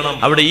കൊടുക്കണം,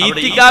 അവിടെ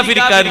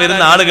ഈത്തികാഫിരിക്കാൻ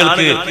വരുന്ന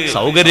ആളുകൾക്ക്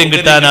സൗകര്യം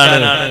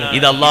കിട്ടാനാണ്.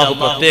 ഇത് അല്ലാഹു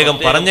പ്രത്യേകം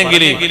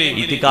പറഞ്ഞെങ്കിൽ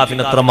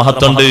ഈത്തികാഫിന് എത്ര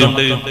മഹത്വമുണ്ട്.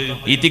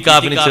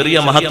 ഈത്തികാഫിന് ചെറിയ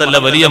മഹത്തല്ല,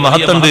 വലിയ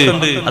മഹത്തുണ്ട്.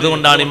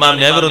 അതുകൊണ്ടാണ് ഇമാം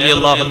നബി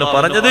റളിയല്ലാഹു അൻഹു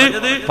പറഞ്ഞത്,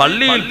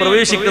 പള്ളിയിൽ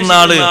പ്രവേശിക്കുന്ന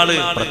ആള്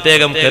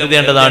പ്രത്യേകം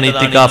കരുതേണ്ടതാണ്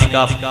ഈത്തികാഫ്.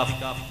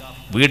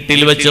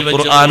 വീട്ടിൽ വെച്ച്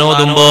ഖുർആൻ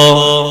ഓതുമ്പോ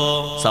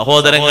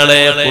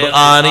സഹോദരങ്ങളെ,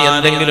 ഖുർആൻ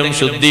എന്തെങ്കിലും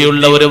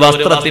ശുദ്ധിയുള്ള ഒരു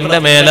വസ്ത്രത്തിന്റെ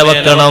മേലെ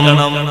വെക്കണം.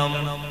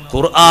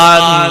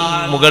 ഖുർആൻ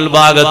മുകൾ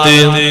ഭാഗത്ത്,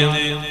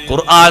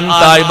 ഖുർആൻ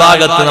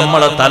താഴ്ഭാഗത്ത്,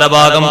 നമ്മുടെ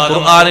തലഭാഗം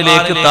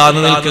ഖുർആനിലേക്ക്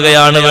താഴ്ന്നു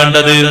നിൽക്കുകയാണ്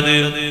വേണ്ടത്.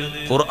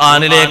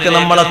 ഖുർആനിലേക്ക്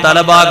നമ്മളെ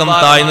തലഭാഗം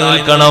താഴ്ന്നു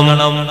നിൽക്കണം.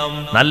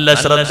 നല്ല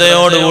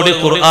ശ്രദ്ധയോടുകൂടി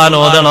ഖുർആൻ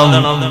ഓതണം.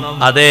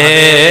 അതേ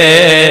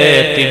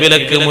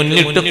ഖിബിലക്ക്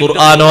മുന്നിട്ട്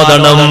ഖുർആൻ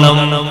ഓതണം.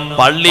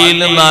 പള്ളിയിൽ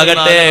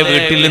നിന്നാകട്ടെ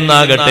വീട്ടിൽ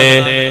നിന്നാകട്ടെ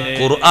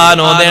ഖുർആൻ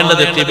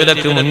ഓതേണ്ടത്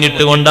ഖിബിലക്ക്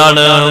മുന്നിട്ട്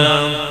കൊണ്ടാണ്.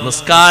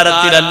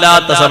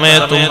 നിസ്കാരത്തിലല്ലാത്ത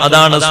സമയത്തും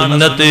അതാണ്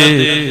സുന്നത്ത്.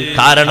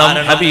 കാരണം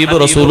ഹബീബ്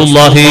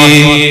റസൂലുള്ളാഹി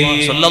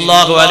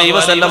സ്വല്ലല്ലാഹു അലൈഹി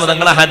വസല്ലം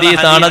തങ്ങളുടെ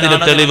ഹദീസാണ് അതിന്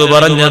തെളിവ്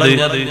പറഞ്ഞത്.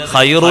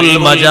 ഖൈറുൽ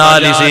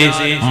മജാലിസി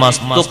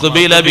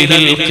മസ്തുഖ്ബില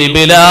ബിഹിൽ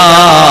ഖിബല.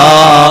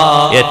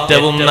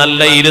 ഏറ്റവും നല്ല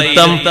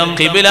ഇരുത്തം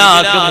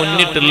ഖിബിലക്ക്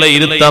മുന്നിട്ടുള്ള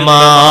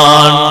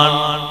ഇരുത്തമാണ്.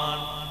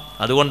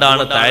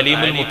 അതുകൊണ്ടാണ്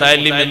തഅലീമുൽ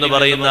മുതഅല്ലിം എന്ന്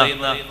പറയുന്ന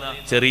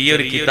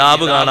ചെറിയൊരു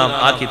കിതാബ് കാണാം.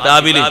 ആ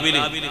കിതാബില്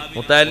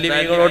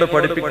മുതഅല്ലിമീങ്ങളോട്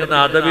പഠിപ്പിക്കുന്ന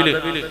അദബില്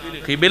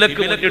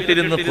ഖിബിലക്ക്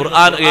മുന്നിട്ടിരുന്ന്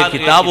ഖുർആൻ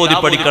കിതാബ് ഓതി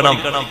പഠിക്കണം.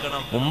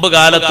 മുമ്പ്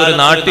കാലത്തൊരു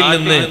നാട്ടിൽ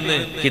നിന്ന്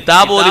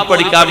കിതാബ് ഓതി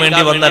പഠിക്കാൻ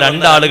വേണ്ടി വന്ന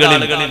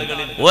രണ്ടാളുകളിൽ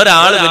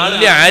ഒരാൾ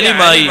വലിയ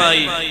ആലിമായി,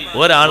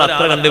 ഒരാൾ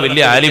അത്ര കണ്ട്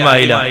വലിയ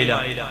ആലിമായില്ല.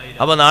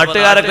 അപ്പൊ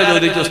നാട്ടുകാരൊക്കെ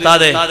ചോദിച്ചു,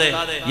 ഉസ്താദെ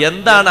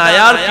എന്താണ്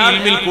അയാൾക്ക്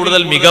ഇൽമിൽ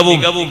കൂടുതൽ മികവും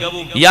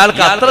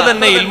ഇയാൾക്ക് അത്ര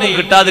തന്നെ ഇൽമും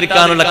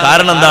കിട്ടാതിരിക്കാനുള്ള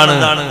കാരണം എന്താണ്?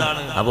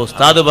 അപ്പൊ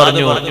ഉസ്താദ്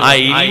പറഞ്ഞു, ആ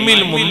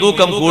ഇൽമിൽ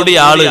മുൻതൂക്കം കൂടിയ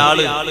ആള്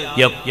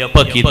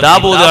എപ്പോ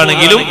കിതാബ്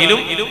ഓതുകയാണെങ്കിലും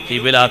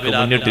ഖിബിലക്ക്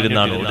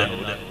മുന്നിട്ടിരുന്നാണ്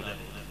ഓതുന്നത്.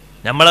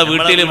 നമ്മളെ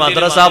വീട്ടില്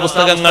മദ്രസ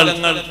പുസ്തകങ്ങൾ,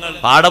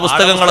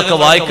 പാഠപുസ്തകങ്ങളൊക്കെ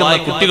വായിക്കുന്ന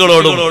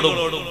കുട്ടികളോടും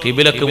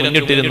ഖിബിലക്ക്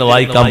മുന്നിട്ടിരുന്ന്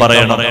വായിക്കാൻ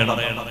പറയണം.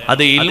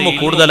 അത് ഇൽമു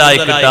കൂടുതലായി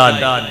കിട്ടാൻ,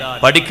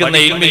 പഠിക്കുന്ന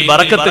ഇൽമിൽ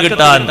ബറക്കത്ത്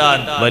കിട്ടാൻ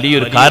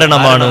വലിയൊരു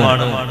കാരണമാണ്.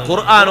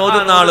 ഖുർആൻ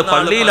ഓതുന്ന ആള്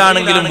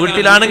പള്ളിയിലാണെങ്കിലും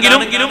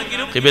വീട്ടിലാണെങ്കിലും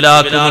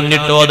ഖിബിലക്ക്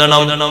മുന്നിട്ട്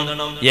ഓതണം.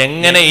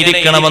 എങ്ങനെ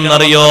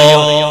ഇരിക്കണമെന്നറിയോ?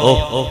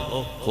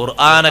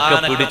 ഖുർആനൊക്കെ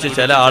പിടിച്ച്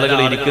ചില ആളുകൾ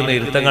ഇരിക്കുന്ന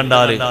ഇരുത്തം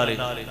കണ്ടാല്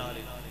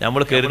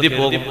നമ്മൾ കരുതി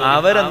പോകും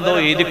അവരെന്തോ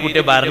എഴുതി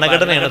കൂട്ടിയ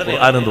ഭരണഘടനയാണ്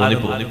ഖുർആൻ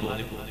തോന്നിപ്പോകും.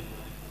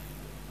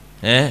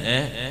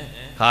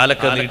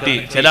 കാലൊക്കെ നീട്ടി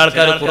ചില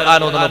ആൾക്കാർ ഖുർആൻ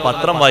ഓതുന്ന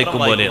പത്രം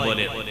വായിക്കും പോലെ.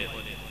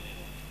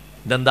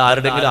 ഇതെന്താ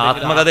ആരുടെങ്കിലും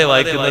ആത്മകഥ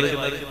വായിക്കുന്നത്?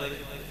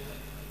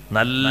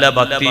 നല്ല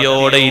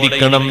ഭക്തിയോടെ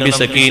ഇരിക്കണം.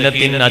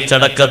 ബിസകീനത്തിൻ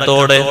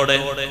അച്ചടക്കത്തോടെ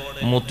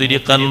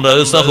മുത്തിരിക്കൻ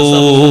റസഹു,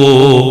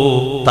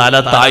 തല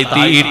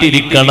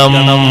താഴ്ത്തിയിട്ടിരിക്കണം.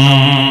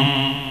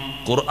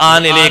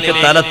 ഖുർആനിലേക്ക്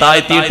തല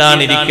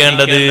താഴ്ത്തിയിട്ടാണ്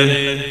ഇരിക്കേണ്ടത്.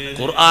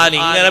 ഖുർആൻ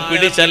ഇങ്ങനെ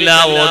പിടിച്ചല്ല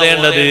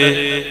ഓതേണ്ടത്,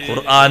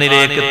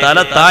 ഖുർആനിലേക്ക് തല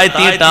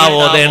താഴ്ത്തിയിട്ടാ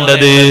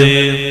ഓതേണ്ടത്.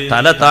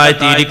 തല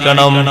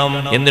താഴ്ത്തിയിരിക്കണം.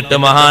 എന്നിട്ട്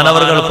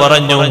മഹാനവർകൾ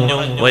പറഞ്ഞു,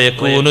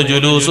 വയകൂനു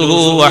ജുലൂസുഹു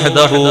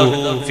വഹ്ദഹു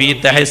ഫീ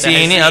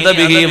തഹ്സീനി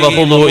അദബിഹി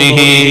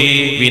വഖുദൂഇഹി.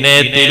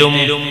 വിനയത്തിലും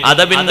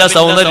അദബിന്റെ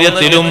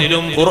സൗന്ദര്യത്തിലും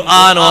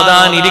ഖുർആൻ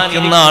ഓതാൻ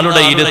ഇരിക്കുന്ന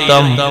ആളുടെ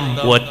ഇരുത്തം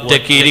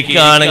ഒറ്റയ്ക്ക്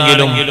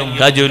ഇരിക്കുകയാണെങ്കിലും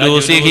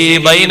കജുലൂസിഹി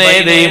ബൈന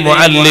യദൈ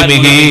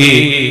മുഅല്ലിമിഹി,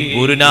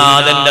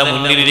 ഗുരുനാഥന്റെ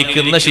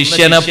മുന്നിലിരിക്കുന്ന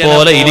ശിഷ്യനെ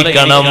പോലെ ഇരിക്കണം.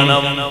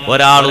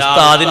 ഒരാൾ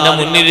ഉസ്താദിന്റെ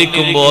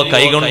മുന്നിലിരിക്കുമ്പോ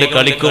കൈകൊണ്ട്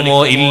കളിക്കുമോ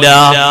ഇല്ല,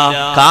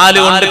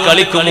 കാലുകൊണ്ട്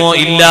കളിക്കുമോ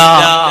ഇല്ല,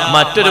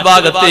 മറ്റൊരു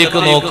ഭാഗത്തേക്ക്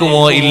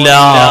നോക്കുമോ ഇല്ല.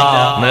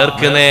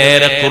 നേർക്ക്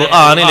നേരെ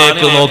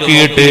ഖുർആനിലേക്ക്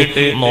നോക്കിയിട്ട്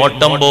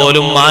നോട്ടം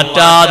പോലും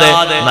മാറ്റാതെ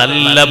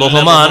നല്ല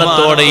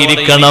ബഹുമാനത്തോടെ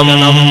ഇരിക്കണം.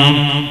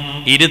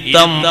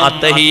 ഇരുത്തം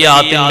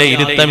അത്തഹിയാത്തിന്റെ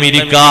ഇരുത്തം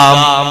ഇരിക്കാം,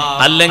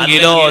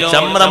 അല്ലെങ്കിലോ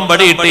ചമ്രം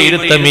പടിയിട്ട്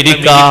ഇരുത്തം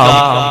ഇരിക്കാം.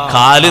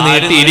 കാല്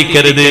നീട്ടി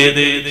ഇരിക്കരുത്,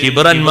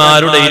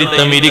 കിബ്റന്മാരുടെ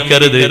ഇരുത്തം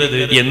ഇരിക്കരുത്.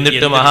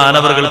 എന്നിട്ട്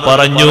മഹാനവറുകൾ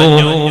പറഞ്ഞു,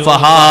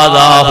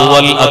 ഫഹാദാ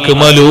ഹുവൽ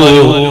അക്മലു,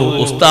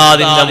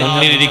 ഉസ്താദിന്റെ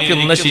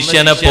മുന്നിലിരിക്കുന്ന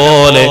ശിഷ്യനെ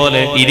പോലെ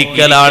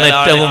ഇരിക്കലാണ്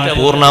ഏറ്റവും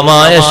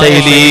പൂർണ്ണമായ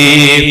ശൈലി.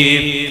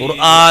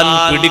 ഖുർആൻ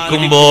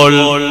പിടിക്കുമ്പോൾ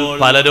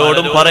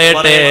പലരോടും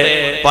പറയട്ടെ,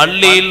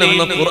 പള്ളിയിൽ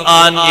നിന്ന്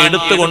ഖുർആൻ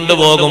എടുത്തു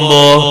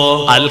കൊണ്ടുപോകുമ്പോ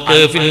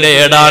അൽകഫിന്റെ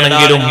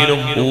ഏടാണെങ്കിലും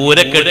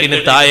ഊരക്കെട്ടിന്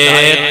താഴെ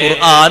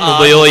ഖുർആൻ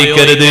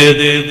ഉപയോഗിക്കരുത്.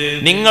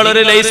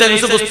 നിങ്ങളൊരു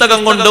ലൈസൻസ് പുസ്തകം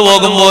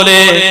കൊണ്ടുപോകും പോലെ,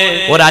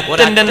 ഒരു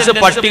അറ്റൻഡൻസ്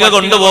പട്ടിക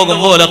കൊണ്ടുപോകും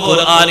പോലെ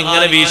ഖുർആൻ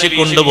ഇങ്ങനെ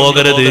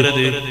വീശിക്കൊണ്ടുപോകരുത്.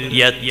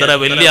 എത്ര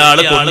വലിയ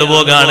ആള്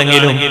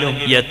കൊണ്ടുപോകാണെങ്കിലും,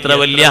 എത്ര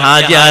വലിയ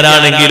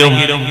ഹാജിയാരാണെങ്കിലും,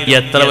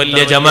 എത്ര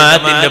വലിയ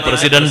ജമാഅത്തിന്റെ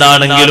പ്രസിഡന്റ്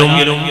ആണെങ്കിലും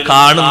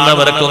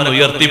കാണുന്നവർക്കൊന്ന്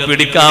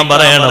ഉയർത്തിപ്പിടിക്കാൻ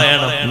പറയണം,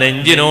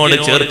 നെഞ്ചിനോട്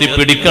ചേർത്തി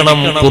പിടിക്കണം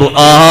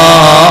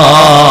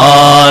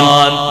ഖുർആൻ.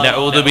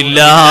 നഊദു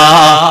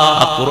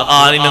ബില്ലാഹ്,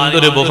 ഖുർആനിന്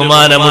എന്തൊരു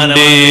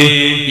ബഹുമാനമുണ്ട്.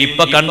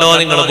 ഇപ്പൊ കണ്ടോ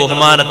നിങ്ങൾ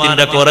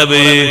ബഹുമാനത്തിന്റെ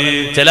കുറവ്.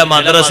 ചില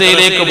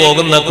മദ്രസയിലേക്ക്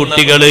പോകുന്ന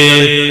കുട്ടികള്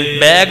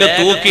ബാഗ്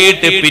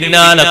തൂക്കിയിട്ട്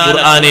പിന്നാലെ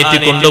ഖുർആനേറ്റി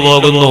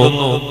കൊണ്ടുപോകുന്നു.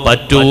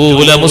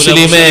 പറ്റൂല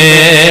മുസ്ലിമേ,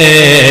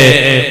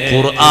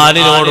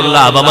 ഖുർആനിനോടുള്ള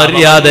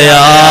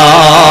അപമര്യാദയാണ്.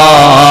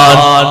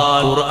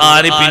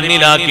 ഖുർആന്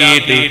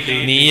പിന്നിലാക്കിയിട്ട്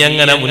നീ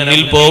എങ്ങനെ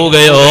മുന്നിൽ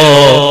പോവുകയോ?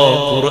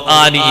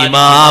 ഖുർആൻ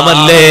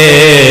ഇമാമല്ലേ,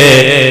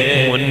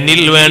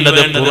 മുന്നിൽ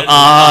വേണ്ടത്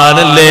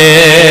ഖുർആനല്ലേ.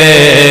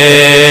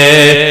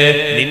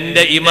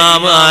 നിന്റെ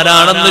ഇമാം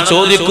ആരാണെന്ന്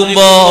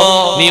ചോദിക്കുമ്പോ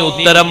നീ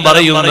ഉത്തരം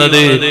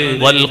പറയുന്നത്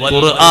വൽ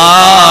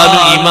ഖുർആനു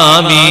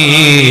ഇമാമി,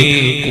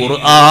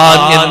 ഖുർആൻ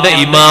എന്റെ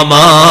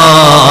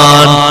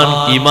ഇമാമാണ്.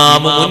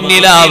 ഇമാം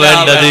മുന്നിലാ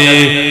വേണ്ടത്.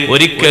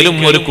 ഒരിക്കലും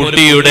ഒരു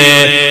കുട്ടിയുടെ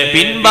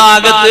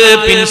പിൻഭാഗത്ത്,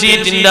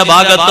 പിൻസീറ്റിന്റെ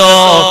ഭാഗത്തോ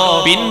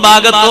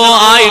പിൻഭാഗത്തോ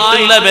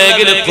ആയിട്ടുള്ള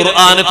ബാഗിൽ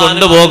ഖുർആൻ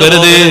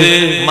കൊണ്ടുപോകരുത്.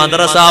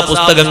 മദ്രസ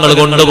പുസ്തകങ്ങൾ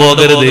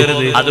കൊണ്ടുപോകരുത്.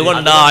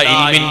 അതുകൊണ്ടാ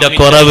ഇൽമിന്റെ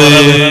കുറവ്,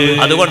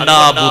 അതുകൊണ്ടാ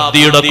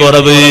ബുദ്ധിയുടെ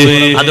കുറവ്,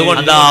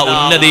 അതുകൊണ്ടാ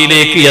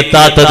ഉന്നതിയിലേക്ക്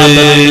എത്താത്തത്.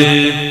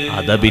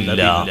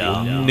 അദബില്ല,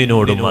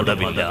 ഒന്നിനോടും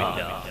അദബില്ല.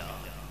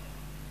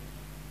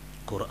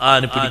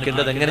 ഖുർആൻ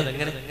പിടിക്കേണ്ടത് എങ്ങനെ?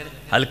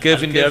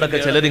 അൽകഫിന്റെ ഇടയ്ക്ക്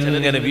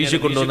ചിലരിങ്ങനെ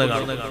വീശിക്കൊണ്ടുവന്ന്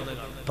കാണും.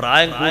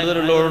 പ്രായം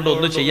കൂടുതലുള്ളതുകൊണ്ട്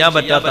ഒന്നും ചെയ്യാൻ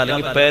പറ്റാത്ത,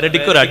 അല്ലെങ്കിൽ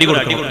പേരടിക്കൊരു അടി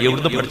കൊടുക്കണം.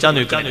 എവിടുന്ന് പഠിച്ചാന്ന്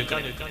ചോദിക്കണം.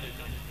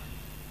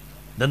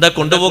 ഇതെന്താ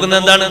കൊണ്ടുപോകുന്നത്?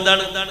 എന്താണ്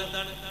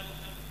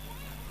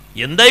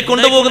എന്തായി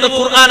കൊണ്ടുപോകുന്നത്?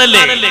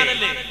 ഖുർആനല്ലേ.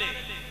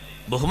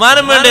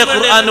 ബഹുമാനം വേണ്ടേ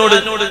ഖുർആനോട്?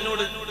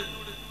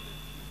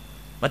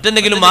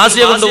 മറ്റെന്തെങ്കിലും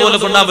ആശയ കൊണ്ടുപോലെ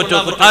കൊണ്ടാൻ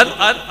പറ്റുമോ ഖുർആൻ?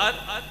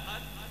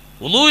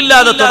 വുളൂ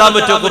ഇല്ലാതെ തൊടാൻ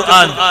പറ്റുമോ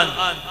ഖുർആൻ?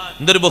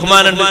 എന്തൊരു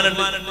ബഹുമാനുണ്ട്.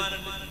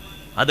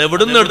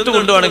 അതെവിടുന്ന്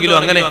എടുത്തുകൊണ്ടുവാണെങ്കിലും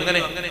അങ്ങനെ.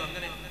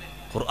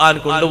 ഖുർആൻ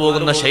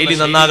കൊണ്ടുപോകുന്ന ശൈലി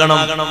നന്നാകണം.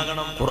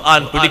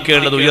 ഖുർആൻ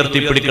പിടിക്കേണ്ടത് ഉയർത്തി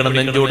പിടിക്കണം,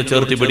 നെഞ്ചോട്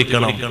ചേർത്തി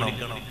പിടിക്കണം.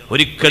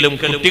 ഒരിക്കലും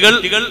കുട്ടികൾ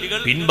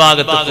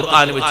പിൻഭാഗത്ത്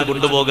ഖുർആൻ വെച്ച്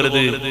കൊണ്ടുപോകരുത്.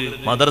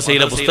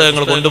 മദ്രസയിലെ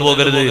പുസ്തകങ്ങൾ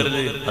കൊണ്ടുപോകരുത്.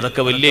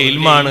 അതൊക്കെ വലിയ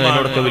ഇൽമാണ്,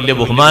 അതിനോടൊക്കെ വലിയ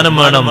ബഹുമാനം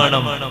വേണം.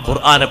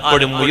 ഖുർആൻ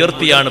എപ്പോഴും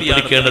ഉയർത്തിയാണ്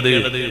പിടിക്കേണ്ടത്.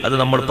 അത്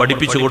നമ്മൾ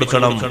പഠിപ്പിച്ചു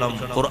കൊടുക്കണം.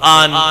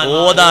 ഖുർആൻ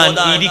ഓതാൻ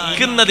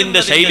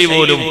ഇരിക്കുന്നതിന്റെ ശൈലി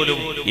പോലും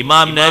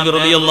ഇമാം നബി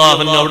റളിയല്ലാഹു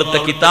അൻഹു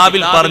അവിടുത്തെ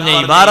കിതാബിൽ പറഞ്ഞ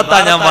ഇബാറത്താ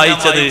ഞാൻ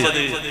വായിച്ചത്.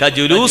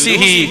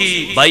 കജുലൂസിഹി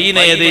ബൈന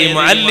യദൈ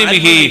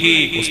മുഅല്ലിമിഹി,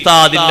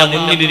 ഉസ്താദിന്റെ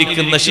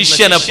മുന്നിലിരിക്കുന്ന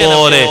ശിഷ്യനെ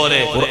പോലെ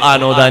ഖുർആൻ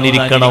ഓതാൻ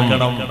ഇരിക്കണം.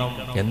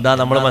 എന്താ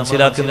നമ്മൾ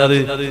മനസ്സിലാക്കുന്നത്?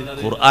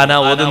 ഖുർആനാ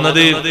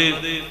ഓതുന്നത്,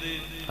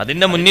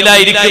 അതിന്റെ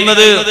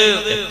മുന്നിലായിരിക്കുന്നത്.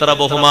 എത്ര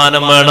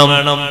ബഹുമാനം വേണം!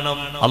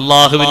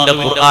 അള്ളാഹുവിന്റെ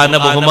ഖുർആനെ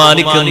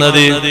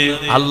ബഹുമാനിക്കുന്നത്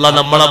അള്ളാഹ്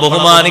നമ്മളെ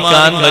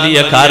ബഹുമാനിക്കാൻ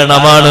വലിയ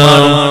കാരണമാണ്.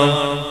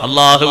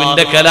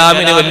 അള്ളാഹുവിന്റെ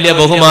കലാമിന് വലിയ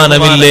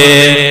ബഹുമാനമില്ലേ?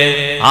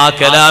 ആ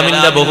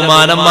കലാമിന്റെ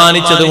ബഹുമാനം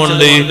മാനിച്ചത്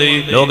കൊണ്ട്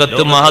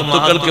ലോകത്ത്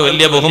മഹത്തുക്കൾക്ക്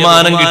വലിയ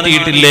ബഹുമാനം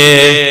കിട്ടിയിട്ടില്ലേ?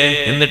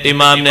 എന്നിട്ട്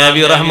ഇമാം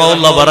നബി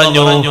റഹ്മത്തുള്ളാഹി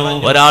പറഞ്ഞു,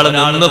 ഒരാൾ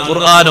നിന്ന്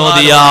ഖുർആൻ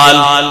ഓതിയാൽ,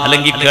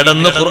 അല്ലെങ്കിൽ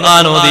കിടന്ന്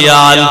ഖുർആൻ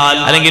ഓതിയാൽ,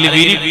 അല്ലെങ്കിൽ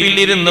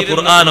വിരിപ്പിലിരുന്ന്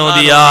ഖുർആൻ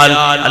ഓതിയാൽ,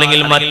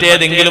 അല്ലെങ്കിൽ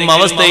മറ്റേതെങ്കിലും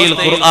അവസ്ഥയിൽ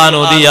ഖുർആൻ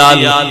ഓതിയാൽ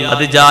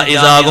അത്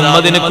ജായിസാകും,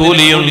 അതിന്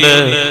കൂലിയുണ്ട്.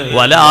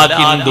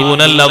 വലാകിൻ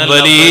ദൂനൽ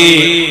അവ്വലി,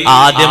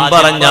 ആദ്യം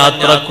പറഞ്ഞ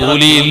അത്ര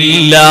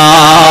കൂലിയില്ല.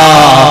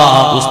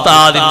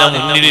 ഉസ്താദിന്റെ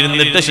മുന്നിൽ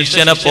ഇരുന്നിട്ട്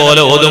ശിഷ്യനെ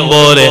പോലെ ഓതും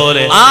പോലെ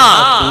ആ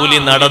കൂലി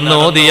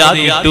നടന്നോതിയാ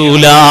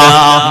കിട്ടൂല,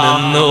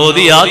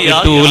 നിന്നോതിയാ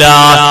കിട്ടൂല,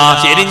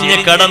 ചെരിഞ്ഞ്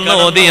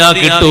കടന്നോതിയാ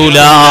കിട്ടൂല.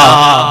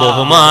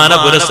 ബഹുമാന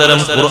പുരസരം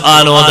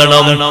ഖുർആൻ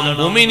ഓതണം.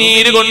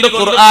 ഉമിനീര് കൊണ്ട്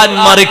ഖുർആൻ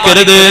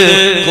മറിക്കരുത്,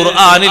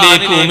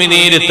 ഖുർആനിലേക്ക്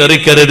ഉമിനീര്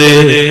തെറിക്കരുത്.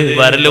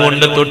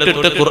 വരലുകൊണ്ട്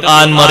തൊട്ടിട്ട്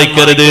ഖുർആൻ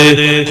മറിക്കരുത്.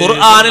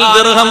 ഖുർആനിൽ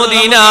ദിർഹം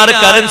ദീനാർ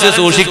കറൻസി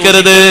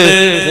സൂക്ഷിക്കരുത്.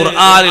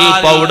 ഖുർആനിൽ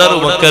പൗഡർ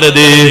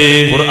വെക്കരുത്.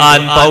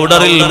 ഖുർആൻ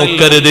പൗഡറിൽ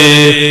മുക്കരുത്.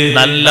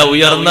 നല്ല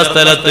ഉയർന്ന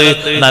സ്ഥലത്ത്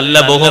നല്ല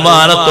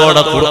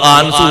ബഹുമാനത്തോടെ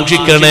ഖുർആൻ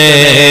സൂക്ഷിക്കണേ.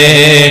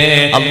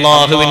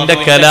 അല്ലാഹുവിന്റെ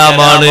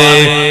കലാമാണ്.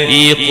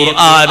 ഈ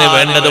ഖുർആൻ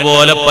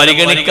വേണ്ടതുപോലെ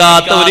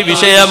പരിഗണിക്കാത്ത ഒരു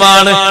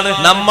വിഷയമാണ്.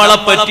 നമ്മളെ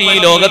പറ്റി ഈ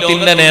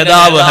ലോകത്തിന്റെ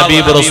നേതാവ്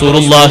ഹബീബ്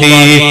റസൂലുള്ളാഹി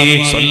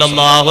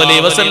സ്വല്ലല്ലാഹു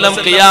അലൈഹി വസല്ലം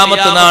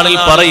ഖിയാമത്ത് നാളിൽ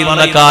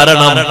പറയുന്ന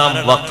കാരണം,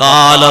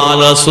 വഖാല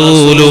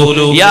റസൂലു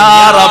യാ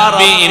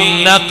റബ്ബി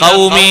ഇന്ന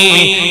ഖൗമി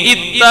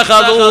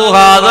ഇത്തഖദൂ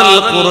ഹാദൽ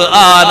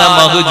ഖുർആന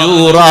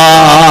മഹ്ജൂറാ.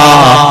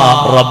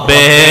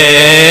 റബ്ബേ,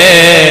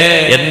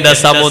 എന്റെ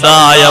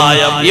സമുദായം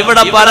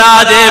ഇവിടെ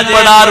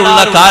പരാജയപ്പെടാനുള്ള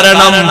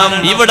കാരണം,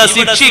 ഇവിടെ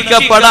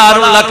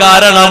ശിക്ഷിക്കപ്പെടാനുള്ള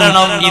കാരണം,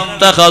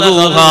 ഇത്തഖദൂ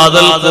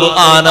ഹാദൽ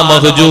ഖുർആന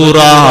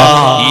മഹ്ജൂറാ,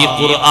 ഈ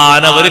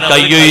ഖുർആൻ അവർ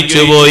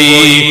കയ്യൊഴിച്ചു പോയി,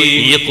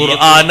 ഈ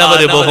ഖുർആൻ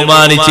അവർ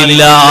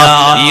ബഹുമാനിച്ചില്ല,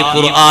 ഈ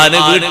ഖുർആൻ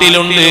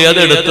വീട്ടിലുണ്ട്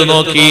അതെടുത്തു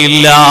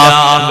നോക്കിയില്ല,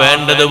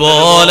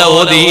 വേണ്ടതുപോലെ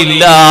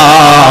ഓതിയില്ല,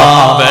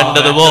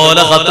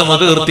 വേണ്ടതുപോലെ ഖത്മ്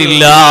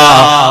തീർത്തില്ല,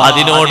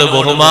 അതിനോട്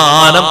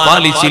ബഹുമാനം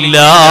പാലിച്ചില്ല.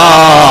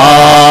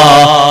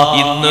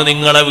 ഇന്ന്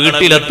നിങ്ങളെ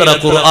വീട്ടിൽ എത്ര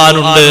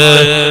ഖുർആനുണ്ട്?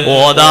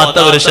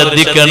 ഓതാത്തവർ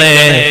ശ്രദ്ധിക്കണേ.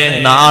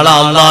 നാളെ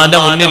അല്ലാഹുവിന്റെ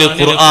മുന്നിൽ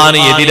ഖുർആൻ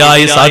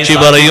എതിരായി സാക്ഷി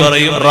പറയും.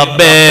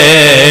 റബ്ബേ,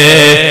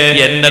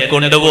 എന്നെ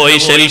കൊണ്ടുപോയി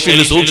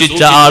ഷെൽഫിൽ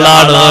സൂക്ഷിച്ച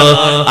ആളാണ്,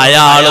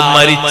 അയാൾ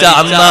മരിച്ച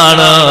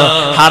അന്നാണ്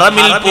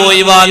ഹറമിൽ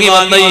പോയി വാങ്ങി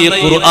വന്ന ഈ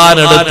ഖുർആൻ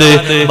എടുത്ത്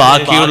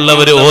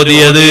ബാക്കിയുള്ളവർ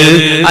ഓതിയത്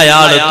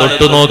അയാൾ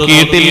തൊട്ടു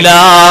നോക്കിയിട്ടില്ല,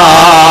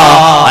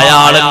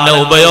 അയാൾ എന്നെ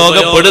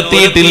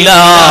ഉപയോഗപ്പെടുത്തിയിട്ടില്ല,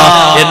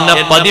 എന്നെ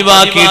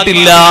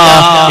പതിവാക്കിയിട്ടില്ല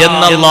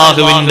എന്ന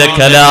അല്ലാഹുവിന്റെ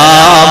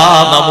കലാം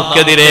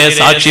നമുക്കെതിരെ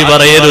സാക്ഷി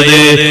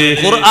പറയരുത്.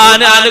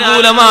 ഖുർആന്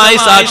അനുകൂലമായി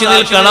സാക്ഷി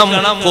നിൽക്കണം.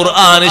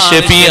 ഖുർആൻ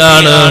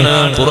ഷഫീആണ്.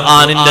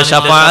 ഖുർആനിന്റെ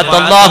ശഫാഅത്ത്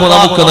അല്ലാഹു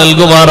നമുക്ക്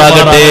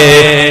നൽകുമാറാകട്ടെ.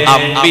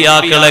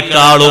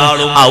 അംബിയാക്കളെക്കാളും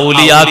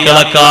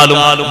ഔലിയാക്കളെക്കാളും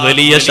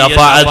വലിയ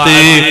ശഫാഅത്ത്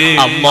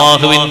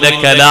അല്ലാഹുവിന്റെ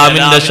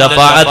കലാമിന്റെ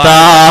ശഫാഅത്താണ്.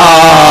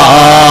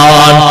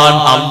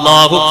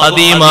 അല്ലാഹു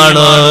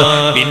ഖദീമാണ്.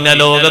 പിന്നെ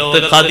ലോകത്ത്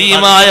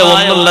ഖദീമായ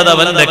ഒന്നുള്ളത്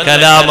അവന്റെ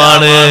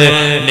കലാമാണ്.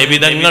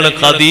 നബിതങ്ങൾ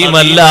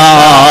ഖദീമല്ല,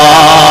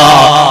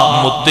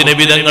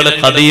 മുത്തുനബിതങ്ങൾ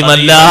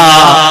ഖദീമല്ല,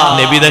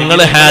 നബിതങ്ങൾ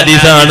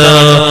ഹാദിസാണ്.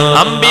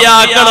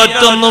 അമ്പിയാക്കൾ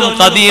ഒറ്റൊന്നും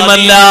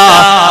ഖദീമല്ല,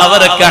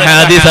 അവരൊക്കെ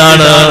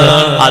ഹാദിസാണ്.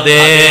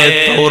 അതേ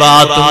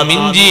തൗറാത്തും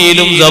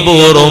ഇഞ്ചീലും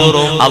സബൂറും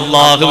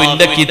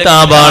അല്ലാഹുവിന്റെ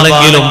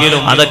കിതാബാണെങ്കിലും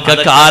അതൊക്കെ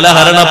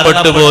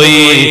കാലഹരണപ്പെട്ടു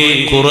പോയി.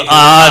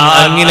 ഖുർആൻ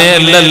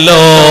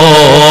അങ്ങനെയല്ലല്ലോ.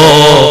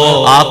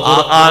 ആ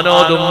ഖുർആൻ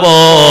ഓതുമ്പോ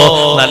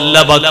നല്ല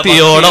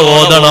ഭക്തിയോടെ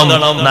ഓതണം,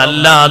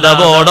 നല്ല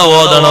അദബോടെ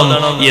ഓതണം.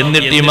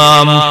 എന്നിട്ട്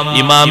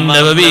ഇമാം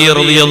നബവി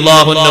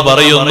റളിയല്ലാഹു അൻഹു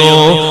പറയുന്നു,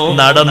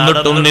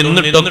 നടന്നിട്ടും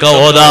നിന്നിട്ടൊക്കെ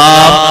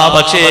ഓതാം,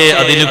 പക്ഷേ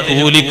അതിന്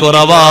കൂലി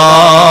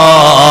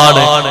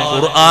കുറവാണ്.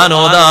 ഖുർആൻ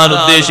ഓതാൻ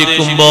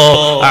ഉദ്ദേശിക്കുമ്പോ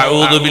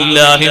അഊദു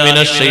ബില്ലാഹി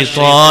മിനശ്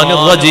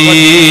ശൈത്വാനിർ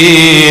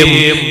റജീം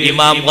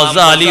ഇമാം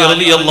ഗസാലി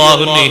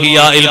റളിയല്ലാഹു അൻഹു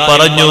ഹിയായിൽ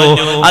പറഞ്ഞു.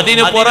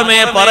 അതിനു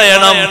പുറമേ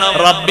പറയണം,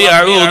 റബ്ബി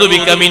അഊദു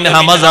ബിക മിൻ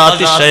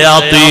ഹമസാത്തിശ്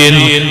ശയാത്തീൻ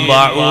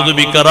വഅഊദു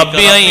ബിക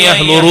റബ്ബി അൻ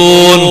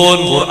യഹ്ദുറൂൻ.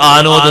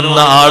 ഖുർആൻ ഓതുന്ന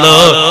ആള്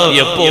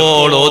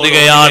എപ്പോൾ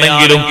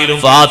ഓതുകയാണെങ്കിലും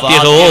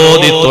ഫാത്തിഹ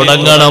ഓതി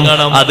തുടങ്ങണം.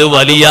 അത്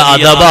വലിയ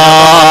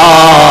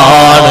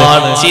അദബാണ്.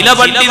 ചില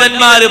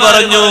പണ്ഡിതന്മാര്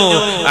പറഞ്ഞു,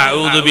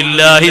 അഊദു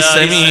ബില്ലാഹി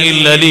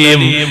സമീഉൽ അലീം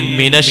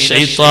മിനശ്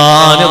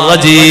ശൈത്വാനിർ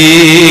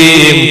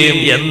റജീം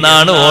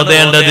എന്നാണ്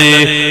ഓതേണ്ടത്.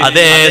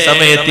 അതേ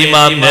സമയത്ത്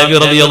ഇമാം നബി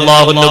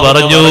റളിയല്ലാഹു അൻഹു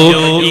പറഞ്ഞു,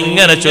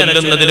 ഇങ്ങനെ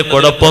ചൊല്ലുന്നതിന്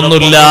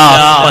കുഴപ്പമൊന്നുമില്ല,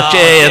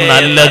 പക്ഷേ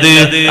നല്ലത്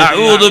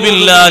അഊദു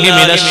ബില്ലാഹി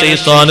മിനശ്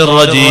ശൈത്വാനിർ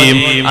റജീം.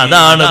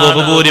 അതാണ്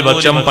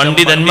ബഹുഭൂരിപക്ഷം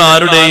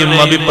പണ്ഡിതന്മാരുടെയും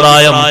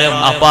അഭിപ്രായം.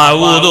 അപ്പൊ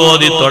അഊദു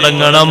ഓതി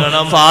തുടങ്ങണം,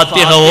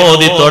 ഫാത്തിഹ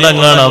ഓതി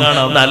തുടങ്ങണം.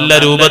 നല്ല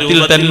രൂപത്തിൽ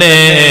തന്നെ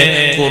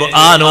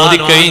ഖുർആൻ ഓതി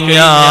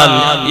കഴിഞ്ഞാൽ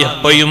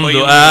എപ്പോഴും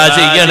ദുആ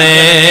ചെയ്യണേ.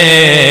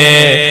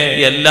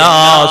 എല്ലാ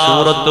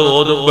സൂറത്ത്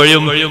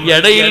ഓതുമ്പോഴും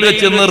ഇടയിൽ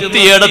വെച്ച്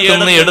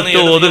നിർത്തിയിടത്തുനിന്ന് എടുത്ത്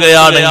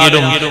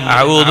ഓതുകയാണെങ്കിലും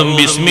അഊദും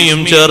ബിസ്മിയും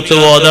ചേർത്ത്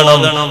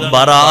ഓതണം.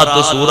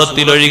 ബറാഅത്ത്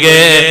സൂറത്തിലൊഴികെ,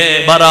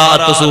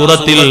 ബറാഅത്ത്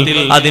സൂറത്തിൽ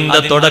അതിന്റെ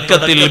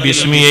തുടക്കത്തിൽ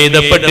ബിസ്മി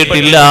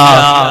എഴുതപ്പെട്ടിട്ടില്ല,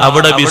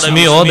 അവിടെ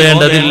ബിസ്മി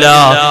ഓതേണ്ടതില്ല.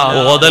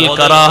 ഓതൽ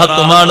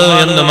കറാഹത്തുമാണ്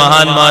എന്ന്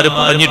മഹാന്മാര്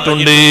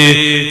പറഞ്ഞിട്ടുണ്ട്.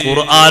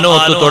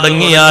 ഖുർആനോത്ത്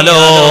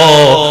തുടങ്ങിയാലോ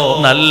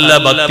നല്ല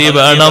ഭക്തി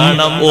വേണം.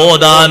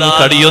 ഓതാൻ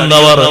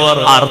കഴിയുന്നവർ,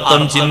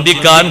 അർത്ഥം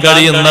ചിന്തിക്കാൻ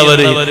കഴിയുന്നവർ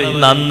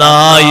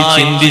നന്നായി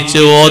ചിന്തിച്ച്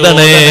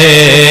ഓതണേ.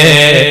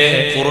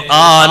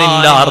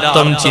 ഖുർആനിന്റെ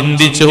അർത്ഥം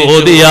ചിന്തിച്ച്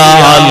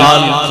ഓതിയാൽ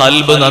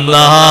ഖൽബ്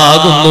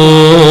നന്നാകുന്നു.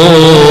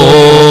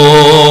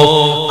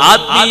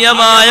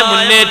 ആത്മീയമായ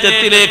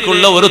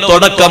മുന്നേറ്റത്തിലേക്കുള്ള ഒരു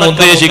തുടക്കം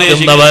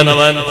ഉദ്ദേശിക്കുന്നവൻ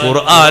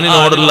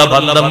ഖുർആനിനോടുള്ള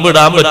ബന്ധം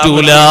വിടാൻ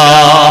പറ്റൂല.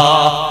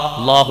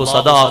 അല്ലാഹു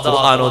സദാ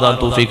ഖുർആൻ ഓതാൻ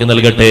തൗഫീഖ്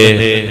നൽകട്ടെ.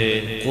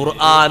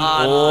 ഖുർആൻ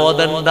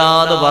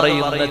ഓതണ്ടാന്ന്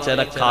പറയുന്ന ചില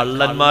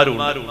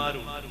കള്ളന്മാരുണ്ട്,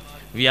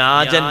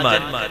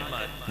 വ്യാജന്മാർ.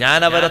 ഞാൻ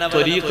അവരെ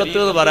ത്വരീഖത്ത്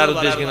എന്ന് പറയാൻ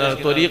ഉദ്ദേശിക്കുന്നത്,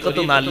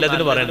 ത്വരീഖത്ത്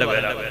നല്ലതിന് പറയേണ്ട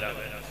പേരാണ്,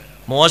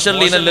 മോശം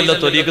ലീനല്ലല്ലോ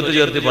ത്വരീഖത്ത്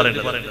ചേർത്ത്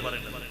പറയേണ്ടത്.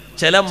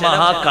 ചില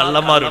മഹാ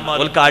കള്ളന്മാരുണ്ട്,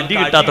 അവർക്ക് അടി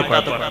കിട്ടാത്ത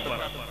കുഴപ്പമാണ്.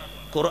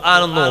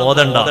 ഖുർആനൊന്നും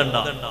ഓതണ്ട.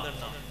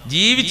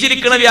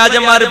 ജീവിച്ചിരിക്കണ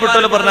വ്യാജന്മാരെ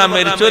പെട്ടല്ലോ പറഞ്ഞാൽ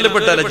മരിച്ചോല്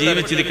പെട്ടല്ല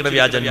ജീവിച്ചിരിക്കണ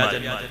വ്യാജന്മാർ.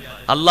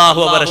 അള്ളാഹു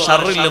അവരെ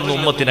ഷർറിൽ നിന്ന്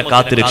ഉമ്മത്തിനെ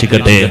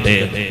കാത്തുരക്ഷിക്കട്ടെ.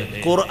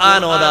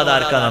 ഖുർആൻ ഓതാതെ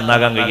ആർക്കാ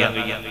നന്നാകാൻ കഴിയാം?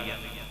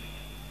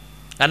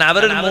 കാരണം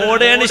അവരൊരു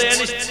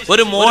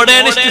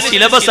മോഡേണിസ്റ്റ്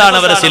സിലബസ് ആണ്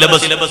അവരുടെ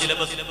സിലബസ്.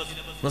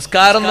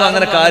 നിസ്കാരം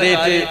അങ്ങനെ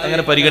കാര്യമായിട്ട്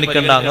അങ്ങനെ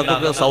പരിഗണിക്കണ്ട,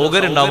 അങ്ങനത്തെ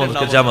സൗകര്യം ഉണ്ടാവും,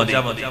 നിസ്കരിച്ചാൽ മതി.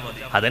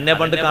 അതെന്നെ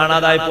പണ്ട്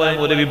കാണാതായി പോയ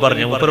മൗലവി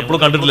പറഞ്ഞു. എപ്പോഴും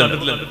കണ്ടിട്ടില്ല.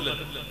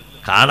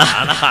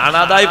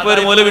 കാണാതായി പോയ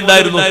ഒരു മൗലവി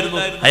ഉണ്ടായിരുന്നു.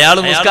 അയാൾ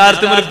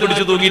നിസ്കാരത്തിന്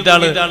പിടിച്ചു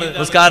തൂങ്ങിയിട്ടാണ്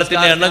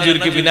നിസ്കാരത്തിന്റെ എണ്ണം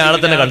ചുരുക്കി. പിന്നെ ആളെ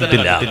തന്നെ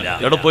കണ്ടിട്ടില്ല,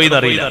 എവിടെ പോയി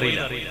എന്നറിയില്ല.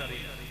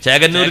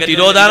 ചേകന്നൂർ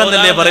തിരോധാനം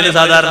എന്നല്ലേ പറയല്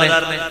സാധാരണ,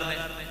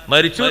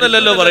 മരിച്ചു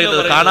എന്നല്ലല്ലോ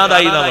പറയുന്നത്,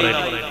 കാണാതായി എന്നാ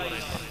പറയുന്നത്.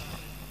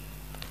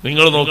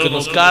 നിങ്ങൾ നോക്ക്,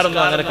 നിസ്കാരം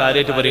അങ്ങനെ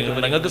കാര്യമായിട്ട്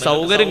പരിഗണിക്കണം. നിങ്ങൾക്ക്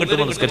സൗകര്യം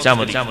കിട്ടുമ്പോൾ നിസ്കരിച്ചാൽ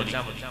മതി.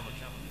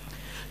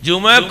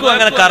 ജുമഅക്കും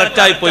അങ്ങനെ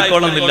കറക്റ്റായി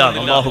പോയിക്കോളുന്നില്ല.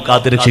 അല്ലാഹു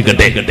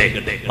കാത്തുരക്ഷിക്കട്ടെ.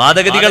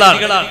 വാദഗതികളാണ്.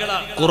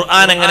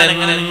 ഖുർആൻ അങ്ങനെ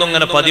എന്നും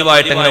അങ്ങനെ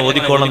പതിവായിട്ട് അങ്ങനെ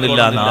ഓതിക്കോളുന്നില്ല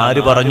എന്ന്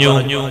ആര് പറഞ്ഞു?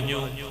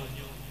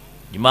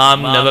 ഇമാം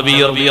നബവി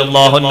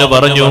റളിയല്ലാഹു അൻഹു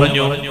പറഞ്ഞു,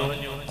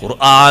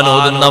 ഖുർആൻ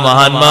ഓതുന്ന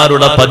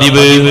മഹാന്മാരുടെ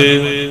പതിവ്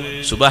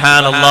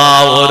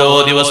സുബ്ഹാനല്ലാഹ്, ഓരോ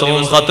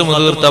ദിവസവും ഖത്മ്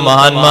തീർത്ത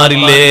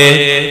മഹാന്മാരില്ലേ,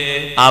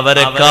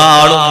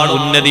 അവരെക്കാളും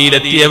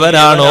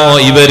ഉന്നതിയിലെത്തിയവരാണോ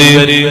ഇവര്?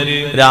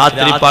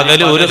 രാത്രി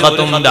പകല് ഒരു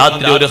ഖത്തും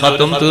രാത്രി ഒരു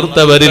ഖത്തും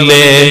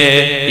തീർത്തവരില്ലേ?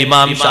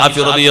 ഇമാം ഷാഫി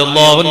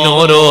റളിയല്ലാഹു അൻഹു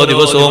ഓരോ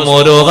ദിവസവും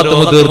ഓരോ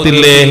ഖത്തും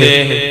തീർത്തില്ലേ?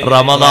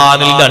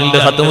 റമദാനിൽ 2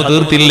 ഖത്തും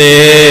തീർത്തില്ലേ?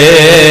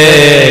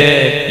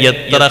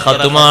 എത്ര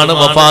ഖത്തുമാണ്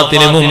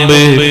വഫാത്തിന്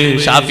മുമ്പ്?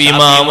 ഷാഫി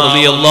ഇമാം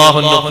റളിയല്ലാഹു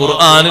അൻഹു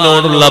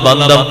ഖുർആനിനോടുള്ള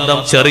ബന്ധം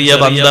ചെറിയ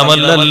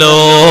ബന്ധമല്ലല്ലോ.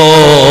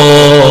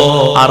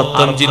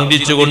 അർത്ഥം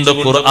ചിന്തിച്ചുകൊണ്ട്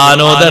ഖുർആൻ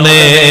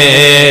ഓതണേ,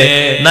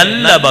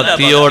 നല്ല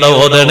ഭക്തിയോടെ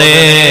ഓതണേ.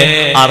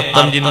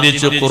 അർത്ഥം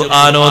ചിന്തിച്ച്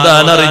ഖുർആൻ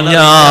ഓതാൻ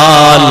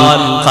അറിഞ്ഞാൽ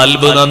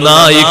ഖൽബ്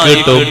നന്നായി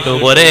കിട്ടും.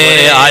 ഒരേ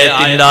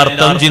ആയത്തിന്റെ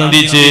അർത്ഥം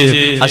ചിന്തിച്ച്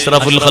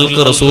അഷ്റഫുൽ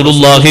ഖൽഖ്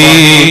റസൂലുള്ളാഹി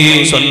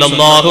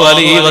സ്വല്ലല്ലാഹു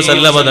അലൈഹി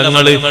വസല്ലമ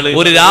തങ്ങൾ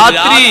ഒരു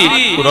രാത്രി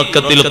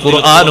ഉറക്കത്തിൽ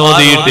ഖുർആൻ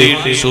ഓതിയിട്ട്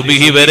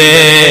സുബ്ഹി വരെ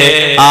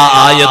ആ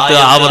ആയത്ത്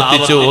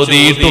ആവർത്തിച്ച്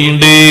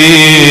ഓതിയിട്ടുണ്ട്.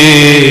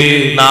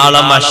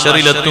 നാളെ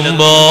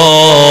മഹ്ശറിലെത്തുമ്പോ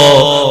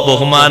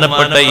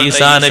ബഹുമാനപ്പെട്ട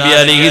ഈസാ നബി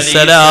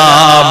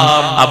അലൈഹിസ്സലാം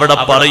അവിടെ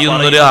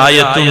പറയുന്നൊരു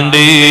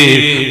ആയത്തുണ്ട്.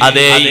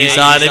 അതേ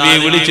ഈസാ നബിയെ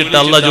വിളിച്ചിട്ട്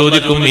അല്ലാഹ്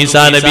ചോദിക്കും,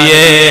 ഈസാ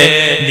നബിയെ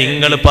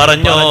നിങ്ങൾ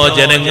പറഞ്ഞോ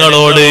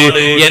ജനങ്ങളോട്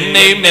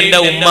എന്നെയും എന്റെ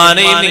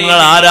ഉമ്മാനെയും നിങ്ങൾ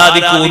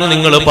ആരാധിക്കൂന്ന്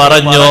നിങ്ങൾ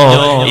പറഞ്ഞോ?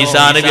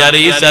 ഈസാ നബി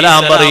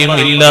അലൈഹിസ്സലാം പറയും,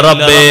 ഇല്ല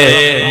റബ്ബേ,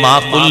 മാ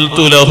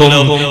ഖുൽതു ലഹും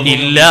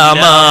ഇല്ലാ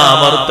മാ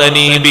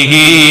അമർതനി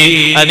ബിഹി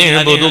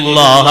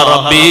അനിഅ്ബുദുല്ലാഹ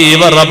റബ്ബി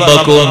വ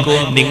റബ്ബക്കും.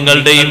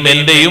 നിങ്ങളുടെയും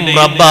എന്റെയും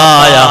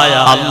റബ്ബായ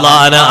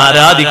അല്ലാഹനെ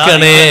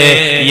ആരാധിക്കണേ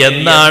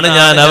എന്നാണ്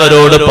ഞാൻ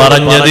അവരോട്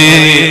പറഞ്ഞത്.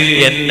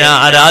 എന്നെ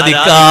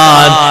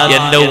ആരാധിക്കാൻ,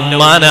 എന്റെ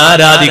ഉമ്മാനെ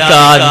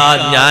ആരാധിക്കാൻ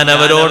ഞാൻ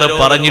അവരോട്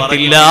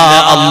പറഞ്ഞിട്ടില്ല.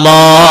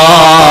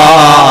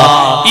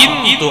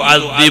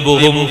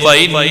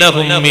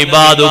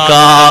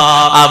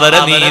 അവരെ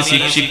നീ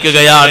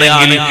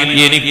ശിക്ഷിക്കുകയാണെങ്കിൽ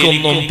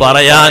എനിക്കൊന്നും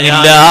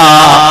പറയാനില്ല,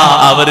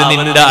 അവര്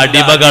നിന്റെ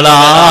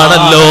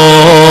അടിമകളാണല്ലോ.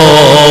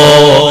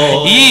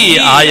 ഈ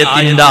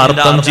ആയത്തിന്റെ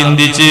അർത്ഥം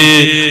ചിന്തിച്ച്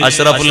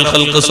അഷ്റഫുൽ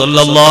ഖൽഖ്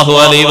സ്വല്ലല്ലാഹു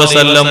അലൈഹി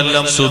വസല്ലം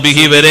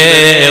സുബ്ഹി വരെ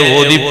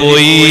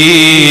ഓതിപ്പോയി.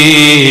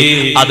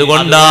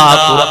 അതുകൊണ്ടാ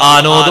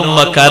ഖുർആൻ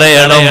ഓതുമ്പോ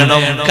കരയണം.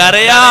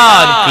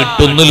 കരയാൻ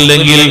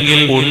കിട്ടുന്നില്ലെങ്കിൽ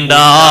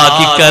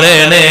ഉണ്ടാക്കി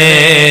കരയണേ.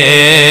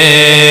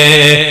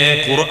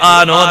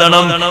 ഖുർആൻ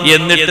ഓതണം,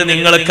 എന്നിട്ട്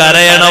നിങ്ങൾ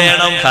കരയണം.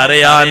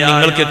 കരയാൻ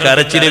നിങ്ങൾക്ക്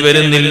കരച്ചില്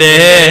വരുന്നില്ലേ?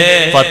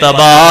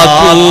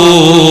 ഫതബാക്കൂ,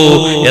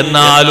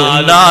 എന്നാൽ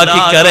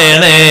ഉണ്ടാക്കി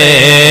കരയണേ.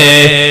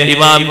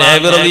 ഇമാം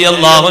നബി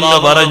റളിയല്ലാഹു അൻഹു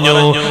പറഞ്ഞു,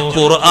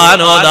 ഖുർആൻ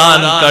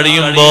ഓതാൻ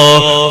കഴിയുമ്പോ,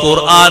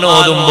 ഖുർആൻ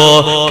ഓതുമ്പോ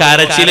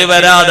കരച്ചില്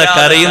വരാതെ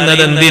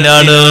കരയുന്നത്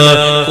എന്തിനാണ്?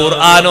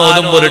 ഖുർആൻ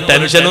ഓതുമ്പോ ഒരു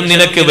ടെൻഷനും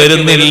നിനക്ക്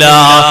വരുന്നില്ല.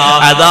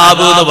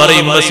 അദാബ് എന്ന്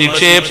പറയുമ്പോ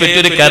ശിക്ഷയെ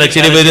പറ്റിയൊരു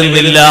കരച്ചില്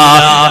വരുന്നില്ല.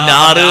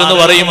 നാറ് എന്ന്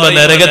പറയുമ്പോ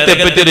നരകത്തെ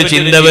പറ്റിയൊരു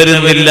ചിന്ത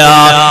വരുന്നില്ല.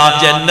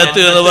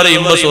 ജന്നത്ത് എന്ന്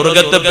പറയുമ്പോ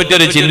സ്വർഗത്തെ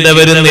പറ്റിയൊരു ചിന്ത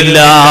വരുന്നില്ല.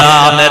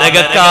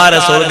 നരകക്കാര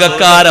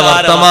സ്വർഗക്കാര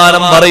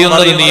വർത്തമാനം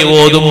പറയുന്നത് നീ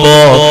ഓതുമ്പോ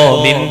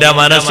നിന്റെ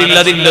മനസ്സിൽ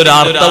അതിന്റെ ഒരു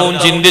അർത്ഥവും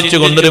ചിന്തിച്ചു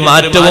കൊണ്ടൊരു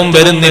മാറ്റവും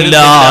വരുന്നില്ല.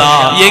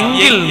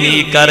 എങ്കിൽ നീ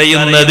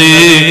കരയുന്നത്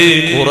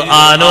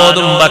ഖുർആൻ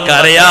ഓതുമ്പോ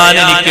കരയാൻ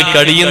എനിക്ക്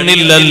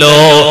കഴിയുന്നില്ലല്ലോ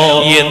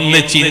എന്ന്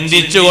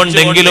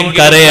ചിന്തിച്ചുകൊണ്ടെങ്കിലും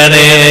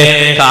കരയണേ.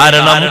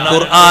 കാരണം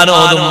ഖുർആൻ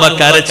ഓതുമ്പോ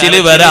കരച്ചില്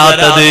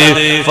വരാത്തത്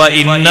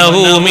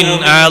ഫഇന്നഹു മിൻ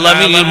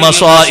അഅലമിൽ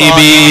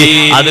മസായിബി,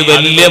 അത്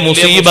വലിയ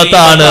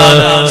മുസീബത്താണ്,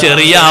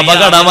 ചെറിയ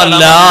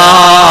അപകടമല്ല.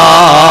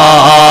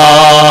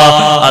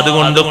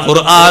 അതുകൊണ്ട്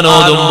ഖുർആൻ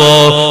ഓതുമ്പോ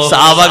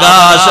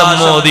സാവകാശം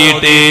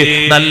ഓതിയിട്ട്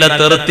നല്ല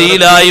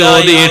തെർത്തീലായി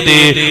ഓതിയിട്ട്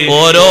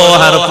ഓരോ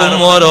ഹർഫും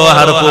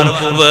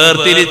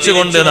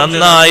വേർതിരിച്ചുകൊണ്ട്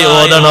നന്നായി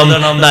ഓതണം.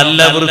 നല്ല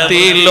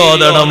വൃത്തിയിൽ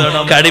ഓതണം.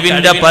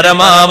 കഴിവിന്റെ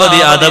പരമാവധി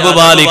അദബ്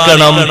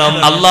പാലിക്കണം.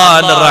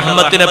 അല്ലാഹുവിന്റെ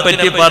റഹ്മത്തിനെ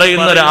പറ്റി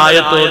പറയുന്ന ഒരു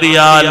ആയത്ത്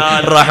ഓതിയാൽ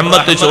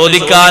റഹ്മത്ത്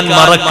ചോദിക്കാൻ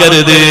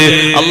മറക്കരുത്.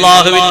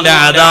 അല്ലാഹുവിന്റെ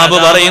അദാബ്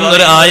പറയുന്ന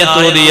ഒരു ആയത്ത്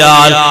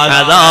ഓതിയാൽ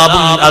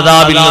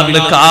അദാബിൽ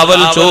നിന്ന്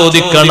കാവൽ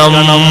ചോദിക്കണം.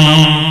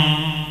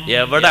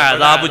 എവിടെ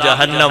അദാബു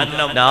ജഹന്നം,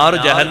 നാറു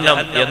ജഹന്നം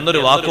എന്നൊരു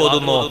വാക്ക്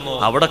ഓതുന്നു,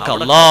 അവിടെ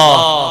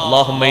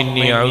അല്ലാഹുമ്മ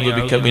ഇന്നി അഊദു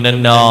ബിക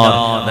മിനന്നാർ,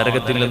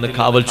 നരകത്തിൽ നിന്ന്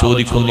കാവൽ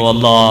ചോദിക്കുന്നു.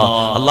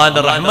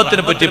 അല്ലാഹുവിന്റെ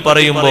റഹ്മത്തിനെ പറ്റി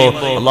പറയുമ്പോൾ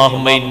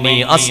അല്ലാഹുമ്മ ഇന്നി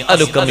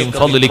അസ്അലുക മിൻ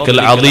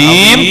ഫദ്ലിക്കൽ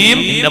അദീം,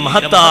 നിന്റെ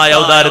മഹത്തായ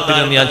ഔദാര്യത്തിൽ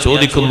നിന്ന് ഞാൻ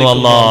ചോദിക്കുന്നു.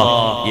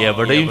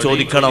 എവിടെയും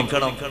ചോദിക്കണം.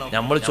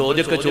 നമ്മൾ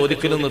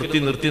ചോദിക്കല്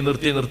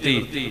നിർത്തി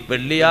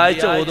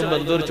വെള്ളിയാഴ്ച ഓതുമ്പോ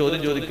എന്തോ ഒരു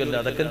ചോദ്യം ചോദിക്കല്ലോ,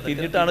 അതൊക്കെ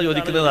തിരിഞ്ഞിട്ടാണ്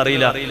ചോദിക്കുന്നത്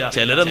അറിയില്ല.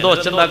 ചിലരെന്തോ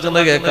ഒച്ച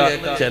ഉണ്ടാക്കുന്നത് കേൾക്കാം,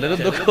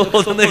 ചിലരെന്തൊക്കെ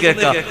ഓതുന്നത്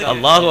കേൾക്കാം.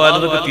 അള്ളാഹു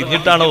ആലതൊക്കെ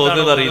തിരിഞ്ഞിട്ടാണോ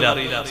ഓതുന്നത് അറിയില്ല.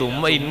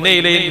 സുമ്മ ഇന്ന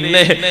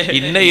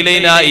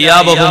ഇലൈനാ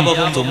ഇയാബഹും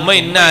സുമ്മ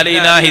ഇന്ന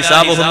അലൈനാ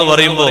ഹിസാബഹും എന്ന്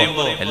പറയുമ്പോ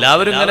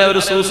എല്ലാവരും ഇങ്ങനെ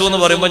ഒരു സൂസു എന്ന്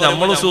പറയുമ്പോ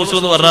നമ്മളും സൂസു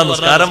എന്ന് പറഞ്ഞാൽ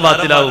നിസ്കാരം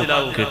ബാത്തിലാവും.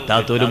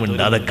 കിട്ടാത്തവരും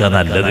ഉണ്ടാതൊക്കെ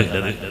നല്ലത്.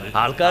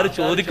 ആൾക്കാർ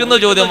ചോദിക്കുന്ന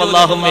ചോദ്യം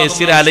അല്ലാഹുമ്മ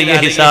യസ്സിർ അലൈയ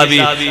ഹിസാബി,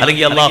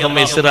 അല്ലെങ്കിൽ അല്ലാഹുമ്മ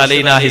യസ്സിർ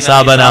അലൈനാ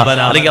ഹിസാബനാ,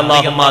 അല്ലെങ്കിൽ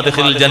അല്ലാഹുമ്മ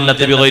അദ്ഖിൽ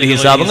ജന്നത ബിഗൈരി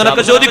ഹിസാബ്,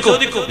 അങ്ങനെയൊക്കെ ചോദിക്കും.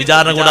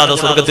 വിചാരണ കൂടാതെ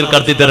സ്വർഗ്ഗത്തിൽ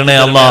കടത്തി തരണേ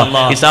അല്ലാഹ്,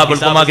 ഹിസാബ്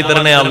എളുപ്പമാക്കി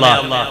തരണേ അല്ലാഹ്.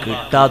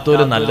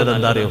 കിട്ടാത്തവര് നല്ലത്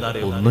എന്താ അറിയോ?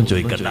 ഒന്നും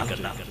ചോദിക്കണ്ട.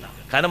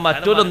 കാരണം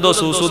മറ്റോരെന്തോ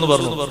സൂസു എന്ന്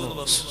പറഞ്ഞു,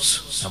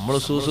 നമ്മൾ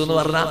സൂസു എന്ന്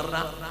പറഞ്ഞാ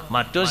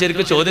മറ്റോ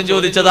ശരിക്കും ചോദ്യം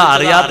ചോദിച്ചതാ,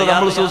 അറിയാത്ത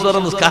നമ്മൾ സൂസു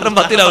പറഞ്ഞ നിസ്കാരം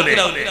പത്തിലാവൂലേ?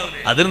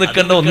 അതിന്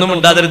നിൽക്കേണ്ട, ഒന്നും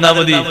ഉണ്ടാതിരുന്നാ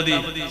മതി.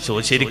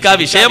 ശരിക്കാ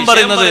വിഷയം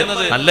പറയുന്നത്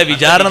നല്ല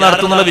വിചാരണ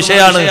നടത്തുന്ന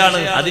വിഷയമാണ്.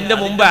 അതിന്റെ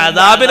മുമ്പ്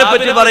അദാബിനെ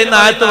പറ്റി പറയുന്ന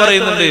ആയത്ത്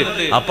പറയുന്നുണ്ട്.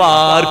 അപ്പൊ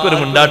ആർക്കും ഒരു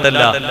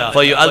മുണ്ടാട്ടല്ല.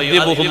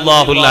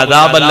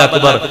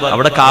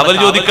 അവിടെ കാവൽ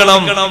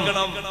ചോദിക്കണം.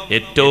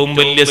 ഏറ്റവും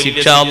വലിയ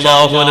ശിക്ഷ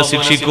അല്ലാഹുവിനെ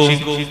ശിക്ഷിക്കും.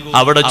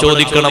 അവിടെ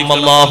ചോദിക്കണം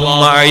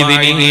അല്ലാഹുമ്മ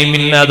അഇദിനി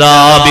മിൻ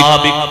അദാബിക്,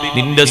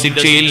 നിന്റെ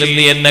ശിക്ഷയിൽ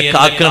നിന്ന് എന്നെ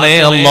കാക്കണേ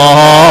അല്ലാഹ്.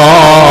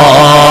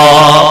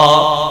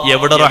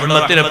 എവിടെ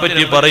റഹ്മത്തിനെ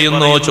പറ്റി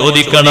പറയുന്നോ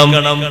ചോദിക്കണം.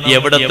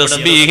 എവിടെ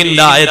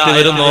തസ്ബീഹിന്റെ ആയത്ത്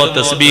വരുന്നോ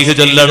തസ്ബീഹ്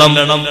ചൊല്ലണം.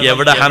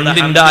 എവിടെ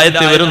ഹംദിന്റെ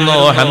ആയത്ത് വരുന്നോ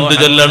ഹംദ്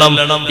ചൊല്ലണം.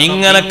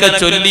 ഇങ്ങനൊക്കെ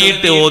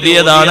ചൊല്ലിയിട്ട്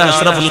ഓതിയതാണ്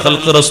അഷ്റഫുൽ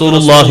ഖൽഖ്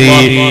റസൂലുള്ളാഹി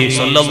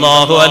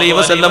സ്വല്ലല്ലാഹു അലൈഹി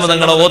വസല്ലം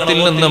തങ്ങളെ ഓത്തിൽ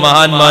നിന്ന്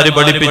മഹാന്മാര്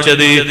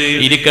പഠിപ്പിച്ചത്.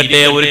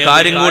 ഇരിക്കട്ടെ, ഒരു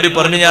കാര്യം കൂടി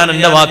പറഞ്ഞ് ഞാൻ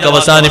എന്റെ വാക്ക്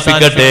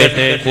അവസാനിപ്പിക്കട്ടെ.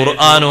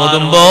 ഖുർആൻ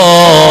ഓതുമ്പോ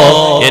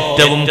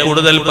ഏറ്റവും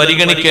കൂടുതൽ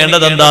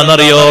പരിഗണിക്കേണ്ടത്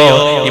എന്താണെന്നറിയോ?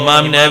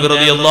 ഇമാം നബി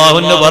റളിയല്ലാഹു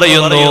അൻഹു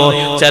പറയുന്നു,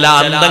 ചില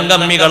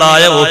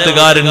അന്തംഗമ്മികളായ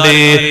ഓത്തുകാരുണ്ട്,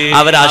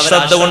 അവർ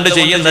അശ്രദ്ധ കൊണ്ട്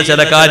ചെയ്യുന്ന ചില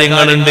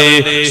കാര്യങ്ങളുണ്ട്.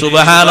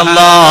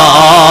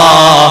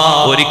 സുബ്ഹാനല്ലാഹ്,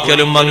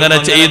 ഒരിക്കലും അങ്ങനെ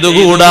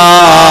ചെയ്തുകൂടാ.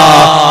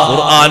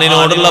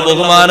 ഖുർആനിനോടുള്ള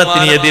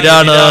ബഹുമാനത്തിന്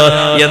എതിരാണ്.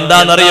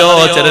 എന്താണെന്നറിയോ?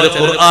 ചിലർ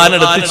ഖുർആൻ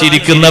എടുത്ത്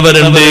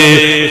ചിരിക്കുന്നവരുണ്ട്.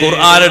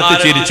 ഖുർആൻ എടുത്ത്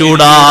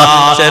ചിരിച്ചൂടാ.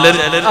 ചിലർ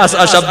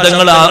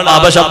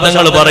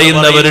അപശബ്ദങ്ങൾ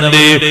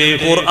പറയുന്നവരുണ്ട്.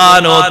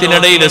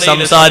 ഖുർആനോത്തിനിടയിൽ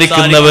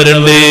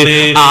സംസാരിക്കുന്നവരുണ്ട്.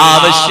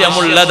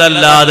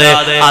 ആവശ്യമുള്ളതല്ലാതെ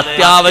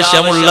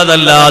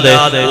അത്യാവശ്യമുള്ളതല്ലാതെ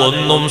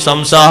ഒന്നും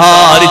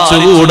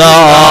സംസാരിച്ചുകൂടാ.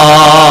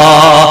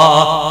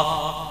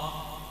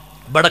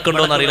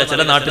 ഇവിടക്കുണ്ടോന്ന് അറിയില്ല.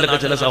 ചില നാട്ടിലൊക്കെ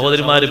ചില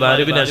സഹോദരിമാര്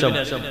ഭാര്യവിന് ശേഷം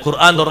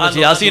ഖുർആൻ തുറന്ന്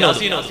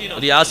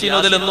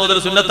യാസീനോദൽ എന്നും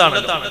ഒരു സുന്നത്താണ്.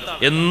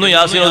 എന്നും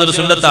യാസീനോദൽ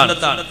സുന്നത്താണ്.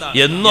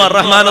 എന്നും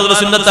അർറഹ്മാനോദൽ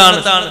സുന്നത്താണ്.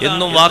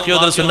 എന്നും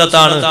വാഖിയോദൽ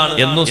സുന്നത്താണ്.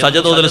 എന്നും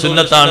സജദോദൽ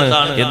സുന്നത്താണ്.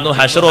 എന്നും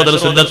ഹശറോദൽ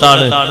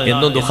സുന്നത്താണ്.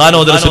 എന്നും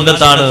ദുഖാനോദൽ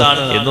സുന്നത്താണ്.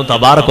 എന്നും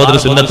തബാറക്കോദൽ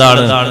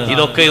സുന്നത്താണ്.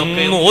 ഇതൊക്കെ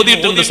എന്നും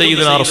ഓതിയിട്ടുണ്ട്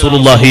സയ്യിദുനാ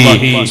റസൂലുള്ളാഹി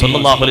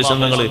സ്വല്ലല്ലാഹു അലൈഹി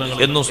വസല്ലം.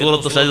 എന്നും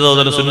സൂറത്ത്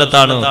സജദോദൽ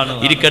സുന്നത്താണ്.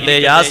 ഇരിക്കട്ടെ,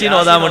 യാസീൻ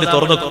ഓതാൻ വേണ്ടി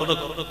തുറന്നു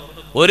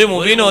ഒരു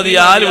മുബീൻ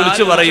ഓതിയാൽ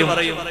വിളിച്ചു പറയും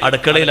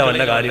അടുക്കളയിലെ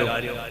വല്ല കാര്യം.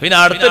 പിന്നെ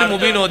അടുത്തൊരു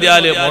മുബീൻ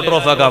ഓതിയാൽ മോട്ടോർ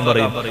ഓഫ് ആക്കാൻ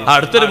പറയും.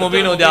 അടുത്തൊരു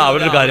മുബീൻ ഓതിയാൽ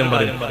അവരൊരു കാര്യം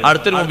പറയും.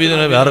 അടുത്തൊരു മുബീൻ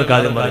വേറൊരു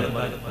കാര്യം പറയും.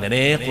 അങ്ങനെ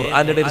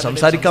ഖുർആന്റെ ഇടയിൽ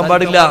സംസാരിക്കാൻ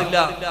പാടില്ല.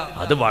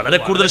 അത് വളരെ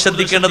കൂടുതൽ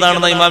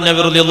ശ്രദ്ധിക്കേണ്ടതാണെന്ന് ഇമാം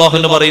നബി റളിയല്ലാഹു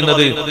അൻഹു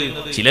പറയുന്നത്.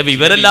 ചില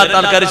വിവരമില്ലാത്ത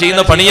ആൾക്കാർ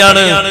ചെയ്യുന്ന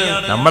പണിയാണ്.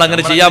 നമ്മൾ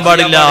അങ്ങനെ ചെയ്യാൻ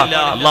പാടില്ല.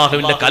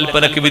 അള്ളാഹുവിന്റെ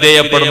കൽപ്പനക്ക്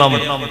വിധേയപ്പെടണം.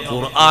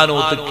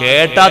 ഖുർആനോത്ത്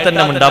കേട്ടാൽ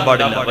തന്നെ മിണ്ടാൻ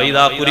പാടില്ല.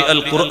 വൈദാ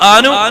ഖുരിഅൽ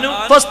ഖുർആനു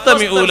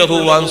ഫസ്തമിഉ ലഹു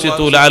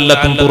വൻസിതു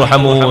ലഅല്ലകും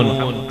തുർഹമൂൻ.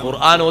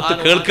 ഖുർആനോത്ത്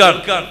കേൾക്കാൻ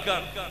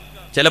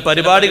ചില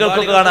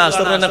പരിപാടികൾക്കൊക്കെ കാണാൻ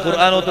അസർ തന്നെ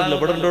ഖുർആനോത്തില്ല.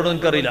 ഇവിടെ ഉണ്ടോ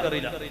എനിക്കറിയില്ല.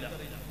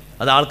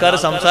 അത് ആൾക്കാർ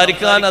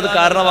സംസാരിക്കാൻ അത്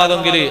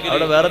കാരണമാകുമെങ്കിൽ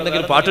അവിടെ വേറെ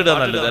എന്തെങ്കിലും പാട്ടിടാൻ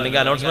നല്ലത്,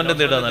 അല്ലെങ്കിൽ അനൗൺസ്മെന്റ്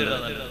എന്തിടാൻ നല്ലത്.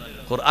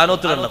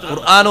 ഖുർആനോത്തിലുണ്ട്.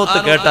 ഖുർആനോത്ത്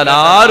കേട്ടാൽ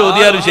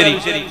ആരോദിയാലും ശരി,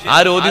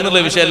 ആരോദി എന്നുള്ള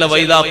വിഷയമല്ല.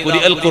 വൈദാ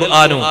ഖുരിഅൽ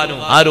ഖുർആനു,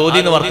 ആരോദി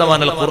എന്ന്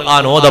വർത്തമാനൽ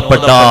ഖുർആൻ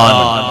ഓതപ്പെട്ടാൽ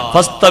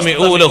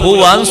ഫസ്തമിഉ ലഹു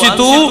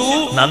വൻസിതു,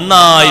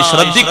 നന്നായി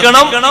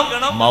ശ്രദ്ധിക്കണം,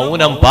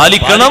 മൗനം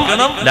പാലിക്കണം.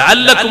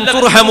 ലഅല്ലകും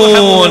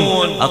തുർഹമൂൻ,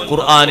 ആ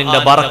ഖുർആനിന്റെ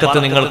ബറക്കത്ത്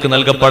നിങ്ങൾക്ക്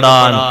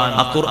നൽകപ്പെടാൻ,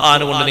 ആ ഖുർആൻ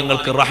കൊണ്ട്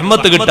നിങ്ങൾക്ക്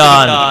റഹ്മത്ത്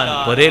കിട്ടാൻ.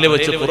 ഒരേല്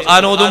വെച്ച്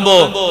ഖുർആൻ ഓതുമ്പോ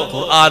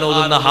ഖുർആൻ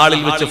ഓതുന്ന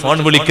ഹാളിൽ വെച്ച് ഫോൺ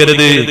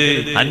വിളിക്കരുത്,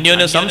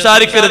 അന്യോന്യം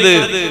സംസാരിക്കരുത്,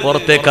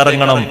 പുറത്തേക്ക്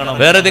ഇറങ്ങണം,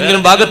 വേറെ ഏതെങ്കിലും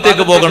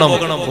ഭാഗത്തേക്ക് പോകണം.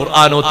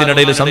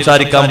 ഖുർആനോത്തിനിടയിൽ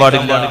സംസാരിക്കാൻ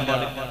പാടില്ല.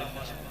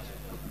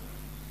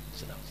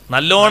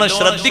 നല്ലോണം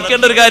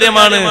ശ്രദ്ധിക്കേണ്ട ഒരു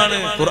കാര്യമാണ്.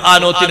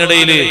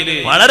 ഖുർആനോത്തിനിടയിൽ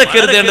വളരെ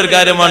കരുതേണ്ട ഒരു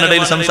കാര്യമാണ്.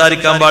 ഇടയിൽ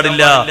സംസാരിക്കാൻ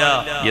പാടില്ല.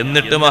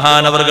 എന്നിട്ട്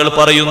മഹാനവറുകൾ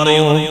പറയുന്നു,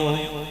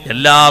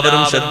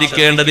 എല്ലാവരും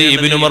ശ്രദ്ധിക്കേണ്ടത്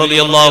ഇബ്നു ഉമർ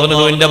റളിയല്ലാഹു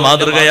അൻഹുവിന്റെ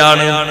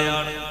മാതൃകയാണ്.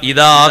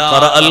 ഇദാ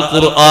ഖറഅൽ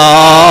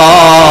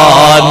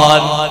ഖുർആൻ,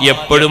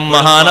 എപ്പോഴും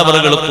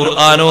മഹാനവറുകൾ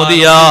ഖുർആൻ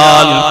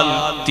ഓതിയാൽ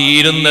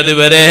തീരുന്നത്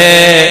വരെ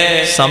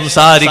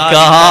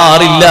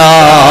സംസാരിക്കാറില്ല.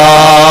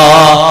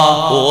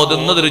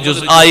 ഓതുന്നത് ഒരു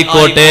ജുസ്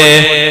ആയിക്കോട്ടെ,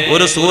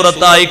 ഒരു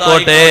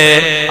സൂറത്തായിക്കോട്ടെ,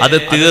 അത്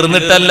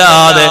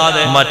തീർന്നിട്ടല്ലാതെ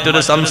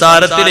മറ്റൊരു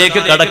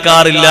സംസാരത്തിലേക്ക്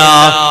കടക്കാറില്ല.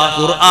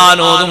 ഖുർആൻ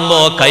ഓതുമ്പോ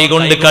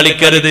കൈകൊണ്ട്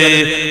കളിക്കരുത്.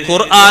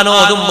 ഖുർആൻ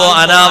ഓതുമ്പോ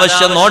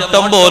അനാവശ്യ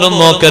നോട്ടം പോലും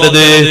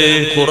നോക്കരുത്.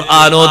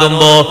 ഖുർആൻ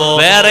ഓതുമ്പോ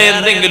വേറെ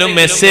എന്തെങ്കിലും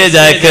മെസ്സേജ്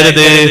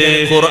അയക്കരുത്.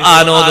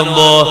 ഖുർആൻ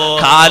ഓതുമ്പോ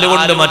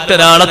കാലുകൊണ്ട്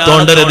മറ്റൊരാളെ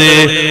തോണ്ടരുത്.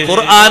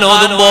 ഖുർആൻ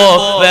ഓതുമ്പോ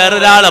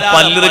വേറൊരാളെ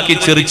പല്ലിറുക്കി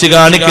ചിരിച്ചു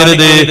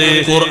കാണിക്കരുത്.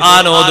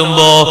 ഖുർആൻ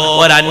ഓതുമ്പോ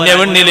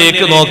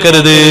ഒരന്യവണ്ണിലേക്ക്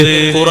നോക്കരുത്.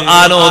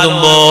 ഖുർആൻ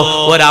ഓതുമ്പോ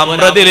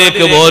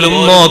ഒരമ്രതിലേക്ക് പോലും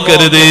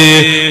നോക്കരുത്.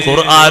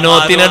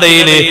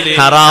 ഖുർആനോത്തിനിടയിൽ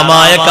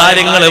ഹറാമായ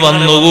കാര്യങ്ങൾ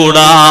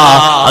വന്നുകൂടാ.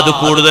 അത്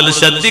കൂടുതൽ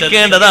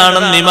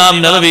ശ്രദ്ധിക്കേണ്ടതാണെന്ന് ഇമാം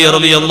നവവി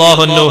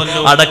റളിയല്ലാഹു അൻഹു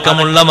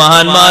അടക്കമുള്ള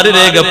മഹാന്മാര്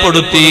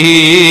രേഖപ്പെടുത്തി.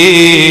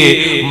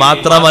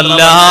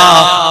 മാത്രമല്ല,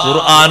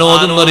 ഖുർആൻ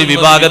ഓതുന്ന ഒരു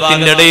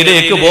വിഭാഗത്തിന്റെ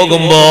ഇടയിലേക്ക്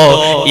പോകുമ്പോ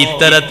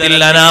ഇത്തരത്തിൽ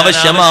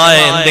അനാവശ്യമായ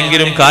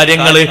എന്തെങ്കിലും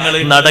കാര്യങ്ങൾ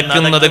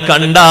നടക്കുന്നത്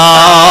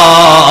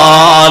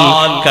കണ്ടാൽ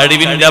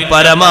കഴിവിന്റെ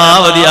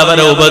പരമാവധി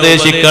അവരെ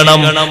ഉപദേശിക്കണം.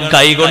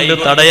 കൈകൊണ്ട്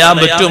തടയാൻ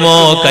പറ്റുമോ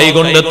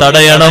കൈകൊണ്ട്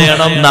തടയണം.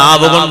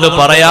 നാവ് കൊണ്ട്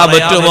പറയാൻ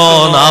പറ്റുമോ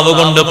നാവ്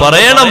കൊണ്ട്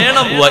പറയണം.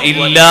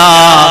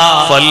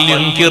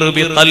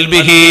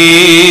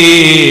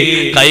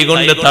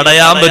 കൈകൊണ്ട്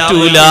തടയാൻ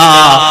പറ്റൂല,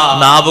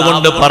 നാവ്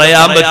കൊണ്ട്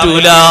പറയാൻ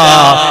പറ്റൂല,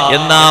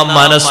 എന്നാ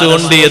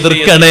മനസ്സുകൊണ്ട്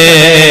എതിർക്കണേ,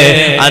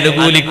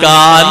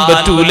 അനുകൂലിക്കാൻ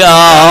പറ്റൂല.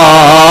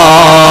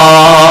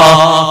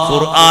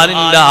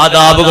 ഖുർആനിന്റെ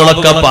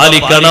ആദാബുകളൊക്കെ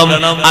പാലിക്കണം.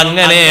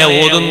 അങ്ങനെ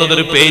ഓതുന്നത്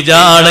ഒരു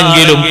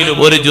പേജാണെങ്കിലും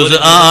ഒരു ജുസ്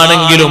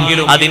ആണെങ്കിലും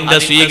അതിന്റെ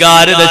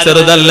സ്വീകാര്യത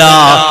ചെറുതല്ല.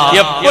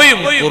 എപ്പോഴും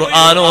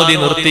ഖുർആൻ ഓതി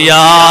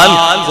നിർത്തിയാൽ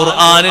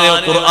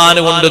ഖുർആൻ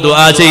കൊണ്ട്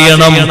ദുആ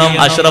ചെയ്യണം.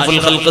 അഷ്റഫുൽ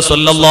ഖൽഖ്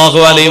സ്വല്ലല്ലാഹു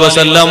അലൈഹി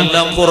വസല്ലം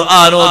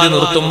ഖുർആൻ ഓതി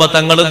നിർത്തുമ്പോൾ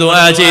തങ്ങൾ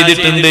ദുആ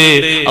ചെയ്തിട്ടുണ്ട്.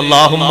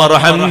 അല്ലാഹുമ്മ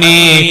റഹംനി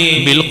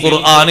ബിൽ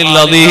ഖുർആനിൽ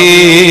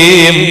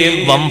അദീം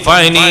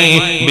വൻഫഅനി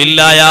ബിൽ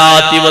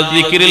ആയാതി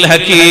വദ്ദിക്രിൽ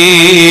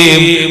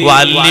ഹകീം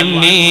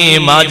വഅല്ലിംനി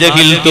മാ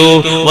ജഹിൽതു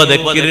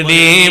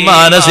വദക്കിർനി മാ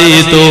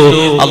നസീതു.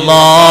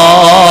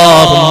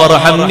 അല്ലാഹുമ്മ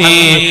റഹംനി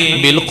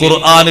ബിൽ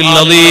ഖുർആനിൽ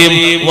അദീം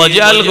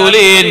വജഅൽഹു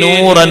ലീ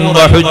നൂറൻ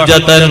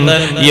വഹുജ്ജതൻ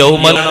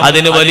യൗമൽ.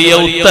 അതിന് വലിയ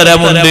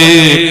ഉത്തരമുണ്ട്.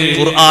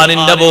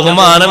 ഖുർആനിന്റെ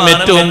ബഹുമാനം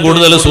ഏറ്റവും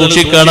കൂടുതൽ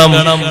സൂക്ഷിക്കണം.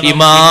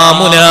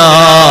 ഇമാമുനാ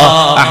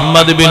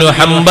അഹ്മദ് ബിൻ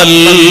ഹംബൽ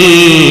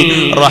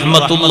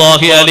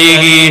റഹ്മത്തുള്ളാഹി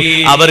അലൈഹി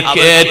അവർക്ക്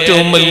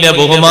ഏറ്റവും വലിയ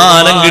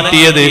ബഹുമാനം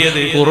കിട്ടിയത്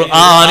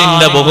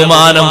ഖുർആനിന്റെ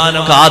ബഹുമാനം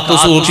കാത്തു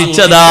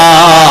സൂക്ഷിച്ചതാ.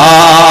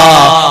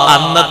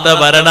 അന്നത്തെ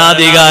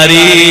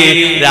ഭരണാധികാരി,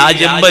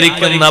 രാജ്യം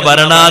ഭരിക്കുന്ന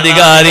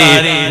ഭരണാധികാരി,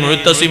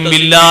 മുഅ്തസിം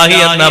ബില്ലാഹി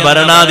എന്ന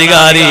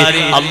ഭരണാധികാരി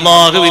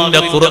അല്ലാഹുവിന്റെ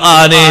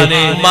ഖുർആന്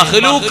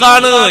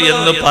മഖ്ലൂഖാണ്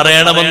എന്ന്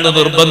പറയണമെന്ന്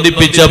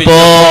നിർബന്ധിപ്പിച്ചപ്പോ,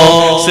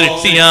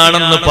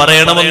 സൃഷ്ടിയാണെന്ന്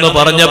പറയണമെന്ന്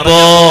പറഞ്ഞപ്പോ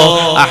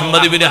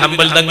അഹ്മദ് ബിൻ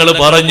ഹംബൽ തങ്ങൾ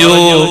പറഞ്ഞു,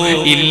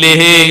 ഇല്ലേ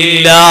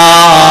ഇല്ല,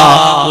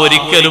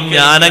 ഒരിക്കലും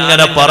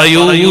ഞാനങ്ങനെ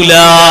പറയൂല.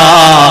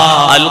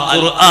 അൽ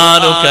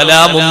ഖുർആനു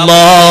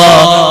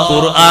കലാമുല്ലാഹ്,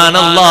 ഖുർആൻ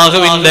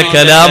അല്ലാഹുവിന്റെ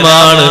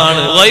കലാമാണ്.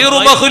 ഗൈറു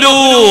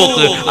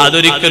മഖ്ലൂഖ്,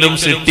 അതൊരിക്കലും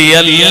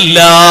സൃഷ്ടിയല്ല.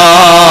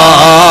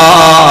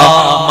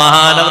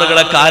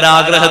 മഹാനവറുകളെ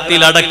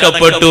കാരാഗ്രഹത്തിൽ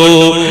അടക്കപ്പെട്ടു.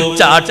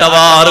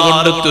 ചാട്ടവാർ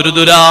കൊണ്ട്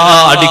തുരുതുരാ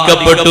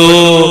അടിക്കപ്പെട്ടു.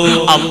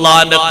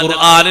 അള്ളാന്റെ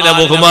ഖുർആനിനെ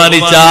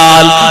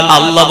ബഹുമാനിച്ചാൽ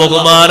അള്ളാഹ്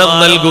ബഹുമാനം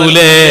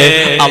നൽകൂലേ,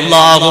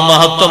 അള്ളാഹു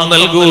മഹത്വം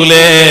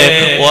നൽകൂലേ?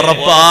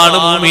 ഉറപ്പാണ്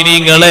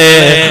മുഅ്മിനീങ്ങളെ,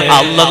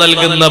 അള്ളാഹ്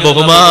നൽകുന്ന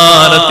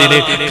ബഹുമാനത്തിന്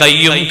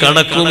കയ്യും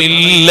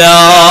കണക്കുമില്ല.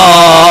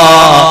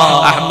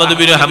 അഹ്മദ്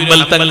ബിൻ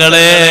ഹംബൽ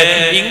തങ്ങളെ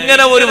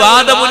ഇങ്ങനെ ഒരു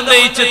വാദം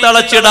ഉന്നയിച്ച്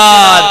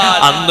തളച്ചിടാൻ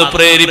അന്ന്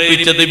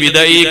പ്രേരിപ്പിച്ചത്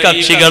ബിദഈ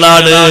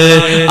കക്ഷികളാണ്.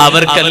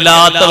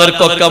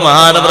 അവർക്കല്ലാത്തവർക്കൊക്കെ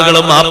മഹാനവറുകൾ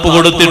മാപ്പ്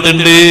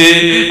കൊടുത്തിട്ടുണ്ട്.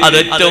 അത്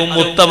ഏറ്റവും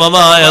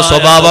ഉത്തമമായ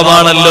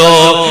സ്വഭാവമാണല്ലോ.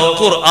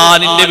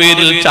 ഖുർആനിന്റെ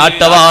പേരിൽ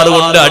ചാട്ടവാറ്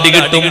കൊണ്ട്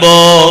അടികിട്ടുമ്പോ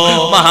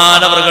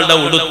മഹാനവറുകളുടെ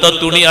ഉടുത്ത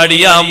തുണി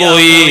അടിയാൻ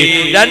പോയി.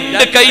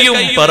 രണ്ട് കൈയും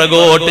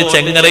പിറകോട്ട്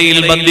ചെങ്ങരയിൽ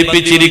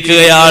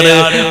ബന്ധിപ്പിച്ചിരിക്കുകയാണ്.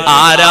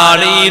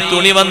 ആരാണ് ഈ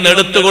തുണി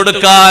വന്നെടുത്തു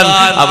കൊടുക്കാൻ?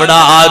 അവിടെ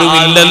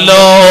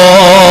ആരുമില്ലല്ലോ.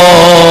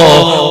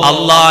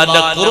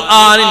 അള്ളാന്റെ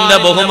ഖുർആനിന്റെ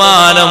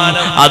ബഹുമാനം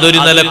അതൊരു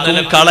നിലക്കും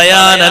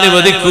കളയാൻ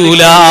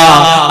അനുവദിക്കൂല.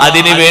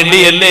 അതിനു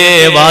വേണ്ടിയല്ലേ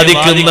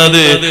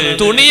വാദിക്കുന്നത്.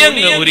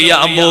 തുണിയങ്ങ്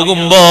ഉരിയാൻ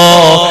പോകുമ്പോ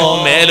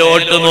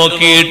മേലോട്ട്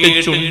നോക്കിയിട്ട്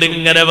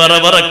ചുണ്ടിങ്ങനെ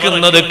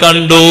വിറവിറക്കുന്നത്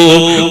കണ്ടു.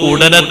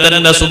 ഉടനെ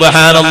തന്നെ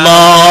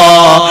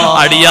സുബ്ഹാനല്ലാഹ്,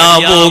 അടിയാൻ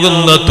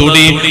പോകുന്ന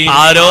തുണി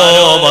ആരോ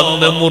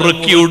വന്ന്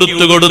മുറുക്കി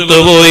ഉടുത്തു കൊടുത്തു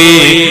പോയി.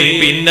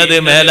 പിന്നത്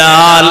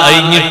മേലാൽ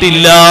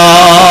അഴിഞ്ഞിട്ടില്ല.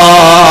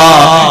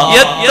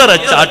 എത്ര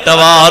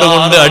ചാട്ടവാറ്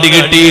കൊണ്ട്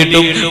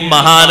അടികിട്ടിയിട്ടും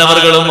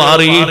മഹാനവറുകൾ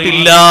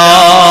മാറിയിട്ടില്ല.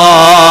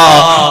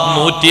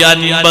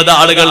 150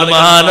 ആളുകൾ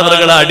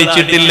മഹാനവറുകളെ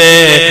അടിച്ചിട്ടില്ലേ?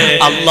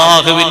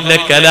 അള്ളാഹുവിന്റെ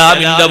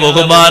കലാമിന്റെ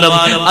ബഹുമാനം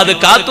അത്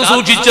കാത്തു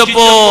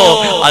സൂക്ഷിച്ചപ്പോ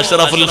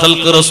അഷ്റഫുൽ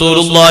ഖൽഖ്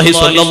റസൂലുള്ളാഹി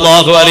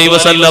സ്വല്ലല്ലാഹു അലൈഹി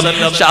വസല്ലം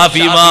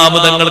ഷാഫി ഇമാം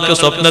തങ്ങൾക്ക്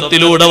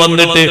സ്വപ്നത്തിലൂടെ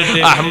വന്നിട്ട്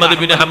അഹ്മദ്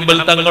ബിൻ ഹംബൽ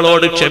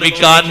തങ്ങളോട്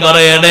ക്ഷമിക്കാൻ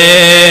പറയണേ,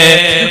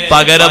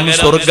 പകരം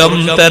സ്വർഗം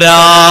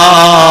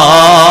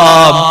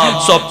തരാം.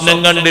 സ്വപ്നം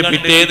കണ്ട്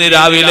പിറ്റേന്ന്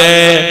രാവിലെ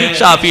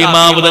ഷാഫി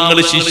ഇമാം തങ്ങൾ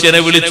ശിഷ്യനെ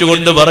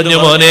വിളിച്ചുകൊണ്ട് പറഞ്ഞു,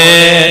 മോനെ,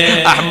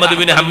 അഹ്മദ്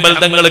ബിൻ ഹംബൽ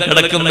തങ്ങൾ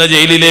കിടക്കുന്ന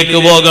ജയിലിലേക്ക്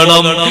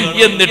പോകണം.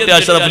 എന്നിട്ട്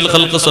അഷ്റഫുൽ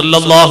ഖൽഖ്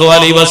സ്വല്ലല്ലാഹു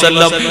അലൈഹി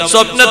വസല്ലം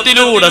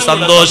സ്വപ്നത്തിലൂടെ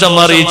സന്തോഷം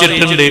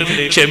അറിയിച്ചിട്ടുണ്ട്.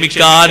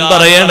 ക്ഷമിക്കാൻ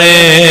പറയണേ,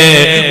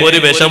 ഒരു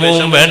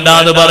വിഷമവും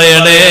വേണ്ടാന്ന്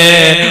പറയണേ.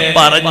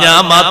 പറഞ്ഞാ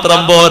മാത്രം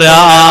പോരാ,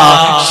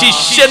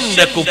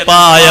 ശിഷ്യന്റെ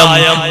കുപ്പായം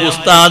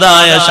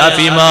ഉസ്താദായ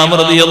ഷാഫി ഇമാം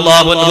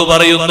റളിയല്ലാഹു അൻഹു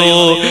പറയുന്നു,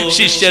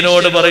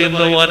 ശിഷ്യനോട്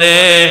പറയുന്നു, മോനെ,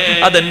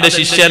 അതെന്റെ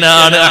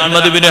ശിഷ്യനാണ്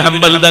അഹ്മദ് ബിൻ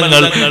ഹംബൽ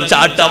തങ്ങൾ.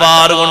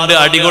 ചാട്ടവാറ് കൊണ്ട്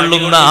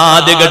അടികൊള്ളുന്ന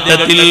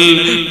ആദ്യഘട്ടത്തിൽ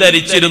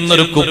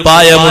ധരിച്ചിരുന്നൊരു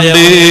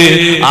കുപ്പായമുണ്ട്,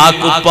 ആ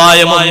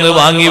കുപ്പായം ഒന്ന്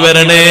വാങ്ങി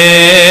വരണേ.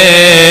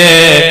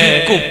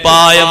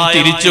 കുപ്പായം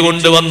തിരിച്ചു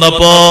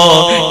കൊണ്ടുവന്നപ്പോ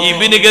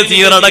ഇബ്നു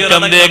കസീർ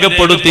അടക്കം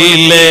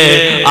രേഖപ്പെടുത്തിയില്ലേ,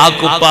 ആ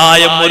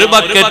കുപ്പായം ഒരു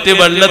ബക്കറ്റ്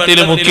വെള്ളത്തിൽ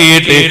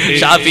മുക്കിയിട്ട്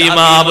ഷാഫി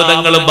ഇമാം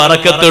തങ്ങൾ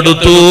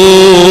ബറക്കത്തെടുത്തു.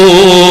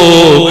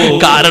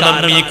 കാരണം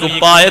ഈ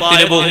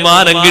കുപ്പായത്തിന്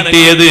ബഹുമാനം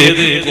കിട്ടിയത്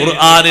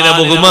ഖുർആനിനെ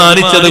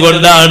ബഹുമാനിച്ചത്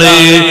കൊണ്ടാണ്.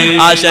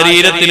 ആ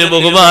ശരീരത്തിന്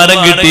ബഹുമാനം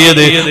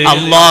കിട്ടിയത്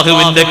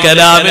അള്ളാഹുവിന്റെ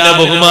കലാമിനെ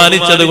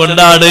ബഹുമാനിച്ചത്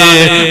കൊണ്ടാണ്.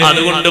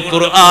 അതുകൊണ്ട്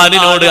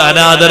ഖുർആനിനോട്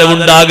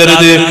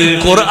അനാദരവുണ്ടാകരുത്,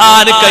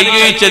 ഖുർആൻ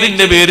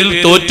കൈവച്ചതിന്റെ പേരിൽ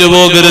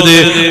തോറ്റുപോകരുത്.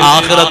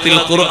 ആഖിറത്തിൽ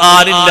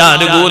ഖുർആനിന്റെ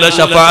അനുകൂല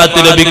ശഫാഅത്ത്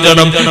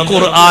ലഭിക്കണം,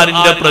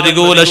 ഖുർആനിന്റെ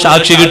പ്രതികൂല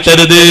സാക്ഷി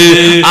കിട്ടരുത്.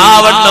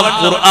 ആവണ്ണം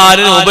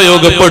ഖുർആനിനെ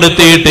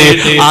ഉപയോഗപ്പെടുത്തിയിട്ട്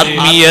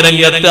ആത്മീയ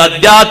രംഗത്ത്,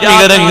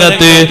 ആധ്യാത്മിക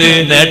രംഗത്ത്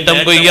നേട്ടം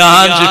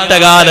കൊയ്യാൻ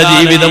ശിഷ്ടകാല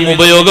ജീവിതം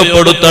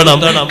ഉപയോഗപ്പെടുത്തണം.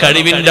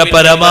 കഴിവിന്റെ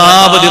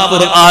പരമാവധി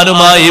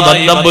ഖുർആനുമായി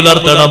ബന്ധം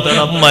പുലർത്തണം.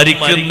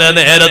 മരിക്കുന്ന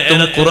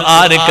നേരത്തും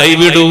ഖുർആൻ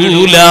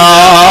കൈവിടൂല.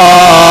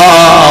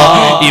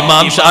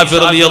 ഇമാം ഷാഫി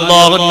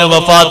റളിയല്ലാഹു അൻഹു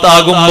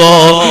വഫാത്താകുമ്പോ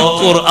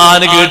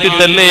ഖുർആൻ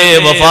കേട്ടിട്ടല്ലേ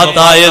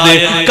വഫാത്തായത്.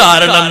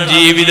 കാരണം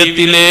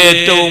ജീവിതത്തിലെ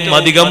ഏറ്റവും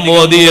അധികം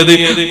ഓതിയത്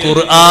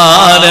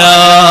ഖുർആനാണ്.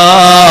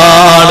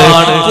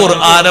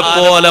 ഖുർആനെ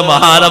പോലെ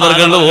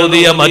മഹാനവറുകൾ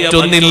ഓതിയ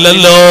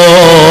മറ്റൊന്നില്ലല്ലോ.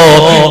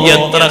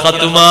 എത്ര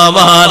ഖത്മാ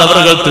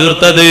മഹാനവറുകൾ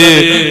തീർത്തത്.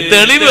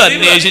 തെളിവ്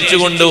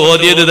അന്വേഷിച്ചുകൊണ്ട്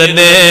ഓതിയത്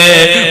തന്നെ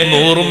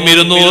 100ഉം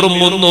 200ഉം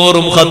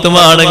 300ഉം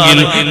ഖത്മാണെങ്കിൽ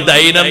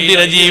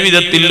ദൈനംദിന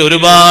ജീവിതത്തിൽ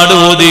ഒരുപാട്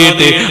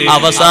ഓതിയിട്ട്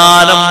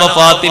അവസാനം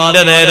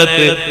വഫാത്തിന്റെ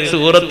നേരത്ത്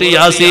സൂറത്ത്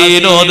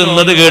യാസീൻ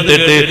ഓതുന്നത്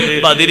കേട്ടിട്ട്,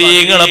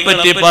 ബദരീങ്ങളെ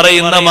പറ്റി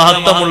പറയുന്ന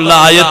മഹത്വമുള്ള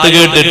ആയത്ത്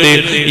കേട്ടിട്ട്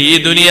ഈ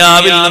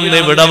ദുനിയാവിൽ നിന്ന്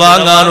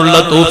വിടവാങ്ങാനുള്ള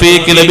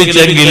തൗഫീഖ്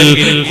ലഭിച്ചെങ്കിൽ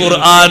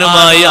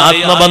ഖുർആനുമായി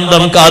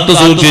ആത്മബന്ധം കാത്തു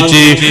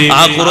സൂക്ഷിച്ച്,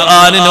 ആ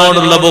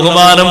ഖുർആനിനോടുള്ള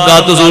ബഹുമാനം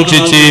കാത്തു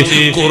സൂക്ഷിച്ച്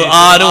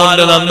ഖുർആൻ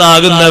കൊണ്ട്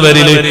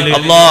നന്നാകുന്നവരിൽ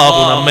അല്ലാഹു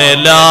നമ്മെ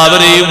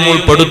എല്ലാവരെയും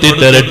ഉൾപ്പെടുത്തി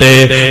തരട്ടെ.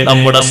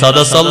 നമ്മുടെ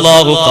സദസ്സ്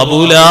അല്ലാഹു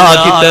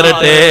കബൂലാക്കി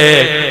തരട്ടെ.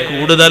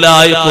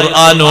 കൂടുതലായി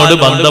ഖുർആനോട്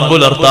ബന്ധം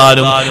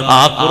പുലർത്താനും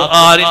ആ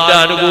ഖുർആനിന്റെ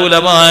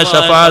അനുകൂലമായ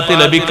ശഫാഅത്ത്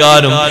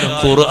ലഭിക്കാനും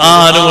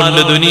ഖുർആൻ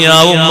കൊണ്ട്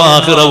ദുനിയാവും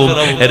ആഖിറവും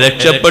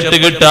രക്ഷപ്പെട്ട്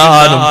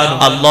കിട്ടാനും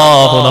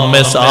അല്ലാഹു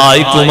നമ്മെ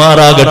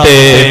സഹായിക്കുമാറാകട്ടെ.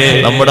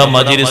 നമ്മുടെ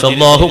മജ്‌ലിസ്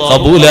അല്ലാഹു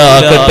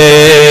ഖബൂലാക്കട്ടെ.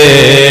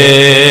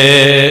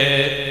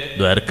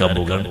 ദ്വാരക്കാൻ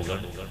പോകാൻ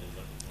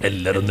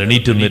എല്ലാവരും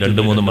എണീറ്റുന്ന്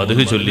 2-3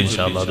 മദ്ഹ് ചൊല്ലി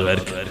ഇൻഷാ അല്ലാഹ്.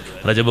 ദ്വാരക്ക്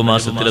റജബ്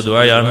മാസത്തിലെ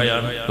ദുആയാണ്.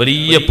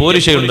 വലിയ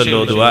പോരിശയുണ്ടല്ലോ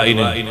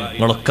ദുആഇന്.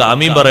 നിങ്ങളൊക്കെ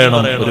ആമീൻ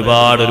പറയണം.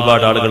 ഒരുപാട്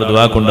ആളുകൾ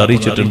ദുആ കൊണ്ട്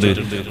അറിയിച്ചിട്ടുണ്ട്.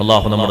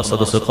 അല്ലാഹു നമ്മുടെ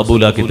സദസ്സ്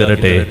ഖബൂലാക്കി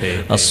തരട്ടെ.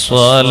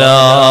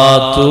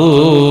 അസ്സലാത്തു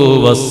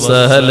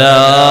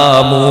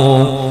വസ്സലാമു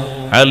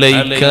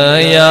അലൈക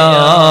യാ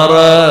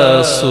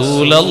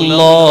റസൂലല്ലാഹ്.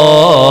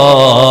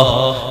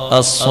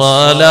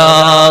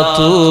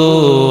 അസ്സലാത്തു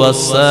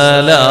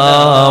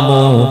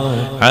വസ്സലാമു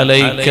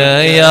عليك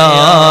يا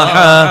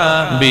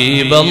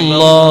حبيب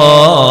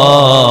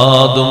الله.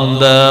 دم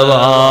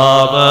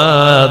دوام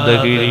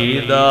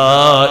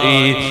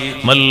دائي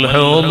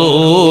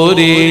الحضور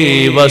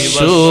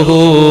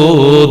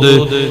والشهود.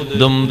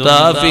 دمت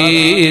في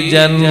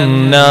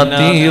جنات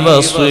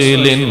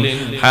وصل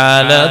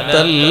حالة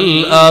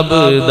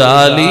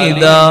الأبدال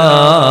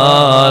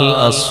دال.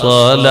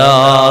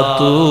 الصلاة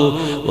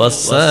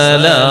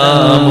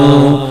والسلام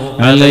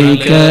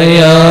عليك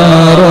يا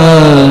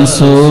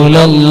رسول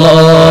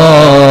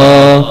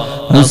الله.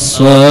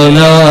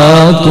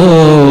 الصلاة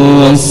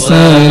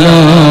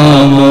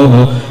والسلام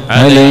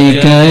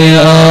عليك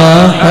يا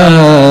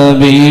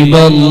حبيب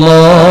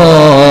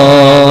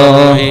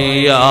الله.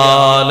 يا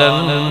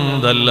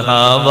لند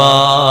الهوى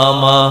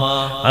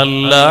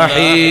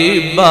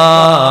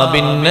الأحباب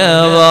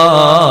بالنوى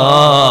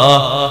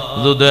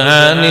ذد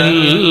عن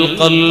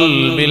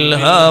القلب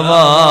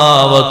الهوى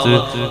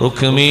واترك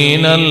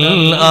من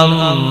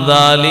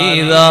الأنذال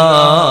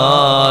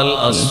ذال.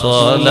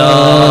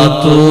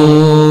 الصلاة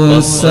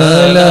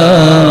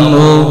والسلام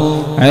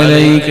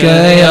عليك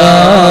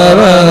يا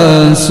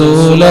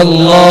رسول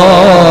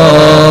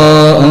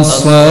الله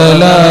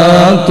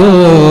الصلاة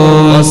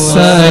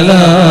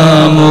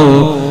والسلام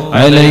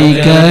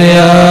عليك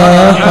يا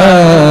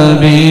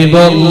حبيب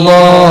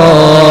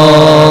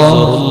الله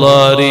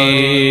الله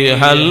ريح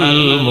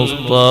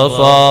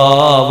المصطفى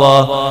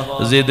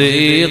وزد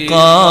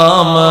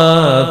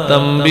إقامة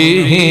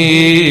به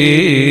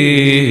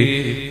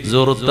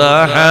زرت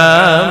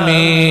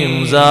حميم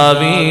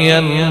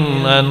زاويا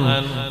عن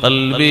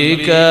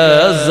قلبك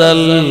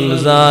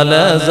زلزال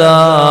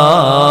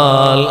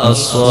زال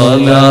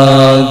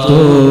الصلاة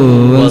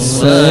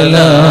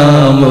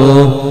والسلام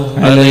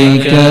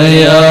عليك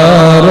يا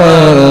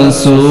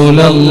رسول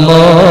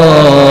الله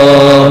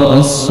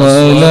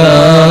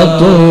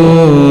الصلاة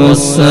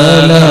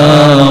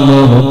والسلام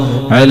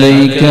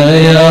عليك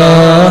يا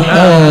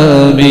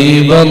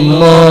حبيب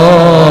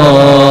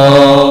الله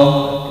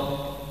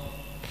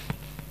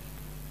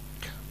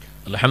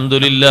الحمد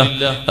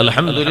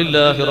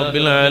لله رب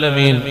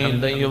العالمين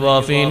حمدا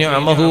يوافي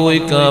نعمه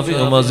ويكافئ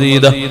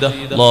مزيده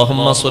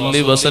اللهم صل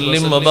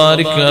وسلم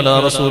وبارك على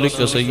رسولك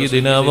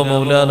سيدنا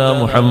ومولانا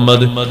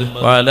محمد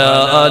وعلى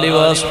آله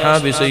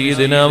وأصحاب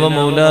سيدنا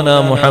ومولانا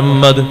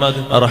محمد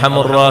أرحم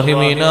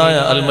الراحمين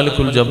يا الملك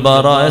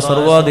الجبار يا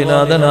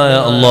സർവാധിനാഥനായ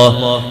يا الله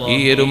ഈ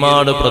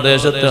എരുമാട്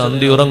പ്രദേശത്ത്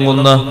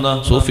അന്തിയുറങ്ങുന്ന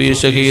സൂഫി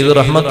ഷഹീദ്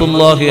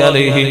റഹ്മത്തുള്ളാഹി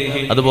അലൈഹി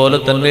അതുപോലെ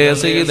തന്നെ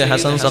സയ്യിദ്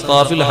ഹസൻ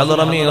സഖാഫിൽ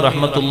ഹദറമി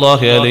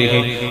റഹ്മത്തുള്ളാഹി അലൈഹി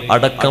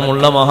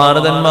അടക്കമുള്ള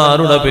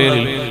മഹാരഥന്മാരുടെ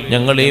പേരിൽ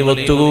ഞങ്ങൾ ഈ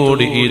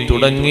ഒത്തുകൂടി ഈ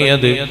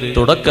തുടങ്ങിയത്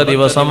തുടക്ക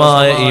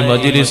ദിവസമായ ഈ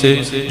മജ്ലിസ്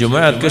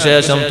ജുമുഅക്ക്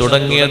ശേഷം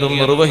തുടങ്ങിയതും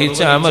നിർവഹിച്ച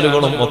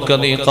അമലുകളും ഒക്കെ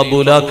നീ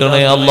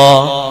ഖബൂലാക്കണേ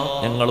അല്ലാഹ്.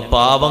 ഞങ്ങൾ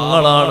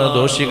പാപങ്ങളാണ്,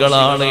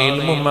 ദോഷികളാണ്,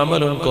 ഇൽമും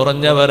അമലും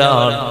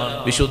കുറഞ്ഞവരാണ്.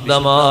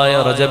 വിശുദ്ധമായ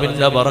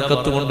റജബിന്റെ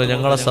ബറക്കത്ത് കൊണ്ട്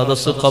ഞങ്ങളെ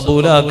സദസ്സ്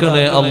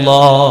ഖബൂലാക്കണേ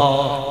അല്ലാഹ്.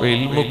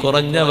 ഇൽമു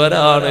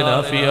കുറഞ്ഞവരാണ്,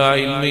 നാഫിയ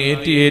ഇൽമു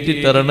ഏറ്റി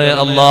തരണേ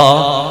അല്ലാഹ്.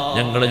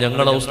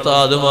 ഞങ്ങളെ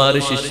ഉസ്താദുമാര്,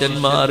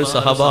 ശിഷ്യന്മാര്,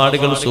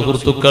 സഹപാഠികൾ,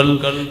 സുഹൃത്തുക്കൾ,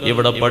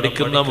 ഇവിടെ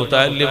പഠിക്കുന്ന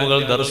മുതഅല്ലിമുകൾ,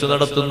 ദർസ്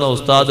നടത്തുന്ന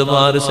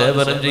ഉസ്താദുമാര്,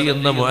 സേവനം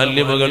ചെയ്യുന്ന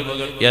മുഅല്ലിമുകൾ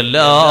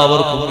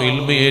എല്ലാവർക്കും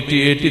ഇൽമു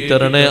ഏറ്റി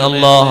തരണേ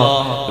അല്ലാഹ്.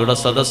 ഇവിടെ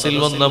സദസ്സിൽ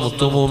വന്ന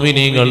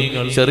മുത്തുമൂമിനീങ്ങൾ,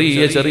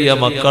 ചെറിയ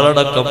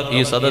മക്കളടക്കം, ഈ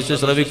സദസ്സ്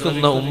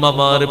ശ്രവിക്കുന്ന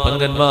ഉമ്മമാര്,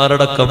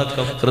 പങ്കന്മാരടക്കം,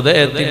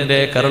 ഹൃദയത്തിന്റെ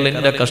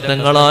കരളിന്റെ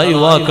കഷ്ണങ്ങളായ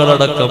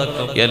യുവാക്കളടക്കം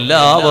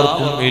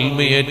എല്ലാവർക്കും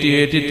ഇൽമു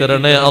ഏറ്റി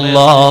തരണേ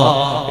അല്ലാഹ്.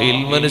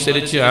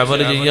 ഇൽമനുസരിച്ച്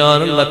അമൽ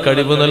ചെയ്യാനുള്ള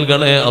കഴിവ്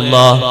നൽകണേ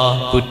അല്ലാഹ്.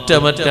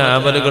 കുറ്റമറ്റ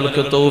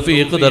അമലുകൾക്ക്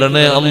തൗഫീഖ്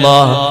തരണേ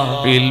അല്ലാഹ്.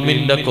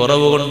 ഇൽമിന്റെ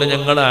കുറവ് കൊണ്ട്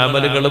ഞങ്ങളെ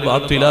അമലുകൾ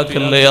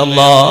ബാത്തിലാക്കല്ലേ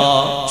അല്ലാഹ്.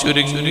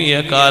 ചുരുങ്ങിയ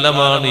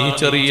കാലമാണ് ഈ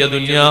ചെറിയ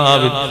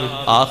ദുനിയാവിൽ,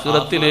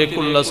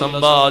 ആഖിറത്തിലേക്കുള്ള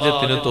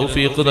സമ്പാദ്യത്തിന്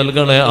തൗഫീഖ്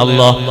നൽകണേ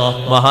അല്ലാഹ്.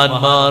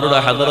 മഹാന്മാരുടെ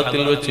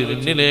ഹദറത്തിൽ വെച്ച്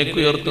നിന്നിലേക്ക്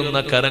ഉയർത്തുന്ന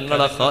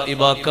കരങ്ങളെ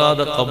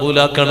ഖായിബാക്കാതെ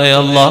ഖബൂലാക്കണേ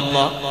അല്ലാഹ്.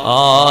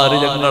 ആര്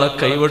ഞങ്ങളെ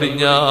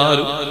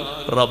കൈവടിഞ്ഞാലും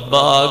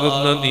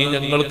റബ്ബാകുന്ന നീ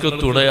ഞങ്ങൾക്ക്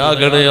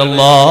തുണയാകണേ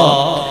അല്ലാഹ്.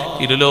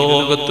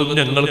 ഇരുലോകത്തും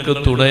ഞങ്ങൾക്ക്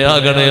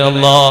തുണയാകണേ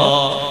അല്ലാഹ്.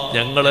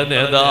 ഞങ്ങളെ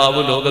നേതാവ്,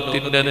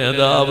 ലോകത്തിന്റെ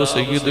നേതാവ്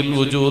സയ്യിദുൽ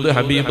വജൂദ്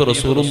ഹബീബ്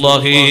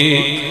റസൂലുള്ളാഹി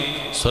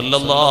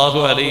സ്വല്ലല്ലാഹു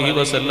അലൈഹി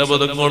വസല്ലം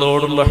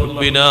തങ്ങളോടുള്ള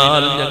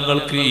ഹുബ്ബിനാൽ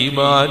ഞങ്ങൾക്ക്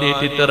ഈമാൻ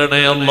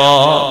ഏറ്റിത്തരണേ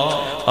അല്ലാഹ്.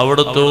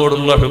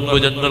 അവിടുത്തോടുള്ള ഹുബ്ബ്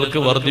ഞങ്ങൾക്ക്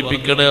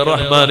വർദ്ധിപ്പിക്കണേ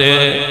റഹ്മാനേ.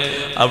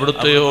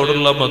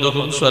 അവിടുത്തെയോടുള്ള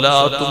മദഹും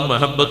സ്വലാത്തും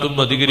മഹബത്തും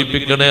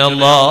അധികരിപ്പിക്കണേ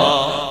അല്ലാഹ്.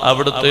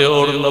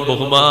 അവിടുത്തെയോടുള്ള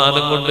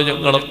ബഹുമാനം കൊണ്ട്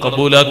ഞങ്ങളെ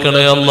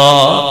ഖബൂലാക്കണേ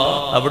അല്ലാഹ്.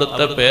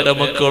 അവിടുത്തെ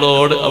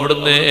പേരമക്കളോട്,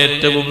 അവിടുന്ന്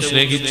ഏറ്റവും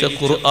സ്നേഹിച്ച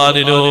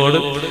ഖുർആനിനോട്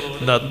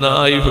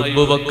നന്നായി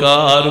ഹുബ്ബ്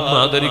വെക്കാനും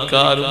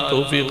ആദരിക്കാനും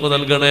തൗഫീഖ്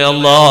നൽകണേ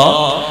അല്ലാഹ്.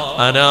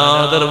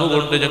 അനാദരവ്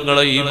കൊണ്ട്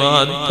ഞങ്ങളെ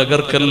ഈമാൻ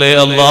തകർക്കല്ലേ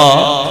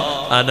അല്ലാഹ്.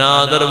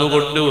 അനാദരവ്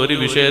കൊണ്ട് ഒരു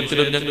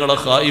വിഷയത്തിലും ഞങ്ങളെ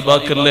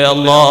ഖായിബാക്കല്ലേ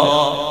അല്ലാഹ്.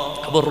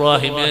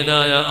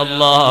 റഹീമനായ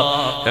അല്ലാഹ്,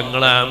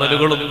 ഞങ്ങളെ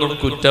അമലുകളൊന്നും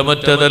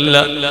കുറ്റമറ്റതല്ല,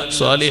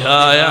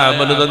 സ്വാലിഹായ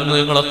അമല് തന്ന്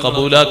ഞങ്ങളെ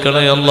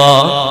ഖബൂലാക്കണേ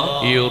അല്ലാഹ്.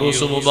 ഈ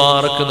ഉറൂസ്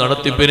മുബാറക്ക്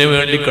നടത്തിപ്പിന്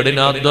വേണ്ടി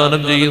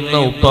കഠിനാധ്വാനം ചെയ്യുന്ന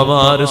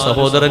ഉപ്പമാര്,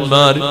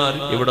 സഹോദരന്മാര്,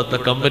 ഇവിടത്തെ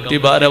കമ്മിറ്റി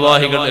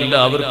ഭാരവാഹികൾ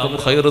എല്ലാവർക്കും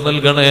ഖൈർ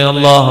നൽകണേ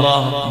അല്ലാഹ്,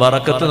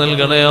 ബറക്കത്ത്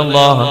നൽകണേ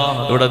അല്ലാഹ്.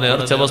 ഇവിടെ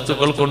നേർച്ച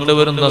വസ്തുക്കൾ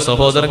കൊണ്ടുവരുന്ന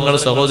സഹോദരങ്ങൾ,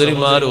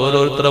 സഹോദരിമാർ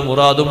ഓരോരുത്തരുടെ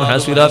മുറാദും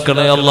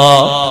ഹാസിലാക്കണേ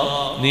അല്ലാഹ്.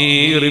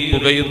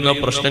 നീറിപ്പുകയുന്ന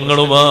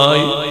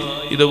പ്രശ്നങ്ങളുമായി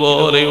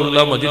ഇതുപോലെയുള്ള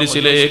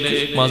മജ്ലിസിലേക്ക്,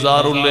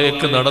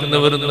 മസാറിലേക്ക് നടന്നു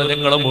വരുന്ന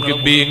ഞങ്ങളെ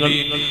മുഹിബ്ബീങ്ങൾ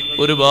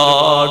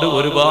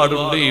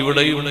ഒരുപാടുണ്ട്.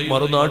 ഇവിടെയും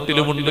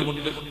മറുനാട്ടിലുമുണ്ട്.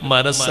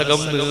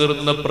 മനസ്സകം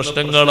നീറുന്ന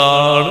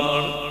പ്രശ്നങ്ങളാണ്.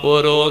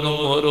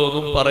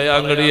 ഓരോന്നും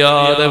പറയാൻ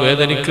കഴിയാതെ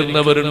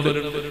വേദനിക്കുന്നവരുണ്ട്.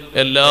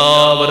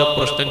 എല്ലാവരുടെ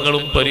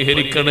പ്രശ്നങ്ങളും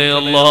പരിഹരിക്കണേ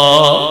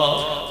അല്ലാഹ്.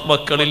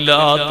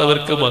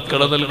 മക്കളില്ലാത്തവർക്ക്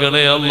മക്കളെ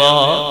നൽകണേ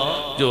അല്ലാഹ്.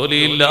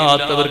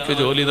 ജോലിയില്ലാത്തവർക്ക്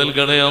ജോലി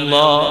നൽകണേ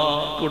അല്ലാഹ്.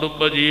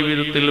 കുടുംബ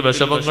ജീവിതത്തിൽ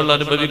വിഷമങ്ങൾ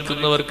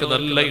അനുഭവിക്കുന്നവർക്ക്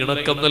നല്ല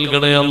ഇണക്കം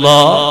നൽകണേ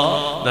അല്ലാഹ്.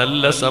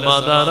 നല്ല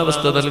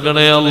സമാധാനാവസ്ഥ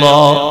നൽകണേ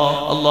അല്ലാഹ്.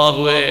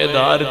 അല്ലാഹുവേ,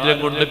 ദാരിദ്ര്യം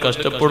കൊണ്ട്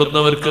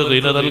കഷ്ടപ്പെടുന്നവർക്ക്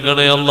ഗിന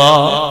നൽകണേ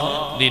അല്ലാഹ്.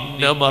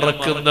 നിന്നെ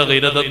മറക്കുന്ന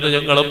ഗിന തന്ന്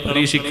ഞങ്ങളെ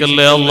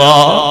പരീക്ഷിക്കല്ലേ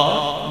അല്ലാഹ്.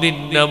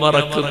 നിന്നെ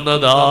മറക്കുന്ന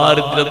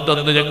ദാരിദ്ര്യം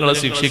തന്ന് ഞങ്ങളെ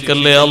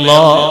ശിക്ഷിക്കല്ലേ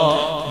അല്ലാഹ്.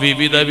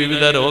 വിവിധ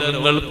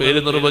രോഗങ്ങൾ പേര്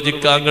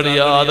നിർവചിക്കാൻ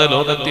കഴിയാതെ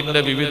ലോകത്തിന്റെ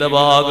വിവിധ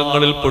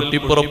ഭാഗങ്ങളിൽ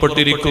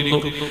പൊട്ടിപ്പുറപ്പെട്ടിരിക്കുന്നു.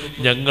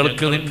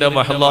 ഞങ്ങൾക്ക് നിന്റെ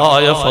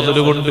മഹലായ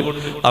ഫദ്ല് കൊണ്ട്,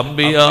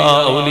 അംബിയാ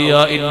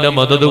ഔലിയാഇന്റെ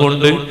മദദ്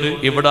കൊണ്ട്,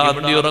 ഇവിടെ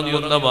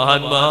അന്തിയുറങ്ങുന്ന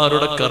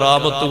മഹാന്മാരുടെ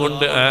കറാമത്ത്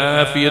കൊണ്ട്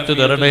ആഫിയത്ത്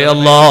തരണേ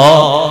അല്ലാഹ്.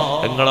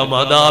 ഞങ്ങളെ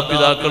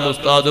മാതാപിതാക്കൾ,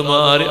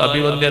 ഉസ്താദുമാര്,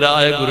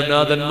 അഭിവന്യരായ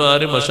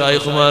ഗുരുനാഥന്മാര്,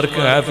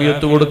 മശായിഖുമാർക്ക്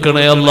ആഫിയത്ത്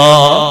കൊടുക്കണേ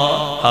അല്ലാഹ്.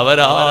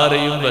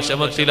 അവരാരെയും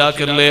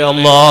വിഷമത്തിലാക്കല്ലേ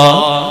അല്ലാഹ്,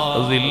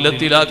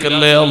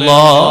 ദില്ലത്തിലാക്കല്ലേ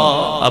അല്ലാഹ്,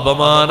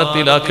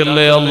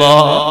 അപമാനത്തിലാക്കല്ലേ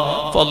അല്ലാഹ്,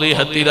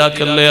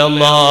 ഫളീഹത്തിലാക്കല്ലേ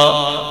അല്ലാഹ്.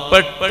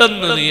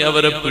 പെട്ടെന്ന് നീ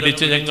അവരെ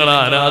പിടിച്ച് ഞങ്ങളെ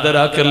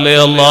അനാഥരാക്കല്ലേ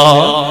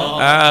അല്ലാഹ്.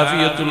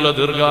 ആഫിയത്തുള്ള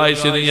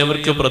ദീർഘായുസ്സ് നീ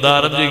അവർക്ക്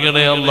പ്രദാനം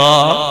ചെയ്യണേ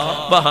അല്ലാഹ്.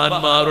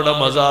 മഹാന്മാരുടെ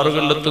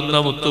മസാറുകളിലെത്തുന്ന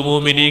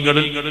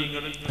മുത്തുമൂമിനീങ്ങളിൽ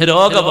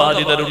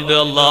രോഗബാധിതരുണ്ട്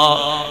അല്ലാഹ്.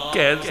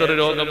 ക്യാൻസർ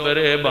രോഗം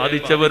വരെ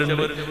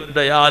ബാധിച്ചവരുണ്ട്,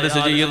 ഡയാലിസ്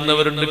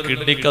ചെയ്യുന്നവരുണ്ട്,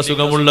 കിഡ്നിക്ക്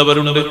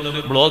അസുഖമുള്ളവരുണ്ട്,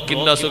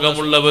 ബ്ലോക്കിന്റെ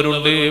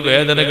അസുഖമുള്ളവരുണ്ട്,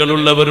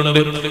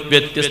 വേദനകളുള്ളവരുണ്ട്,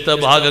 വ്യത്യസ്ത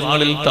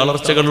ഭാഗങ്ങളിൽ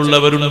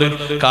തളർച്ചകളുള്ളവരുണ്ട്,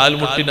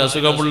 കാൽമുട്ടിന്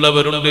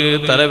അസുഖമുള്ളവരുണ്ട്,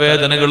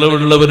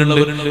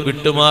 തലവേദനകളുള്ളവരുണ്ട്,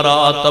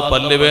 വിട്ടുമാറാത്ത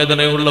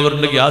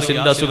പല്ലുവേദനയുള്ളവരുണ്ട്,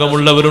 ഗ്യാസിന്റെ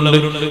അസുഖമുള്ളവരുണ്ട്,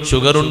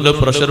 ഷുഗറുണ്ട്,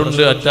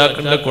 പ്രഷറുണ്ട്,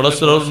 അറ്റാക്കുണ്ട്,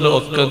 കൊളസ്ട്രോൾ ഉണ്ട്.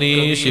 ഒക്കെ നീ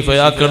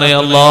ശിഫയാക്കണേ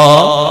അല്ലാഹ്.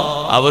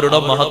 അവരുടെ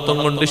മഹത്വം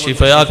കൊണ്ട്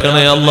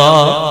ശിഫയാക്കണേ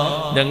അല്ലാഹ്.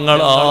 ഞങ്ങൾ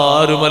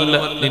ആരുമല്ല,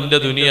 നിന്റെ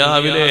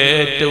ദുനിയാവിലെ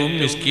ഏറ്റവും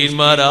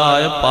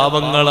മിസ്കീന്മാരായ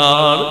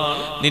പാപങ്ങളാണ്.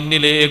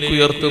 നിന്നിലേക്ക്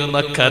ഉയർത്തുന്ന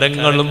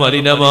കരങ്ങൾ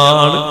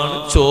മലിനമാണ്,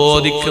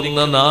 ചോദിക്കുന്ന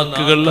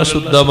നാക്കുകൾ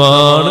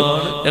അശുദ്ധമാണ്,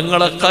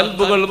 ഞങ്ങളെ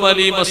കൽബുകൾ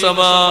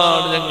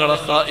മലീമസമാണ്. ഞങ്ങളെ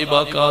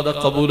ഖായിബാക്കാതെ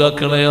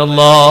ഖബൂലാക്കണേ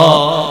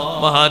അല്ലാഹ്.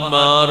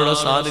 മഹാന്മാരുടെ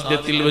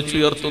സാന്നിധ്യത്തിൽ വെച്ച്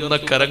ഉയർത്തുന്ന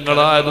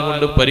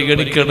കരങ്ങളായതുകൊണ്ട്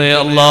പരിഗണിക്കണേ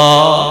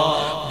അല്ലാഹ്.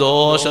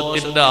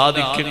 ദോഷത്തിന്റെ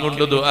ആധിക്യം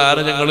കൊണ്ട് ദുആന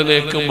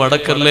ഞങ്ങളിലേക്ക്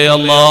മടക്കല്ലേ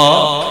അല്ലാഹ്.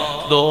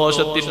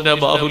 ദോഷത്തിന്റെ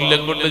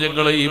ബാഹുല്യം കൊണ്ട്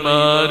ഞങ്ങളെ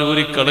ഈമാൻ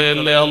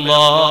ഊരിക്കളയല്ലേ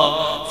അല്ലാഹ്.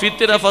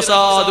 ഫിത്ന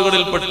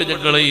ഫസാദുകളിൽപ്പെട്ട്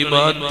ഞങ്ങളെ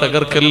ഈമാൻ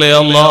തകർക്കല്ലേ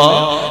അല്ലാഹ്.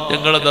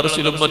 ഞങ്ങളെ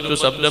ദർശിലും മറ്റു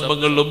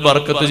സംരംഭങ്ങളിലും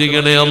ബർക്കത്ത്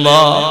ചെയ്യണേ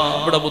അല്ലാഹ്.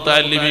 ഇവിടെ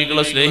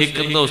മുതഅല്ലിമീങ്ങളെ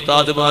സ്നേഹിക്കുന്ന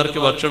ഉസ്താദുമാർക്ക്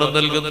ഭക്ഷണം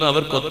നൽകുന്ന,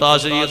 അവർക്ക്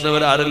ഒത്താശ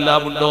ചെയ്യുന്നവർ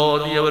ആരെല്ലാം ഉണ്ടോ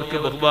നീ അവർക്ക്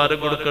ബഹുമാനം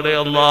കൊടുക്കണേ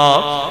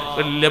അല്ലാഹ്.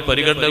 വലിയ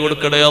പരിഗണന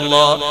കൊടുക്കണേ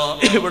അല്ലാഹ്.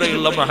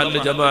 ഇവിടെയുള്ള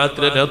മഹല്ല്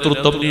ജമാഅത്തിന്റെ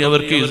നേതൃത്വം നീ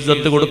അവർക്ക്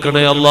ഇസ്സത്ത്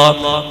കൊടുക്കണേ അല്ലാഹ്.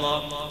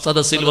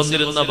 സദസ്സിൽ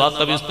വന്നിരുന്ന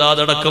ബാക്കവി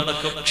ഉസ്താദ് അടക്കം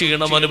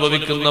ക്ഷീണം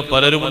അനുഭവിക്കുന്ന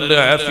പലരുമുണ്ട്.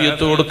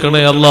 ആഫിയത്ത്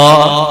കൊടുക്കണേ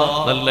അല്ലാഹ്.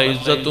 നല്ല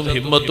ഇസ്സത്തും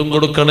ഹിമ്മത്തും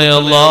കൊടുക്കണേ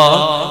അല്ലാഹ്.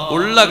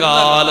 ഉള്ള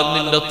കാലം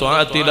നിന്റെ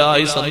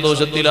ത്വഅത്തിലായി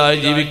സന്തോഷത്തിലായി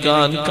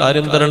ജീവിക്കാൻ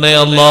കാര്യം തരണേ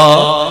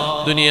അല്ലാഹ്.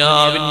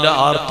 ദുനിയാവിന്റെ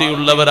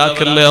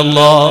ആർത്തിയുള്ളവരാക്കല്ലേ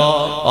അല്ലാഹ്.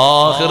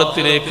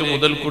 ആഖിറത്തിലേക്ക്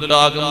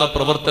മുതൽക്കൂട്ടാകുന്ന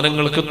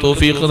പ്രവർത്തനങ്ങൾക്ക്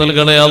തൗഫീഖ്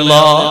നൽകണേ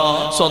അല്ലാഹ്.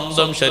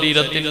 സ്വന്തം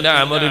ശരീരത്തിന്റെ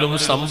അമലിലും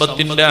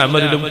സമ്പത്തിന്റെ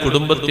അമലിലും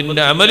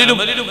കുടുംബത്തിന്റെ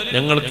അമലിലും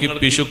ഞങ്ങൾക്ക്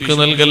പിശുക്ക്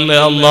നൽകല്ലേ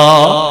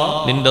അല്ലാഹ്.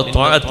 നിന്റെ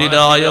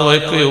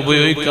ത്വഅത്തിലായവയൊക്കെ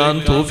ഉപയോഗിക്കാൻ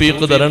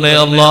തൗഫീഖ് തരണേ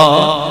അല്ലാഹ്.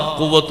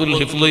 ഖുവ്വത്തുൽ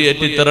ഹിഫ്ള്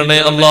ഏറ്റിത്തരണേ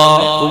അല്ലാഹ്.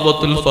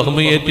 ഖുവ്വത്തുൽ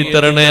ഫഹ്മ്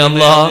ഏറ്റിത്തരണേ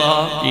അല്ലാഹ്.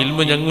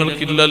 ഇൽമ്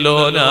ഞങ്ങൾക്കില്ലല്ലോ,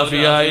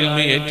 നാഫിയായ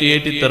ഇൽമ്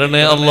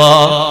ഏറ്റിത്തരണേ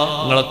അല്ലാഹ്.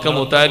 ഞങ്ങളൊക്കെ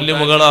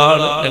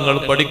മുതഅല്ലിമുകളാണ്. ഞങ്ങൾ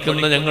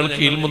പഠിക്കുന്ന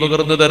ഞങ്ങൾക്ക് ഇൽമു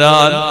നുകർന്നു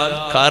തരാൻ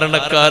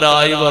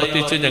കാരണക്കാരായി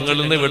വർത്തിച്ച്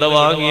ഞങ്ങളിൽ നിന്ന്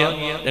വിടവാങ്ങിയ,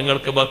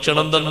 ഞങ്ങൾക്ക്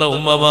ഭക്ഷണം തന്ന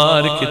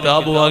ഉമ്മമാര്,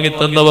 കിതാബ് വാങ്ങി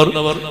തന്നവർ,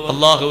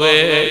 അല്ലാഹുവേ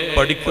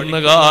പഠിക്കുന്ന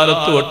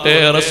കാലത്ത്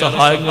ഒട്ടേറെ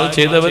സഹായങ്ങൾ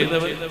ചെയ്തവർ,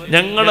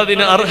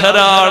 ഞങ്ങളതിന്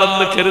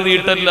അർഹരാണെന്ന്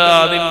കരുതിയിട്ടല്ല,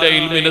 നിന്റെ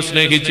ഇൽമിനെ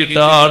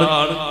സ്നേഹിച്ചിട്ടാണ്.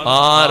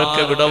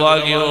 ആരൊക്കെ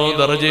വിടവാങ്ങിയോ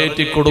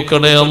ദറജേറ്റി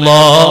കൊടുക്കണേ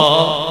അല്ലാഹ്.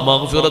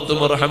 മഗ്ഫിറത്തും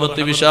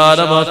റഹ്മത്തും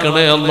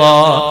വിശാലമാക്കണേ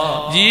അല്ലാഹ്.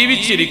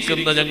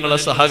 ജീവിച്ചിരിക്കുന്ന ഞങ്ങളെ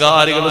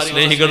സഹകാരികൾ,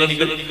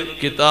 സ്നേഹികളുണ്ട്.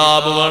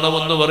 കിതാബ്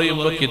വേണമെന്ന്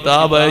പറയുമ്പോൾ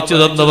കിതാബ് അയച്ചു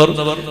തന്നവർ,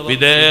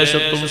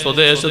 വിദേശത്തും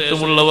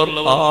സ്വദേശത്തുമുള്ളവർ,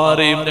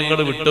 ആരെയും ഞങ്ങൾ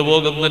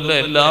വിട്ടുപോകുന്നില്ല.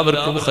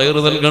 എല്ലാവർക്കും ഖൈർ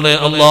നൽകണേ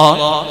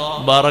അല്ലാഹ്.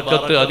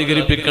 ബറക്കത്ത്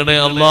അധികരിപ്പിക്കണേ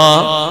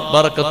അല്ലാഹ്.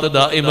 ബറക്കത്ത്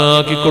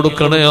ദായിമാക്കി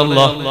കൊടുക്കണേ അല്ലാഹ്.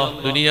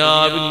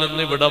 ദുനിയാവിൽ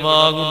നിന്ന്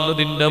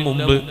വിടവാങ്ങുന്നതിന്റെ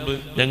മുമ്പ്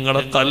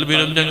ഞങ്ങളെ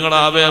ഖൽബിനും ഞങ്ങളെ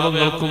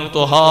അവയവങ്ങൾക്കും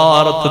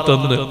ത്വഹാറത്ത്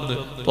തന്ന്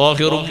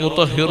ത്വാഹിറും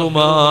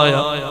മുതഹിറുമായ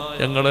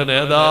ഞങ്ങളുടെ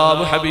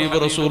നേതാവ് ഹബീബ്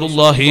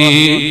റസൂലുള്ളാഹി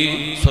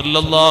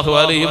സ്വല്ലല്ലാഹു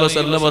അലൈഹി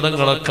വസല്ലം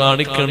തങ്ങളെ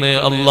കാണിക്കണേ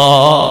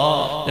അല്ലാഹ്.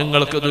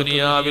 ഞങ്ങൾക്ക്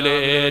ദുനിയാവിലെ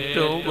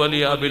ഏറ്റവും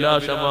വലിയ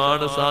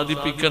അഭിലാഷമാണ്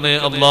സാധിപ്പിക്കണേ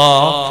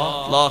അല്ലാഹ്.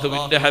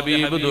 അല്ലാഹുവിന്റെ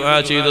ഹബീബ് ദുആ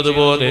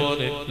ചെയ്തതുപോലെ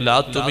ലാ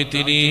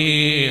തുമിതിനി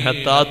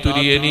ഹത്താ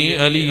തുരിയനി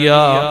അലിയ,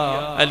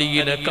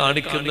 അലിയിനെ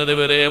കാണിക്കുന്നത്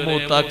വരെ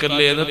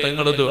മൂത്താക്കല്ലേ എന്ന്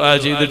തങ്ങൾ ദുആ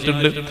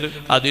ചെയ്തിട്ടുണ്ട്.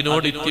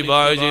 അതിനോട്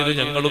ഇത്തിബാ ചെയ്ത്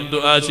ഞങ്ങളും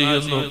ദുആ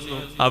ചെയ്യുന്നു.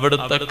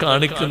 അവിടുത്തെ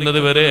കാണിക്കുന്നത്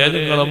വരെ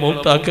ഞങ്ങളെ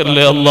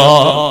മൂത്താക്കല്ലേ അല്ലാഹ്.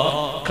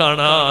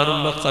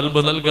 കാണാനുള്ള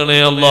ഖൽബ് നൽകണേ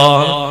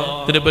അല്ലാഹ്.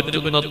 ഇതിനെ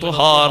പറ്റുന്ന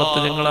ത്വഹാറത്ത്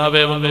ഞങ്ങൾ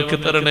അവയവങ്ങൾക്ക്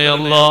തരണേ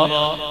അല്ലാഹ്.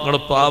 ഞങ്ങൾ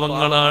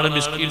പാവങ്ങളാണ്,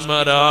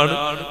 മിസ്കീന്മാരാണ്.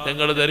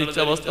 ഞങ്ങൾ ധരിച്ച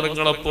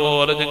വസ്ത്രങ്ങളെ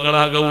പോലെ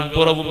ഞങ്ങളാകവും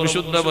പുറവും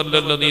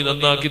വിശുദ്ധമല്ലല്ലോ, നീ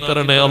നന്നാക്കി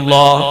തരണേ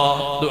അല്ലാഹ്.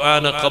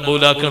 ദുആന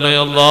ഖബൂലാക്കണേ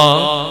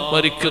അല്ലാഹ്.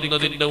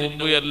 മരിക്കുന്നതിന്റെ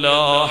മുമ്പ് എല്ലാ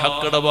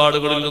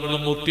ഹക്കടപാടുകളിൽ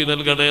നിന്നും മുക്തി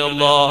നൽകണേ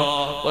അല്ലാഹ്.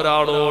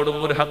 ഒരാളോടും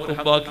ഒരു ഹക്കും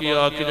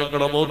ബാക്കിയാക്കി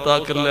ഞങ്ങളെ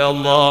മൗത്താക്കല്ലേ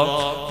അല്ലാഹ്.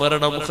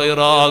 മരണം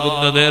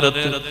ഖൈറാകുന്ന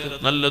നേരത്ത്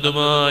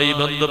നല്ലതുമായി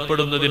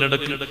ബന്ധപ്പെടുന്ന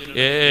ഓടുന്നതിനിടയ്ക്ക്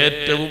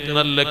ഏറ്റവും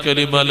നല്ല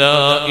കലിമ ലാ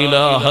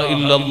ഇലാഹ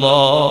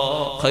ഇല്ലല്ലാഹ്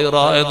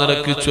ഖൈറായ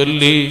നിലക്ക്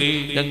ചൊല്ലി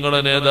ഞങ്ങളുടെ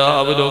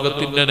നേതാവ്,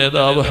 ലോകത്തിന്റെ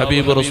നേതാവ്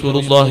ഹബീബ്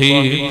റസൂലുള്ളാഹി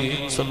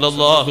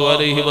സ്വല്ലല്ലാഹു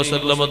അലൈഹി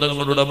വസല്ലം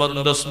തങ്ങളുടെ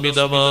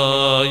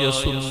മന്ദസ്മിതമായ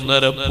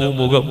സുന്ദര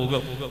പൂമുഖം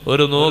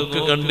ഒരു നോക്ക്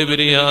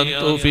കണ്ടുപിരിയാൻ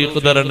തൗഫീഖ്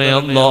തരണേ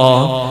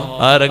അല്ലാഹ്.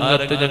 ആ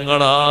രംഗത്ത് ഞങ്ങൾ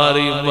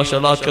ആരെയും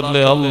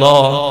വഷളാക്കല്ലേ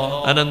അല്ലാഹ്.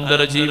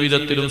 അനന്തര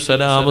ജീവിതത്തിലും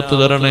സലാമത്ത്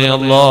തരണേ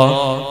അല്ലാഹ്.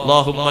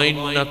 اللهم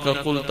إنك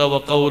قلت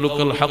وقولك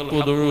الحق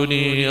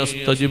ادعوني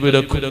أستجب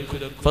لكم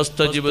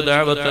فاستجب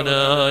دعوتنا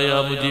يا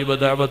مجيب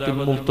دعوة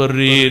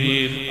المضطرين.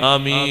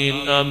 آمين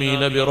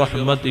آمين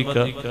برحمتك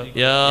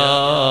يا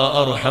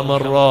أرحم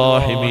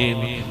الراحمين.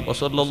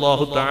 وصلى الله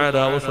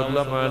تعالى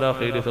وسلم على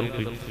خير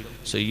خلقه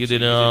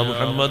سيدنا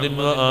محمد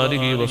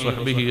وآله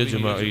وصحبه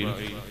أجمعين.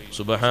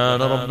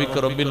 سبحان ربك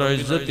رب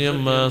العزة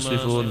عما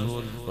يصفون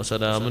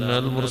وسلام على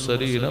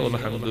المرسلين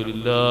والحمد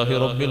لله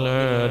رب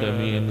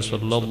العالمين.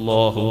 صلى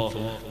الله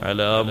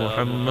على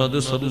محمد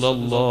صلى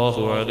الله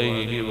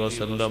عليه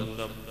وسلم.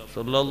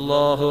 صلى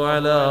الله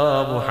على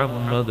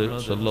محمد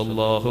صلى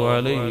الله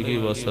عليه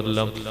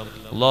وسلم.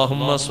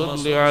 اللهم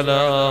صل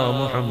على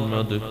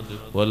محمد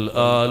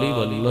والآل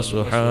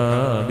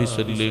والصحاب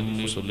سلم.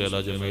 صل على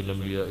جميع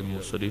الأنبياء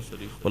المرسلين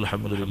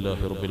والحمد لله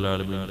رب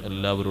العالمين.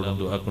 എല്ലാവരോടും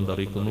ദുആ കൊണ്ട്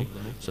അറിയിക്കുന്നു.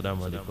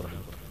 അസ്സലാമു അലൈക്കും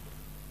വറഹ്മത്തുള്ളാഹി.